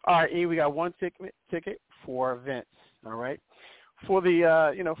 All right, E, we got one ticket for Vince. All right. For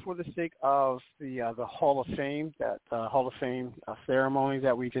the for the sake of the Hall of Fame, Hall of Fame ceremonies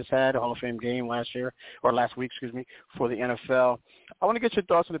that we just had, the Hall of Fame game last week, for the NFL, I want to get your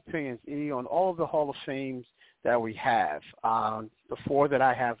thoughts and opinions, E, on all of the Hall of Fames that we have. The four that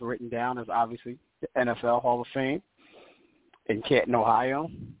I have written down is obviously the NFL Hall of Fame in Canton, Ohio.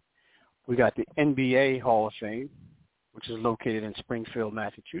 We got the NBA Hall of Fame, which is located in Springfield,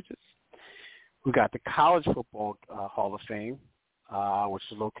 Massachusetts. We got the College Football Hall of Fame, which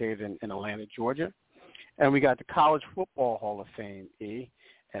is located in Atlanta, Georgia. And we got the College Football Hall of Fame, E,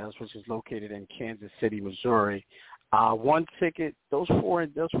 which is located in Kansas City, Missouri. One ticket, those four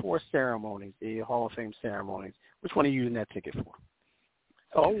ceremonies, the Hall of Fame ceremonies. Which one are you using that ticket for?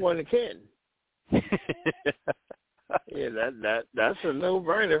 Oh, I'm going to Canton. Yeah, that's a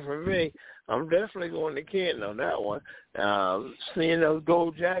no-brainer for me. I'm definitely going to Canton on that one. Seeing those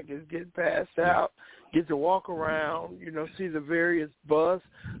gold jackets get passed out, get to walk around, see the various busts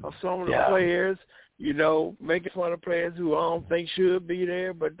of some of the players, making fun of players who I don't think should be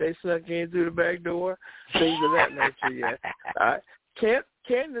there, but they snuck in through the back door, things of that nature, yeah.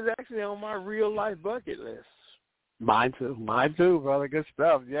 Canton is actually on my real-life bucket list. Mine too, brother. Good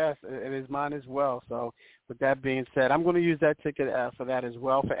stuff. Yes, it is mine as well. So with that being said, I'm going to use that ticket for that as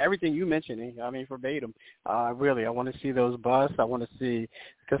well, for everything you mentioned. I mean, verbatim. Really, I want to see those busts. I want to see,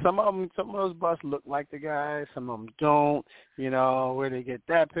 because some of those busts look like the guys, some of them don't, where they get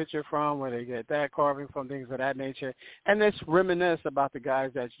that picture from, where they get that carving from, things of that nature. And let's reminisce about the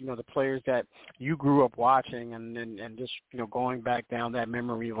guys that, the players that you grew up watching and just, going back down that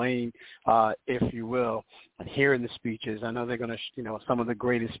memory lane, if you will, and hearing the speeches. I know they're going to, some of the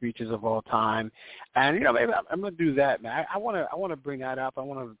greatest speeches of all time. And, maybe I'm going to do that, man. I want to bring that up. I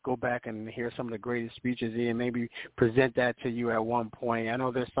want to go back and hear some of the greatest speeches and maybe present that to you at one point. I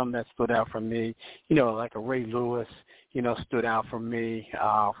know there's some that stood out for me, like a Ray Lewis, stood out for me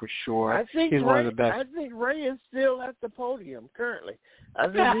for sure. I think he's one of the best. I think Ray is still at the podium currently. I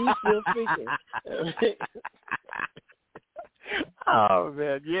think he's still speaking. Oh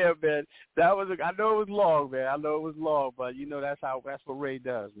man, yeah, man. I know it was long, man. But that's what Ray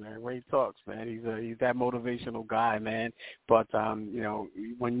does, man. Ray talks, man. He's that motivational guy, man. But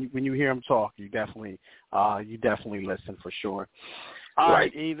when you hear him talk, you definitely listen for sure.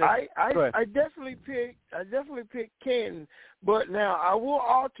 Right. I definitely picked Canton, but now I will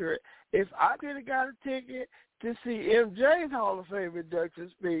alter it. If I could have got a ticket to see MJ's Hall of Fame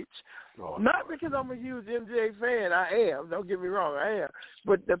induction speech, not because I'm a huge MJ fan, I am, don't get me wrong, I am,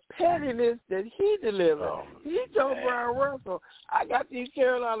 but the pettiness that he delivered. He told Brian Russell, I got these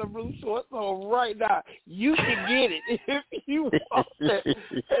Carolina blue shorts on right now. You can get it if you want it.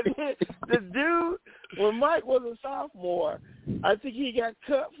 And then the dude, when Mike was a sophomore, I think he got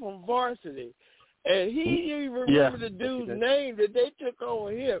cut from varsity. And he didn't even remember the dude's name that they took over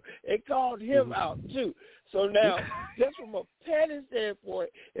him and called him out, too. So now, just from a petty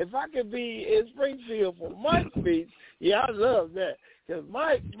standpoint, if I could be in Springfield for Mike's speech, I love that. Because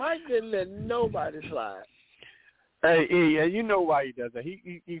Mike didn't let nobody slide. Hey, you know why he does that.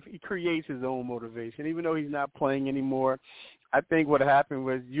 He creates his own motivation. Even though he's not playing anymore, I think what happened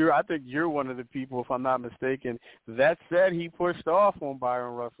was I think you're one of the people, if I'm not mistaken. That said, he pushed off on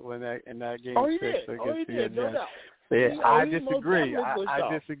Byron Russell in that game. Oh, he did. No doubt. Yeah, I disagree. I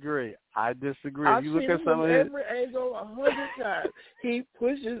disagree. I've you look seen at some him of his every angle 100 times. He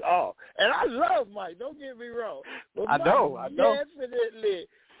pushes off, and I love Mike. Don't get me wrong, but I know. Definitely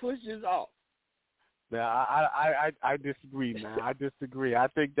pushes off. Yeah, I disagree, man. I disagree. I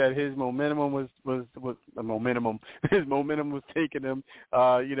think that his momentum was his momentum was taking him,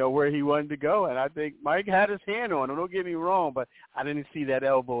 where he wanted to go, and I think Mike had his hand on him. Don't get me wrong, but I didn't see that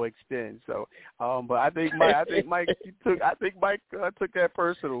elbow extend. So, but I think Mike took that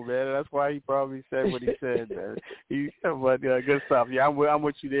personal, man. And that's why he probably said what he said, man. Good stuff. Yeah, I'm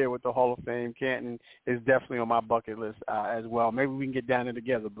with you there with the Hall of Fame. Canton is definitely on my bucket list as well. Maybe we can get down there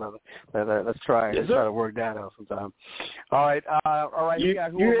together, brother. Let's try it. Yes, sir. try to work that out sometime. All right. You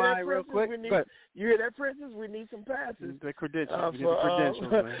got who am I real quick? You hear that, Princess? We need some passes. The credentials. We need the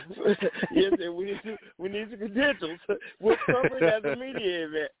credentials, man. Yes, we need some credentials. We're covered as a media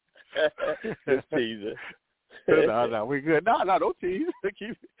event. This teaser. No, we're good. No, don't tease.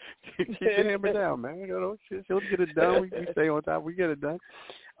 Keep the hammer down, man. She'll get it done. We stay on top. We get it done.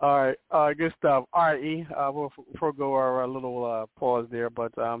 All right, good stuff. All right, E, we'll forego our little pause there,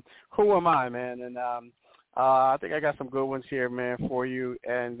 but who am I, man? And I think I got some good ones here, man, for you.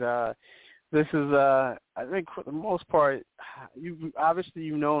 And this is, I think for the most part, you've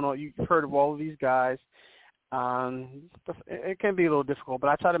heard of all of these guys. It can be a little difficult, but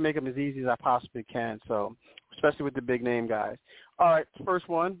I try to make them as easy as I possibly can, so especially with the big name guys. All right, first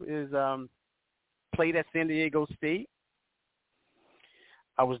one is played at San Diego State.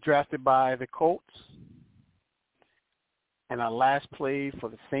 I was drafted by the Colts, and I last played for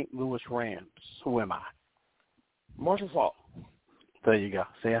the St. Louis Rams. Who am I? Marshall Faulk. There you go.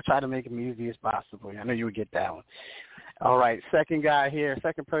 See, I try to make them easy as possible. I know you would get that one. All right, second player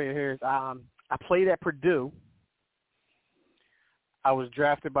here is I played at Purdue. I was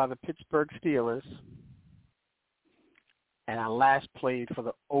drafted by the Pittsburgh Steelers, and I last played for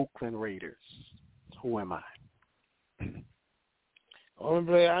the Oakland Raiders. Who am I? Only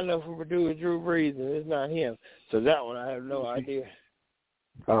player I know from Purdue is Drew Brees, and it's not him. So that one I have no idea.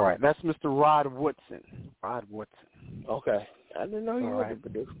 All right, that's Mr. Rod Woodson. Rod Woodson. Okay. I didn't know he went to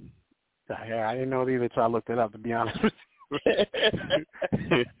Purdue. Yeah, I didn't know it either until I looked it up, to be honest with you.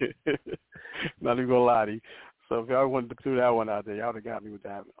 Not even going to lie to you. So if y'all wanted to throw that one out there, y'all would have got me with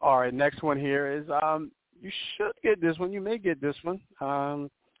that. All right, next one here is you should get this one. You may get this one.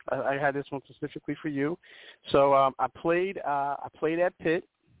 I had this one specifically for you. So I played at Pitt.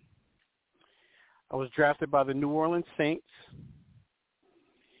 I was drafted by the New Orleans Saints,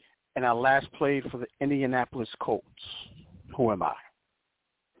 and I last played for the Indianapolis Colts. Who am I?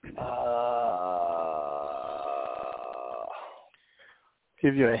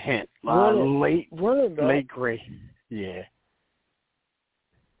 Give you a hint. Late grade. Yeah.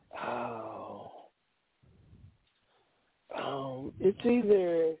 It's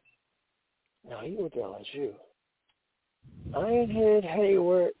either. No, he went to LSU. Ironhead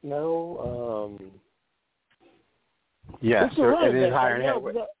Hayward. No. Yes, it is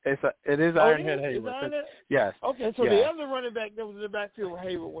Ironhead. It is Ironhead Hayward. Yes. Okay, so the other running back that was in the backfield with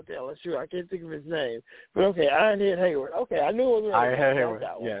Hayward went to LSU. I can't think of his name, but okay, Ironhead Hayward. Okay, I knew it was Ironhead Hayward.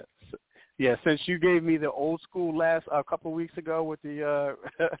 Yes. Yeah, since you gave me the old school last couple of weeks ago with the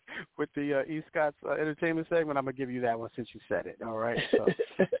E. Scott's entertainment segment, I'm gonna give you that one since you said it. All right. So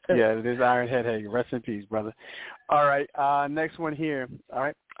yeah, it is Ironhead Hayward. Rest in peace, brother. All right. Next one here. All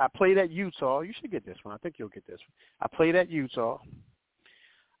right. I played at Utah. You should get this one. I think you'll get this one. I played at Utah.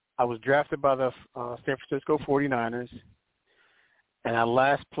 I was drafted by the San Francisco 49ers, and I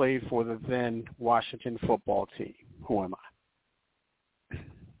last played for the then Washington football team. Who am I?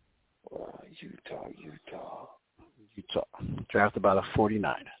 Utah. Drafted by the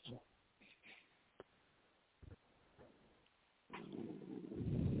 49ers.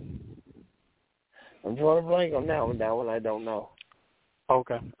 I'm drawing a blank on that one. That one I don't know.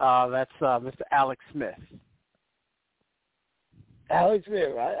 Okay. That's Mr. Alex Smith. Alex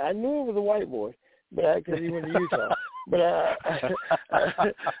Smith. I knew it was a white boy, but because he went to Utah. But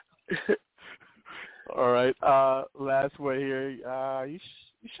all right. Last one here.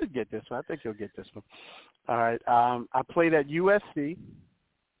 You should get this one. I think you'll get this one. All right. I played at USC.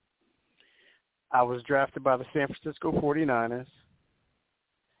 I was drafted by the San Francisco 49ers,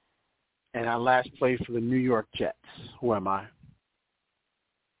 and I last played for the New York Jets. Who am I?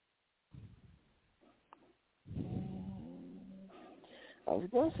 I was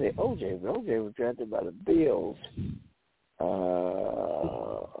going to say OJ, but OJ was drafted by the Bills.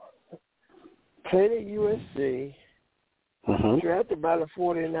 Played at USC. Drafted by the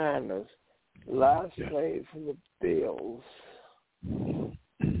 49ers. Last played for the Bills.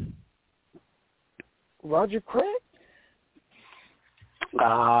 Roger Craig?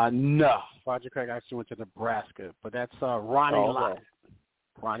 No. Roger Craig actually went to Nebraska, but that's Ronnie Lott.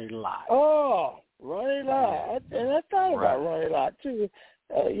 Ronnie Lott. Oh, Ronnie Lott. And I thought about Ronnie Lott, too.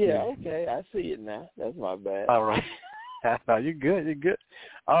 Okay. I see it now. That's my bad. All right. You're good.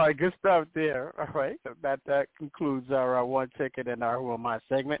 All right, good stuff there. All right, that concludes our one ticket and our Who Am I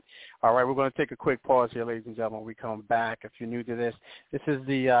segment. All right, we're going to take a quick pause here, ladies and gentlemen. When we come back, if you're new to this is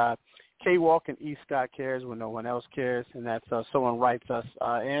the K-Walk and E. Scott cares when no one else cares, and that's someone writes us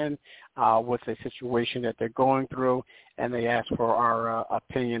in with a situation that they're going through, and they ask for our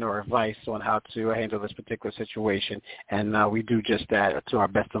opinion or advice on how to handle this particular situation, and we do just that to our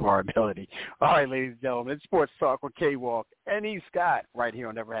best of our ability. All right, ladies and gentlemen, it's Sports Talk with K-Walk and E. Scott right here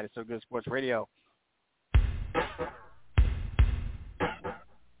on Never Had It So Good Sports Radio.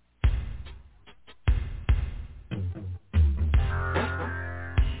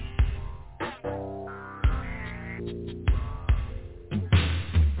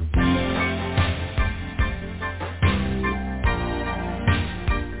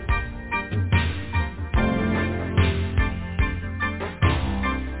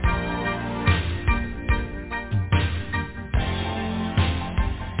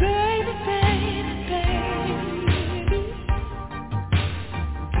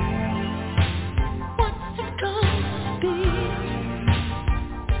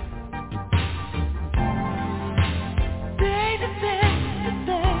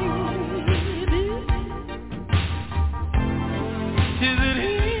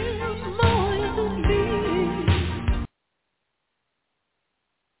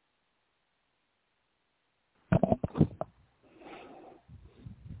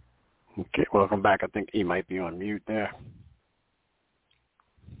 Okay, welcome back. I think E might be on mute there.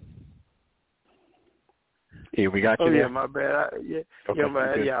 E, we got you there. Yeah, my bad.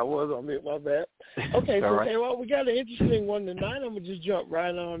 I was on mute. My bad. Okay, so right. Well, we got an interesting one tonight. I'm going to just jump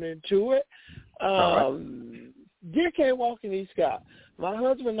right on into it. Dear K-Walk and E. Scott, my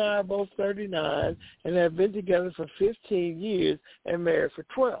husband and I are both 39 and have been together for 15 years and married for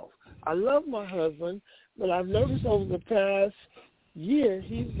 12. I love my husband, but I've noticed over the past year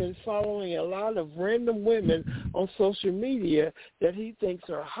he's been following a lot of random women on social media that he thinks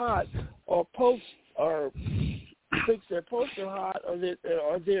are hot or post or thinks their posts are hot or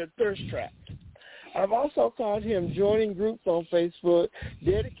they're thirst trapped. I've also caught him joining groups on Facebook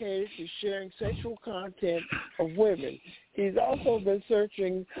dedicated to sharing sexual content of women. He's also been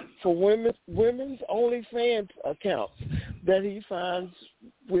searching for women's OnlyFans accounts that he finds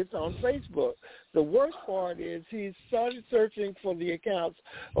with on Facebook. The worst part is he's started searching for the accounts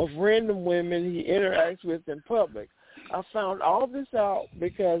of random women he interacts with in public. I found all this out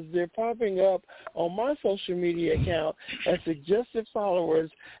because they're popping up on my social media account as suggested followers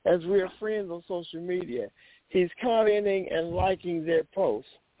as we are friends on social media. He's commenting and liking their posts.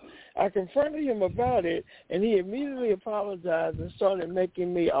 I confronted him about it, and he immediately apologized and started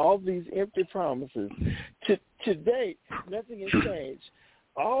making me all these empty promises. To date, nothing has changed.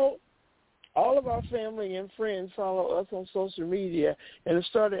 All of our family and friends follow us on social media and have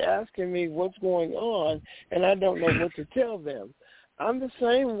started asking me what's going on, and I don't know what to tell them. I'm the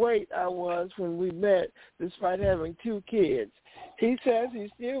same weight I was when we met, despite having 2 kids. He says he's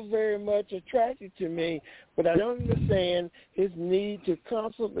still very much attracted to me, but I don't understand his need to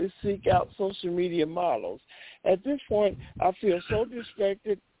constantly seek out social media models. At this point, I feel so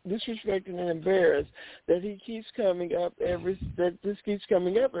disrespected and embarrassed that this keeps coming up every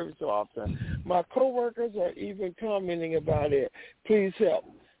so often. My coworkers are even commenting about it. Please help.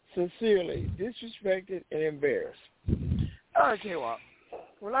 Sincerely, disrespected and embarrassed. All right, K-Walk.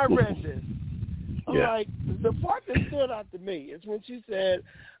 When I read this, I'm like, the part that stood out to me is when she said,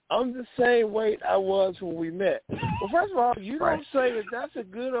 I'm the same weight I was when we met. Well, first of all, you don't say that that's a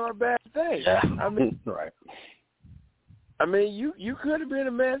good or a bad thing. Yeah. I mean, right. I mean, you could have been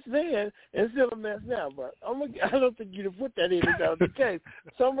a mess then and still a mess now, but I don't think you'd have put that in if that was the case.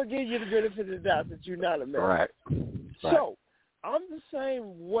 So I'm going to give you the benefit of the doubt that you're not a mess. Right. So I'm the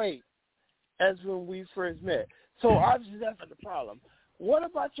same weight as when we first met. So obviously that's not the problem. What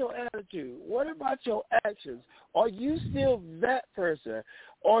about your attitude? What about your actions? Are you still that person?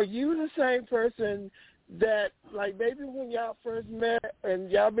 Are you the same person that, like, maybe when y'all first met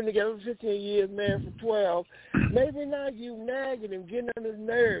and y'all been together for 15 years, married for 12, maybe now you nagging him, getting on his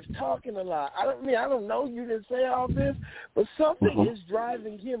nerves, talking a lot. I don't know you didn't say all this, but something is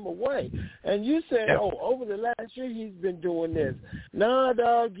driving him away. And you said, over the last year he's been doing this. Nah,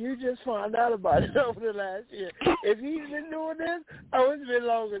 dog, you just found out about it over the last year. If he's been doing this, it's been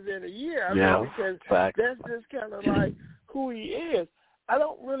longer than a year. I mean, because that's just kind of like who he is. I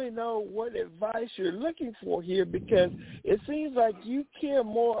don't really know what advice you're looking for here because it seems like you care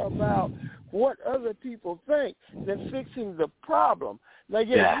more about what other people think than fixing the problem. Now,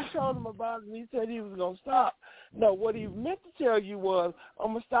 you told him about it and he said he was going to stop. No, what he meant to tell you was,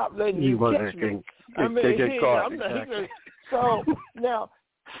 I'm going to stop letting you catch me. Get caught. So, now,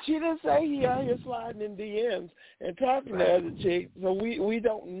 she didn't say he out here sliding in DMs and talking to other chicks, so we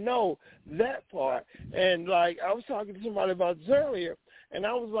don't know that part. And, like, I was talking to somebody about this earlier, And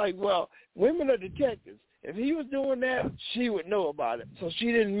I was like, well, women are detectives. If he was doing that, she would know about it. So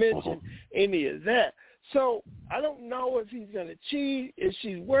she didn't mention any of that. So I don't know if he's going to cheat, if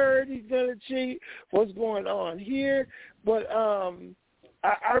she's worried he's going to cheat, what's going on here. But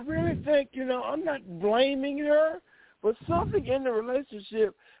I really think, I'm not blaming her, but something in the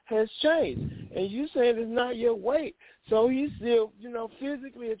relationship has changed. And you saying it's not your weight. So he's still,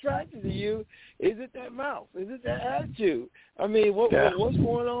 physically attracted to you. Is it that mouth? Is it that attitude? I mean, what's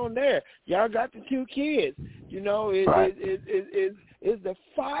going on there? Y'all got the 2 kids. Is the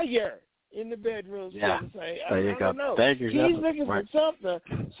fire in the bedroom? Yeah. I don't know. Thank you. He's looking for something.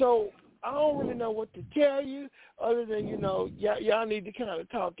 So I don't really know what to tell you other than, y'all need to kind of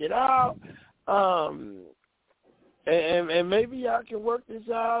talk it out. And maybe y'all can work this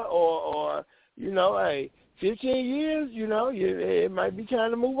out or hey, 15 years, it might be time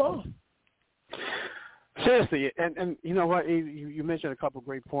to move on. Seriously, and you know what, you mentioned a couple of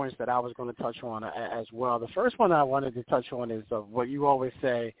great points that I was going to touch on as well. The first one I wanted to touch on is what you always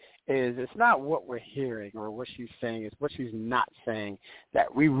say is it's not what we're hearing or what she's saying, it's what she's not saying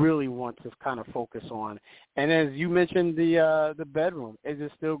that we really want to kind of focus on. And as you mentioned, the bedroom, is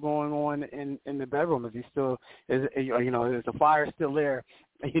it still going on in the bedroom? Is the fire still there?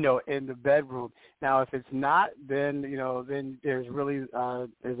 In the bedroom. Now, if it's not, then then there's really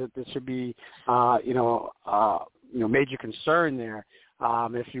there should be major concern there,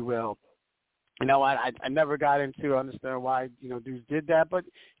 if you will. I never got into understand why dudes did that, but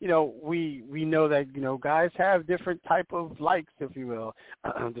we know that guys have different type of likes, if you will,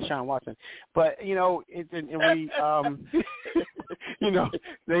 Deshaun Watson. But they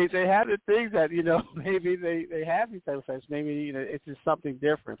have the things that maybe they have these type of things. Maybe it's just something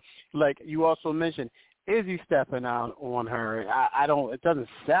different. Like you also mentioned, is he stepping out on her? I don't. It doesn't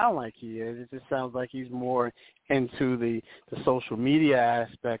sound like he is. It just sounds like he's more into the social media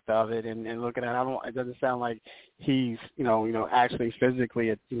aspect of it and looking at. It doesn't sound like he's actually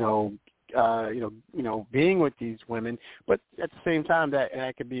physically being with these women, but at the same time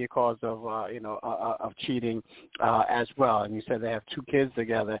that could be a cause of of cheating as well. And you said they have 2 kids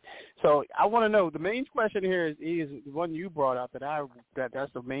together, so I want to know. The main question here is the one you brought up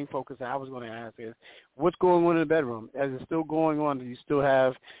that's the main focus that I was going to ask is what's going on in the bedroom? Is it still going on? Do you still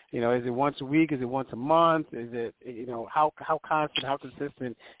have is it once a week? Is it once a month? Is it how constant, how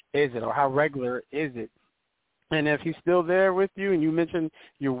consistent is it, or how regular is it? And if he's still there with you, and you mentioned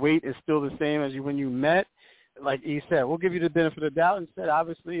your weight is still the same as when you met, like he said, we'll give you the benefit of the doubt and said,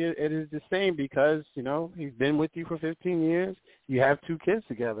 obviously it is the same because, he's been with you for 15 years. You have 2 kids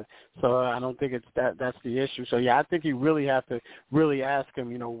together. So I don't think it's that's the issue. So, yeah, I think you really have to really ask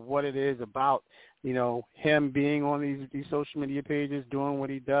him, what it is about, him being on these social media pages, doing what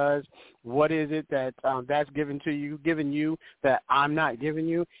he does. What is it that that's given you that I'm not giving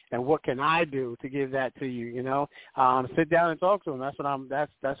you, and what can I do to give that to you? Sit down and talk to him. That's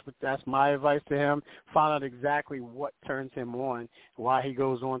my advice to him. Find out exactly what turns him on, why he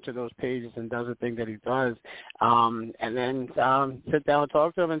goes on to those pages and does the thing that he does, and then sit down and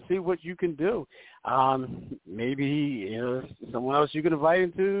talk to him and see what you can do. Maybe someone else you can invite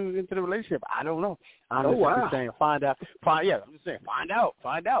into the relationship. I don't know. I'm just saying, find out. I'm just saying, find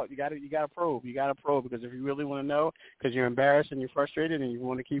out. You got to probe. Because if you really want to know, because you're embarrassed and you're frustrated, and you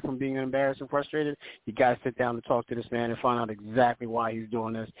want to keep from being embarrassed and frustrated, you got to sit down and talk to this man and find out exactly why he's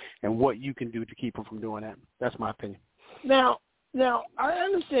doing this and what you can do to keep him from doing that. That's my opinion. Now I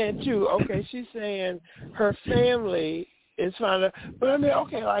understand too. Okay, she's saying her family is fine, but I mean,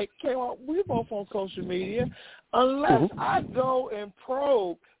 okay, like we're both on social media. Unless I go and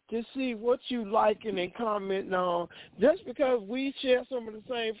probe to see what you liking and commenting on, just because we share some of the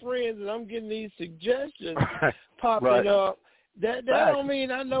same friends and I'm getting these suggestions popping up, that don't mean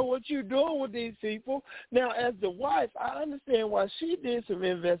I know what you're doing with these people. Now, as the wife, I understand why she did some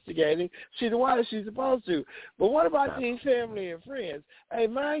investigating. She's the wife, she's supposed to. But what about these family and friends? Hey,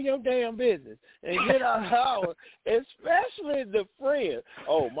 mind your damn business and get out of the house, especially the friends.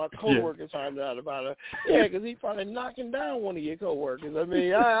 Oh, my coworker found out about her. Yeah, because he's probably knocking down one of your coworkers. I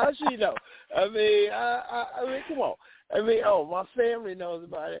mean, how she know? I mean, come on. I mean, my family knows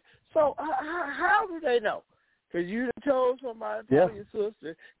about it. So how do they know? Because you told somebody, probably your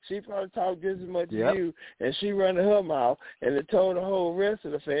sister, she probably talked just as much as you, and she running her mouth, and it told the whole rest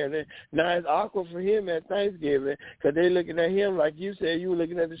of the family. Now it's awkward for him at Thanksgiving because they looking at him like you said you were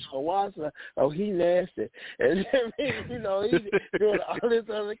looking at the show Watson. Oh, he nasty. And I mean, he's doing all this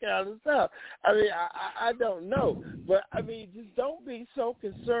other kind of stuff. I mean, I don't know. But, I mean, just don't be so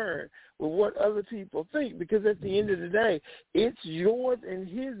concerned with what other people think, because at the end of the day, it's yours and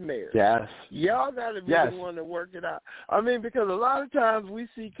his marriage. Yes. Y'all got to be the one to work work it out. I mean, because a lot of times we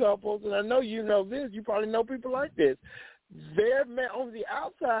see couples, and I know you know this, you probably know people like this. They're on the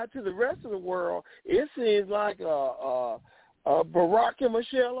outside to the rest of the world. It seems like a Barack and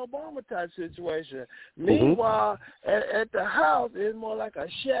Michelle Obama type situation. Meanwhile, at the house, it's more like a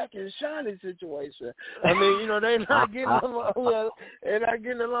Shaq and Shiny situation. I mean, they're not getting along. Well, they're not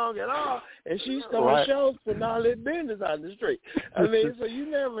getting along at all, and she's throwing shows putting all this business on the street. I mean, so you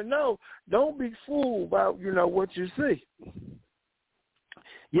never know. Don't be fooled by what you see.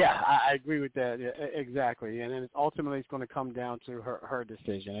 Yeah, I agree with that. Yeah, exactly. And then ultimately it's going to come down to her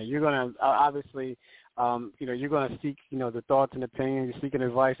decision. And you're going to obviously, you're going to seek, the thoughts and opinions. You're seeking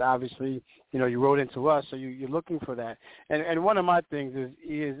advice. Obviously, you wrote into us, so you're looking for that. And one of my things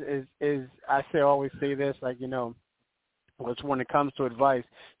is always say this, like, when it comes to advice,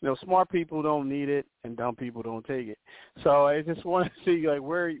 smart people don't need it and dumb people don't take it. So I just want to see, like,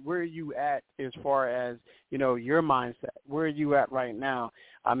 where are you at as far as, your mindset? Where are you at right now?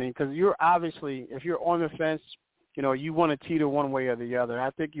 I mean, because you're obviously, if you're on the fence, you want to teeter one way or the other. I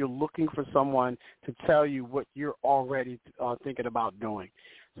think you're looking for someone to tell you what you're already thinking about doing.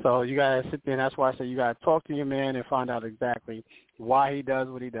 So you got to sit there, and that's why I say you got to talk to your man and find out exactly why he does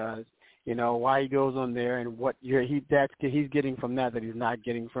what he does. Why he goes on there and what he's getting from that he's not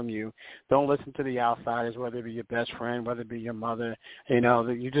getting from you. Don't listen to the outsiders, whether it be your best friend, whether it be your mother.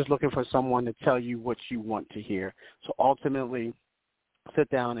 You're just looking for someone to tell you what you want to hear. So ultimately, sit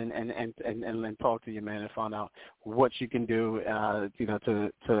down and talk to your man and find out what you can do,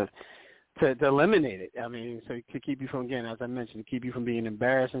 to eliminate it. I mean, so to keep you from, again, as I mentioned, to keep you from being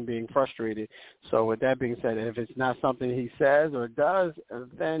embarrassed and being frustrated. So with that being said, if it's not something he says or does,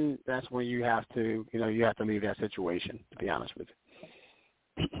 then that's when you have to, you have to leave that situation, to be honest with you.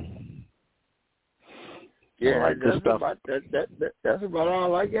 Yeah, right, that's about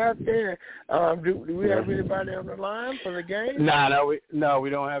all I got there. Do we have anybody on the line for the game? No, we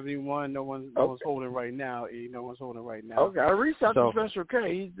don't have anyone. No one's holding right now. No one's holding right now. Okay, I reached out to Special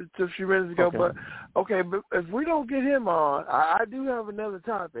K. He's she's ready to go. But if we don't get him on, I do have another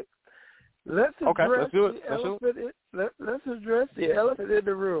topic. Let's address let's address the elephant in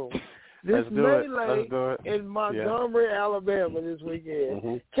the room. This melee in Montgomery, Alabama this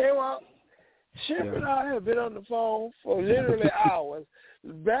weekend. K-Walk, Chip and I have been on the phone for literally hours,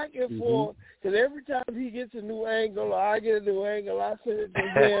 back and forth, because every time he gets a new angle or I get a new angle, I send it to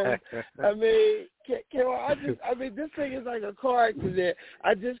him. I mean, this thing is like a car accident.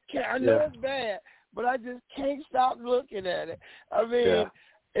 I just can't. I know it's bad, but I just can't stop looking at it. I mean,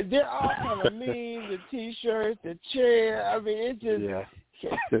 and they're all kind of mean, the T-shirts, the chair. I mean, it's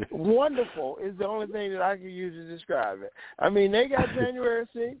just wonderful is the only thing that I can use to describe it. I mean, they got January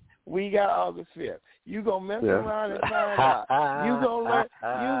 6th. We got August 5th. You gonna mess around and find out. You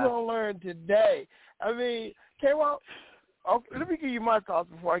gonna learn today. I mean, K-Walk, let me give you my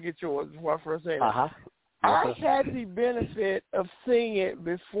thoughts before I get yours. Before I first say that. I had the benefit of seeing it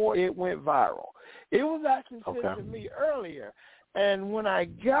before it went viral. It was actually sent to me earlier, and when I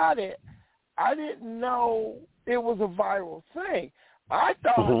got it, I didn't know it was a viral thing. I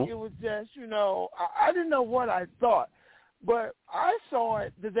thought it was just, I didn't know what I thought. But I saw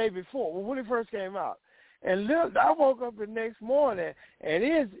it the day before, when it first came out. And look, I woke up the next morning, and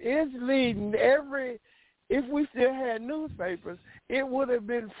it's leading if we still had newspapers, it would have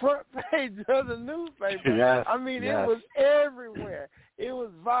been front page of the newspaper. It was everywhere. It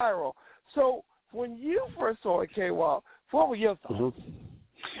was viral. So when you first saw it, K-Walk, what were your thoughts?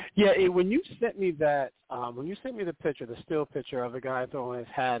 Yeah, when you sent me that, the picture, the still picture of the guy throwing his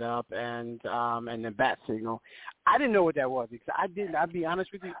hat up and the bat signal, I didn't know what that was because I'll be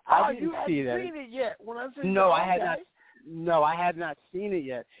honest with you, I didn't see that. You hadn't seen it yet when I said I had not. No, I had not seen it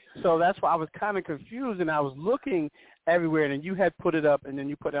yet. So that's why I was kind of confused, and I was looking everywhere, and you had put it up, and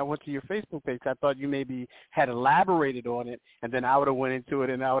then I went to your Facebook page. I thought you maybe had elaborated on it, and then I would have went into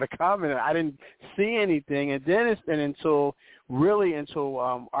it, and I would have commented. I didn't see anything, and then until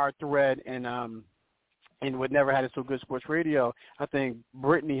our thread and what Never Had It So Good Sports Radio, I think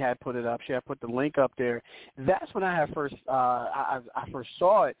Brittany had put it up. She had put the link up there. That's when I had first I first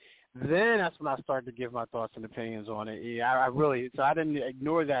saw it. Then that's when I started to give my thoughts and opinions on it. Yeah, so I didn't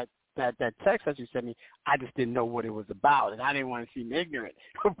ignore that text that you sent me. I just didn't know what it was about, and I didn't want to seem ignorant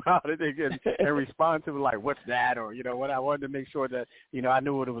about it and respond to it like, what's that? Or, what I wanted to make sure that, I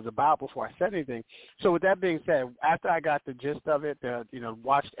knew what it was about before I said anything. So with that being said, after I got the gist of it,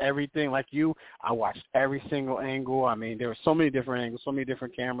 watched everything like you, I watched every single angle. I mean, there were so many different angles, so many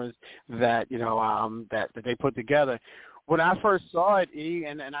different cameras that, that they put together. When I first saw it,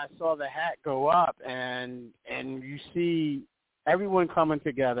 and I saw the hat go up, and you see everyone coming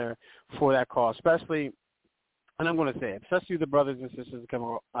together for that call, especially and I'm going to say it, especially the brothers and sisters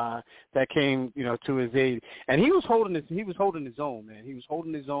that came, to his aid, and he was holding his own, man. He was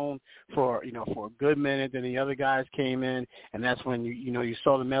holding his own for a good minute. Then the other guys came in, and that's when you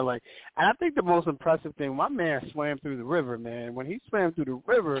saw the melee. And I think the most impressive thing, my man swam through the river, man. When he swam through the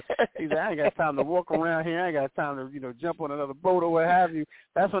river, he said, "I ain't got time to walk around here. I ain't got time to jump on another boat or what have you."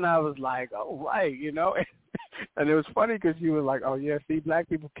 That's when I was like, "Oh, right," And it was funny because you were like, "Oh yeah, see, black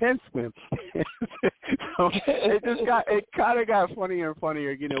people can swim." So it kind of got funnier and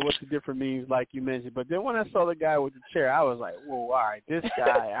funnier, what the different means, like you mentioned. But then when I saw the guy with the chair, I was like, "Whoa, all right, this guy,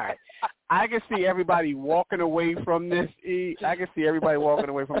 all right." I can see everybody walking away from this. I can see everybody walking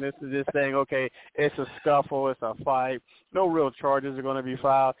away from this and just saying, "Okay, it's a scuffle, it's a fight. No real charges are going to be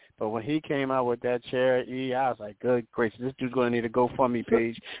filed." But when he came out with that chair, I was like, "Good gracious, this dude's going to need a GoFundMe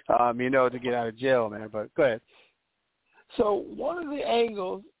page, to get out of jail, man." But go ahead. So one of the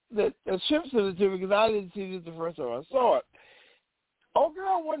angles that Simpson did, because I didn't see this the first time I saw it,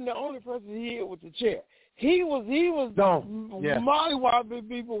 O'Gara wasn't the only person he hit with the chair. He was mollywopping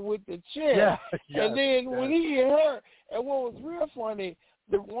people with the chair. Yeah. And then when he hit her, and what was real funny,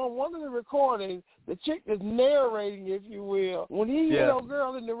 one of the recordings, the chick is narrating, if you will, when he hit a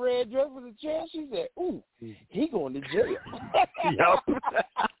girl in the red dress with the chair, she said, "Ooh, he going to jail." Yep.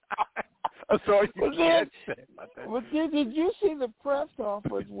 But then did you see the press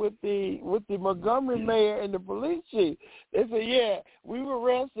conference with the Montgomery mayor and the police chief? They said, "Yeah, we've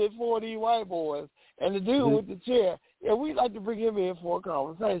arrested 40 white boys." And the dude with the chair, we'd like to bring him in for a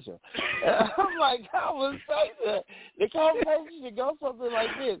conversation. And I'm like, conversation? The conversation should go something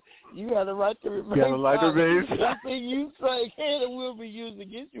like this. You have the right to remain silent. Nothing you say can and will be used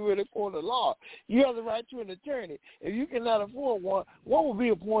against you in a court of law. You have the right to an attorney. If you cannot afford one will be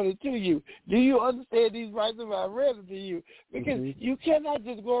appointed to you? Do you understand these rights if I read it to you? Because you cannot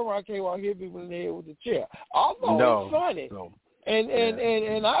just go around and hit people in the head with a chair. Although it's funny. No. And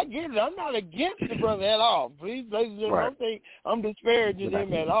I get it. I'm not against the brother at all. Please, ladies and gentlemen, don't think I'm disparaging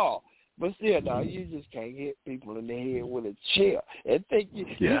him at all. But still, dog, you just can't hit people in the head with a chair and think this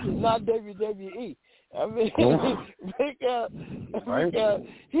is not WWE. I mean, because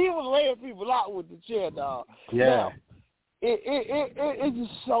he was laying people out with the chair, dog. Yeah. Now, it's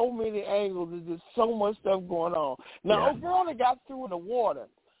just so many angles. There's just so much stuff going on. Now, O'Gara got through in the water.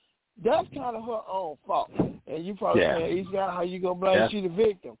 That's kind of her own fault. And you probably say, "He's got how you gonna blame she the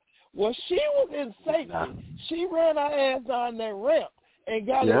victim?" Well, she was in safety. She ran her ass down that ramp and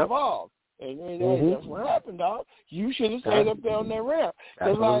got involved. And that's what happened, dog. You should have stayed up there on that ramp.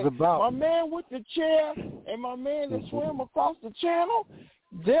 That's what it was about. My man with the chair and my man that swam across the channel,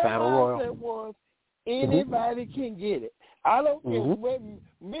 their mindset was anybody can get it. I don't care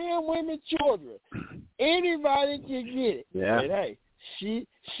men, women, children. Anybody can get it. Yeah. And hey, she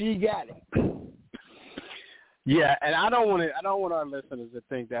got it. Yeah, and I don't want our listeners to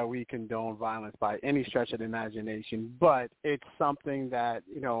think that we condone violence by any stretch of the imagination, but it's something that,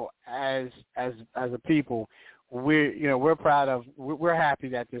 as a people, we're proud of. We're happy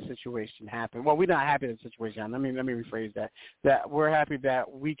that this situation happened. Well, we're not happy that the situation happened. Let me rephrase that. That we're happy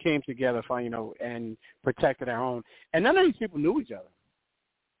that we came together for, and protected our own. And none of these people knew each other.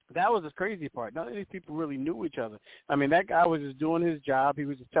 That was the crazy part. None of these people really knew each other. I mean, that guy was just doing his job. He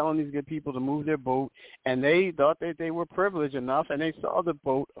was just telling these good people to move their boat, and they thought that they were privileged enough, and they saw the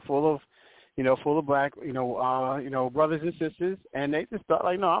boat full of black, brothers and sisters, and they just thought,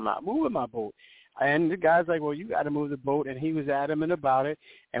 like, "No, I'm not moving my boat." And the guy's like, "Well, you got to move the boat," and he was adamant about it.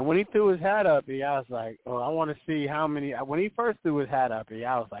 And when he threw his hat up, I was like, "Oh, I want to see how many." When he first threw his hat up,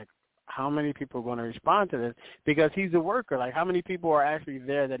 I was like, how many people are going to respond to this? Because he's a worker. Like, how many people are actually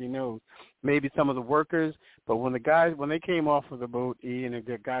there that he knows? Maybe some of the workers, but when they came off of the boat, and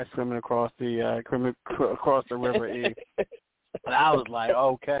the guys swimming across the river, I was like,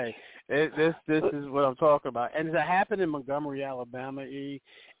 okay, this is what I'm talking about. And it happened in Montgomery, Alabama.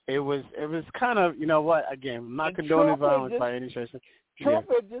 It was kind of, again, I'm not condoning violence by any stretch. Trump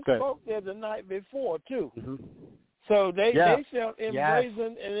had just spoke there the night before too. Mm-hmm. So they felt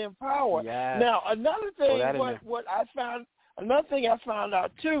emblazoned and empowered. Yes. Now, another thing, another thing I found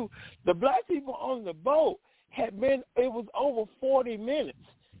out too, the black people on the boat it was over 40 minutes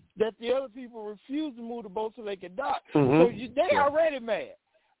that the other people refused to move the boat so they could dock. Mm-hmm. So they already mad.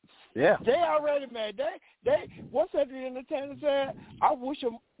 Yeah. They already mad. They what's that the entertainer said? I wish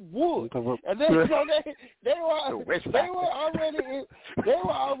them would. And then so they were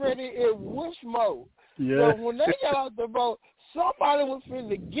already in wish mode. Yeah. So when they got out the boat, somebody was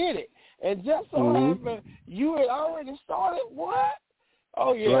finna get it. And just so happened, you had already started what?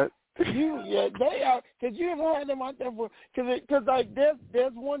 Oh, yeah. Right. They are, because you haven't had them out there for, because like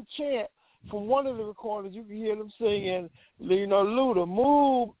there's one chant from one of the recordings, you can hear them singing, Luda,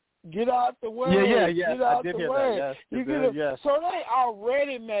 move, get out the way. Yeah. Get out I did the hear way. that. Yes, Yes. So they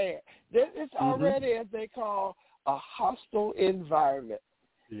already mad. It's already, as they call, a hostile environment.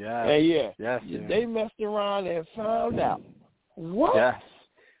 Yeah. And Yes. They messed around and found out. What? Yes.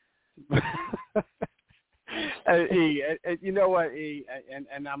 You know what, E,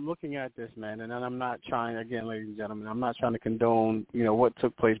 and I'm looking at this, man, and I'm not trying, again, ladies and gentlemen, I'm not trying to condone, what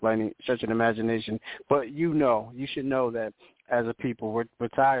took place by any stretch of the imagination, but you should know that as a people, we're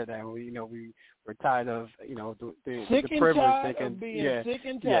tired of that. We're tired of, the privilege of being sick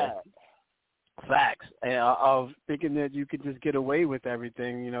and tired. Facts of thinking that you could just get away with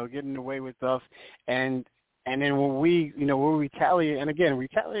everything, getting away with stuff, and then when we retaliate, and again,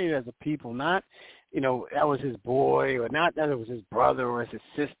 retaliate as a people, not, that was his boy, or not that it was his brother or his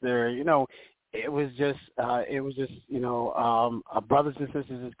sister, it was just brothers and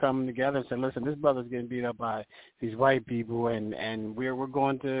sisters just coming together and saying, listen, this brother's getting beat up by these white people, and we're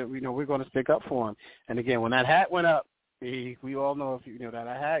going to, we're going to stick up for him. And again, when that hat went up, we all know that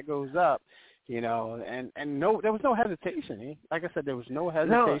a hat goes up, and no, there was no hesitation. Like I said, there was no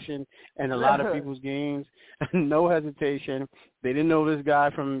hesitation in a lot of people's games. No hesitation. They didn't know this guy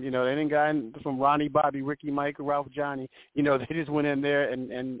from, they didn't guy from Ronnie, Bobby, Ricky, Mike, Ralph, Johnny. They just went in there and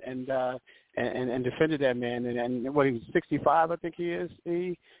defended that man. And what, he was 65, I think he is.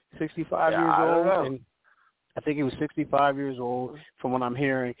 65 years old. And I think he was 65 years old from what I'm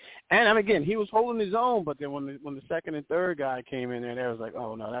hearing. And again, he was holding his own, but then when the second and third guy came in there, they was like,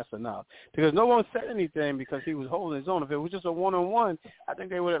 oh, no, that's enough. Because no one said anything because he was holding his own. If it was just a one-on-one, I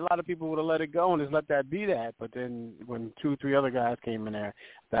think a lot of people would have let it go and just let that be that. But then when 2-3 other guys came in there,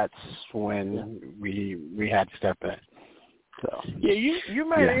 that's when we had to step in. So. Yeah, you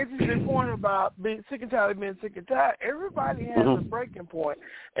made an interesting point about being sick and tired of being sick and tired. Everybody has a breaking point.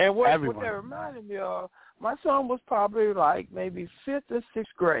 And what that reminded me of, my son was probably like maybe 5th or 6th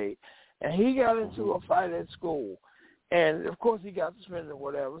grade, and he got into a fight at school. And, of course, he got suspended or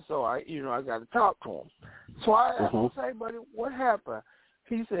whatever, so I got to talk to him. So I asked him, say, buddy, what happened?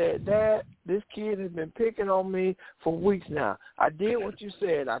 He said, Dad, this kid has been picking on me for weeks now. I did what you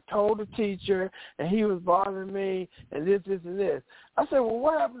said. I told the teacher, and he was bothering me, and this, and this. I said, well,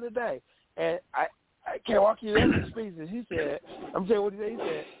 what happened today? And I can't walk you down the speeches. He said, I'm saying what he said. He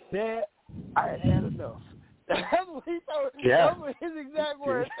said, Dad, I had enough. That's what he told me. Yeah. That was his exact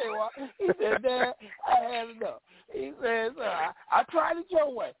words. He said, Dad, I had enough. He said, so I tried it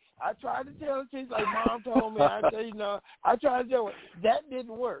your way. I tried to tell the kids, like Mom told me. I said, I tried to tell her. That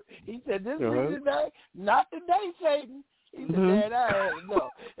didn't work. He said, this is today, not today, Satan. He said, Dad, I had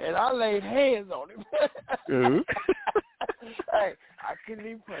enough. And I laid hands on him. Hey, I couldn't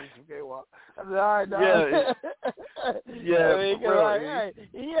even punish him. Okay, well, I said, all right, dog. Hey,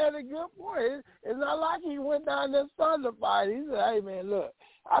 he had a good point. It's not like he went down there and started a fight. He said, hey, man, look,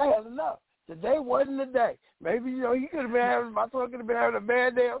 I had enough. Today wasn't the day. Maybe, he could have been having, my son could have been having a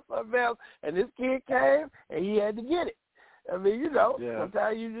bad day or something else, and this kid came, and he had to get it. I mean,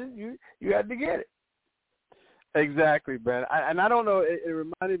 sometimes you had to get it. Exactly, Ben. And I don't know, it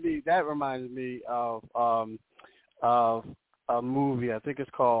reminded me of a movie. I think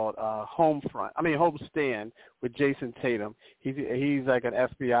it's called Homestand with Jason Tatum. He's like an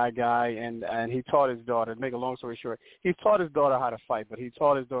FBI guy, and he taught his daughter, to make a long story short, he taught his daughter how to fight, but he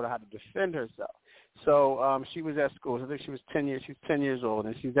taught his daughter how to defend herself. So she was at school. I think she was 10 years old,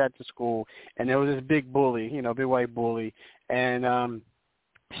 and she's at the school, and there was this big bully, big white bully, and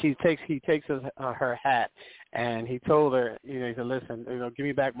he takes her hat, and he told her, he said, listen, give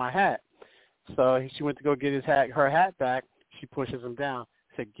me back my hat. So she went to go get her hat back. She pushes him down.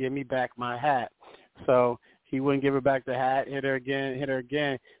 Said, give me back my hat. So he wouldn't give her back the hat, hit her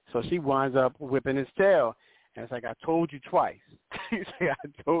again. So she winds up whipping his tail. And it's like, I told you twice. He's like,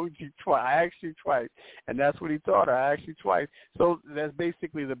 I told you twice. I asked you twice. And that's what he taught her. I asked you twice. So that's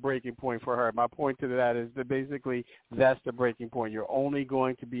basically the breaking point for her. My point to that is that basically that's the breaking point. You're only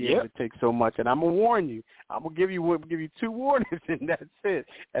going to be able to take so much. And I'm going to warn you. I'm going to give you 2 warnings, and that's it.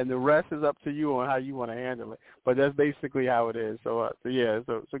 And the rest is up to you on how you want to handle it. But that's basically how it is. So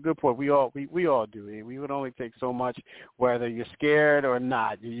it's a good point. We all do. We would only take so much, whether you're scared or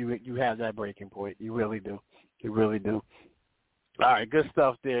not. You have that breaking point. You really do. You really do. All right, good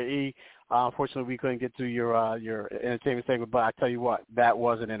stuff there, E. Unfortunately, we couldn't get to your entertainment segment, but I tell you what, that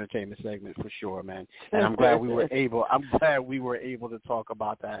was an entertainment segment for sure, man. And I'm glad we were able to talk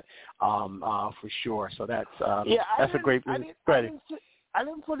about that for sure. So that's a great. I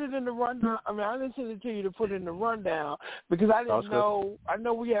didn't put it in the rundown. I mean, I didn't send it to you to put it in the rundown because I didn't know. I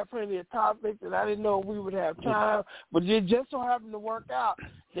know we had plenty of topics, and I didn't know we would have time. But it just so happened to work out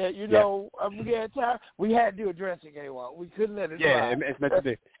that, we had time. We had to address it, K1. We couldn't let it slide. Yeah, it's meant to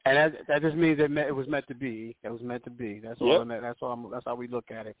be. And that just means it was meant to be. It was meant to be. That's all. That's how we look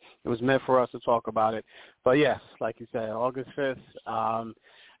at it. It was meant for us to talk about it. But, yes, like you said, August 5th,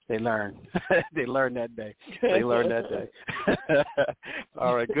 they learned. They learned that day.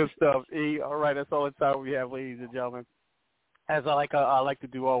 All right, good stuff, E. All right, that's all the time we have, ladies and gentlemen. As I like to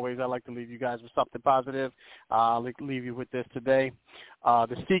do always, I like to leave you guys with something positive. I'll leave you with this today.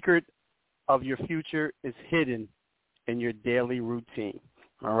 The secret of your future is hidden in your daily routine.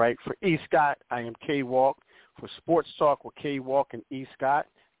 All right, for E. Scott, I am K. Walk. For Sports Talk with K. Walk and E. Scott,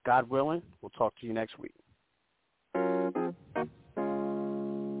 God willing, we'll talk to you next week.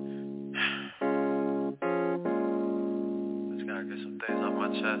 Get some things off my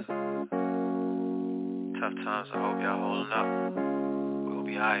chest. Tough times, I hope y'all holding up. We'll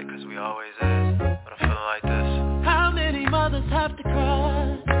be alright, cause we always is. But I'm feeling like this. How many mothers have to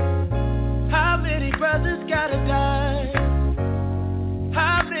cry? How many brothers gotta die?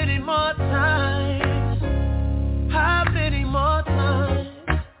 How many more times? How many more times?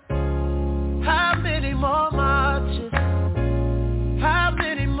 How many more marches? How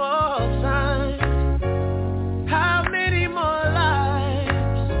many more signs? How many more lives?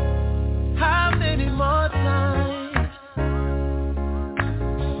 How many more times?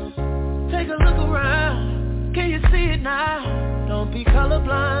 Take a look around. Can you see it now? Don't be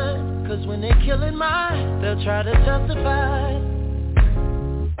colorblind, cause when they killing mine, they'll try to justify.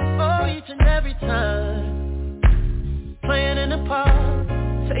 Oh, each and every time. Playing in the park,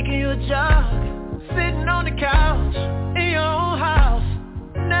 taking you a jog, sitting on the couch, in your own house.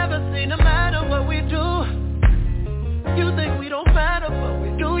 Never seen no matter what we do. You think we don't matter, but we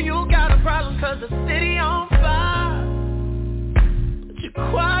do. You got a problem cause the city on fire, but you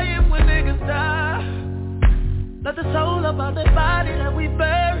quiet when niggas die. Nothing told about that body that we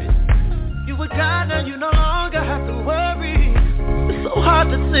buried. You were God, now you no longer have to worry. It's so hard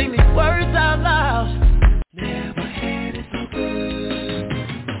to sing these words out loud.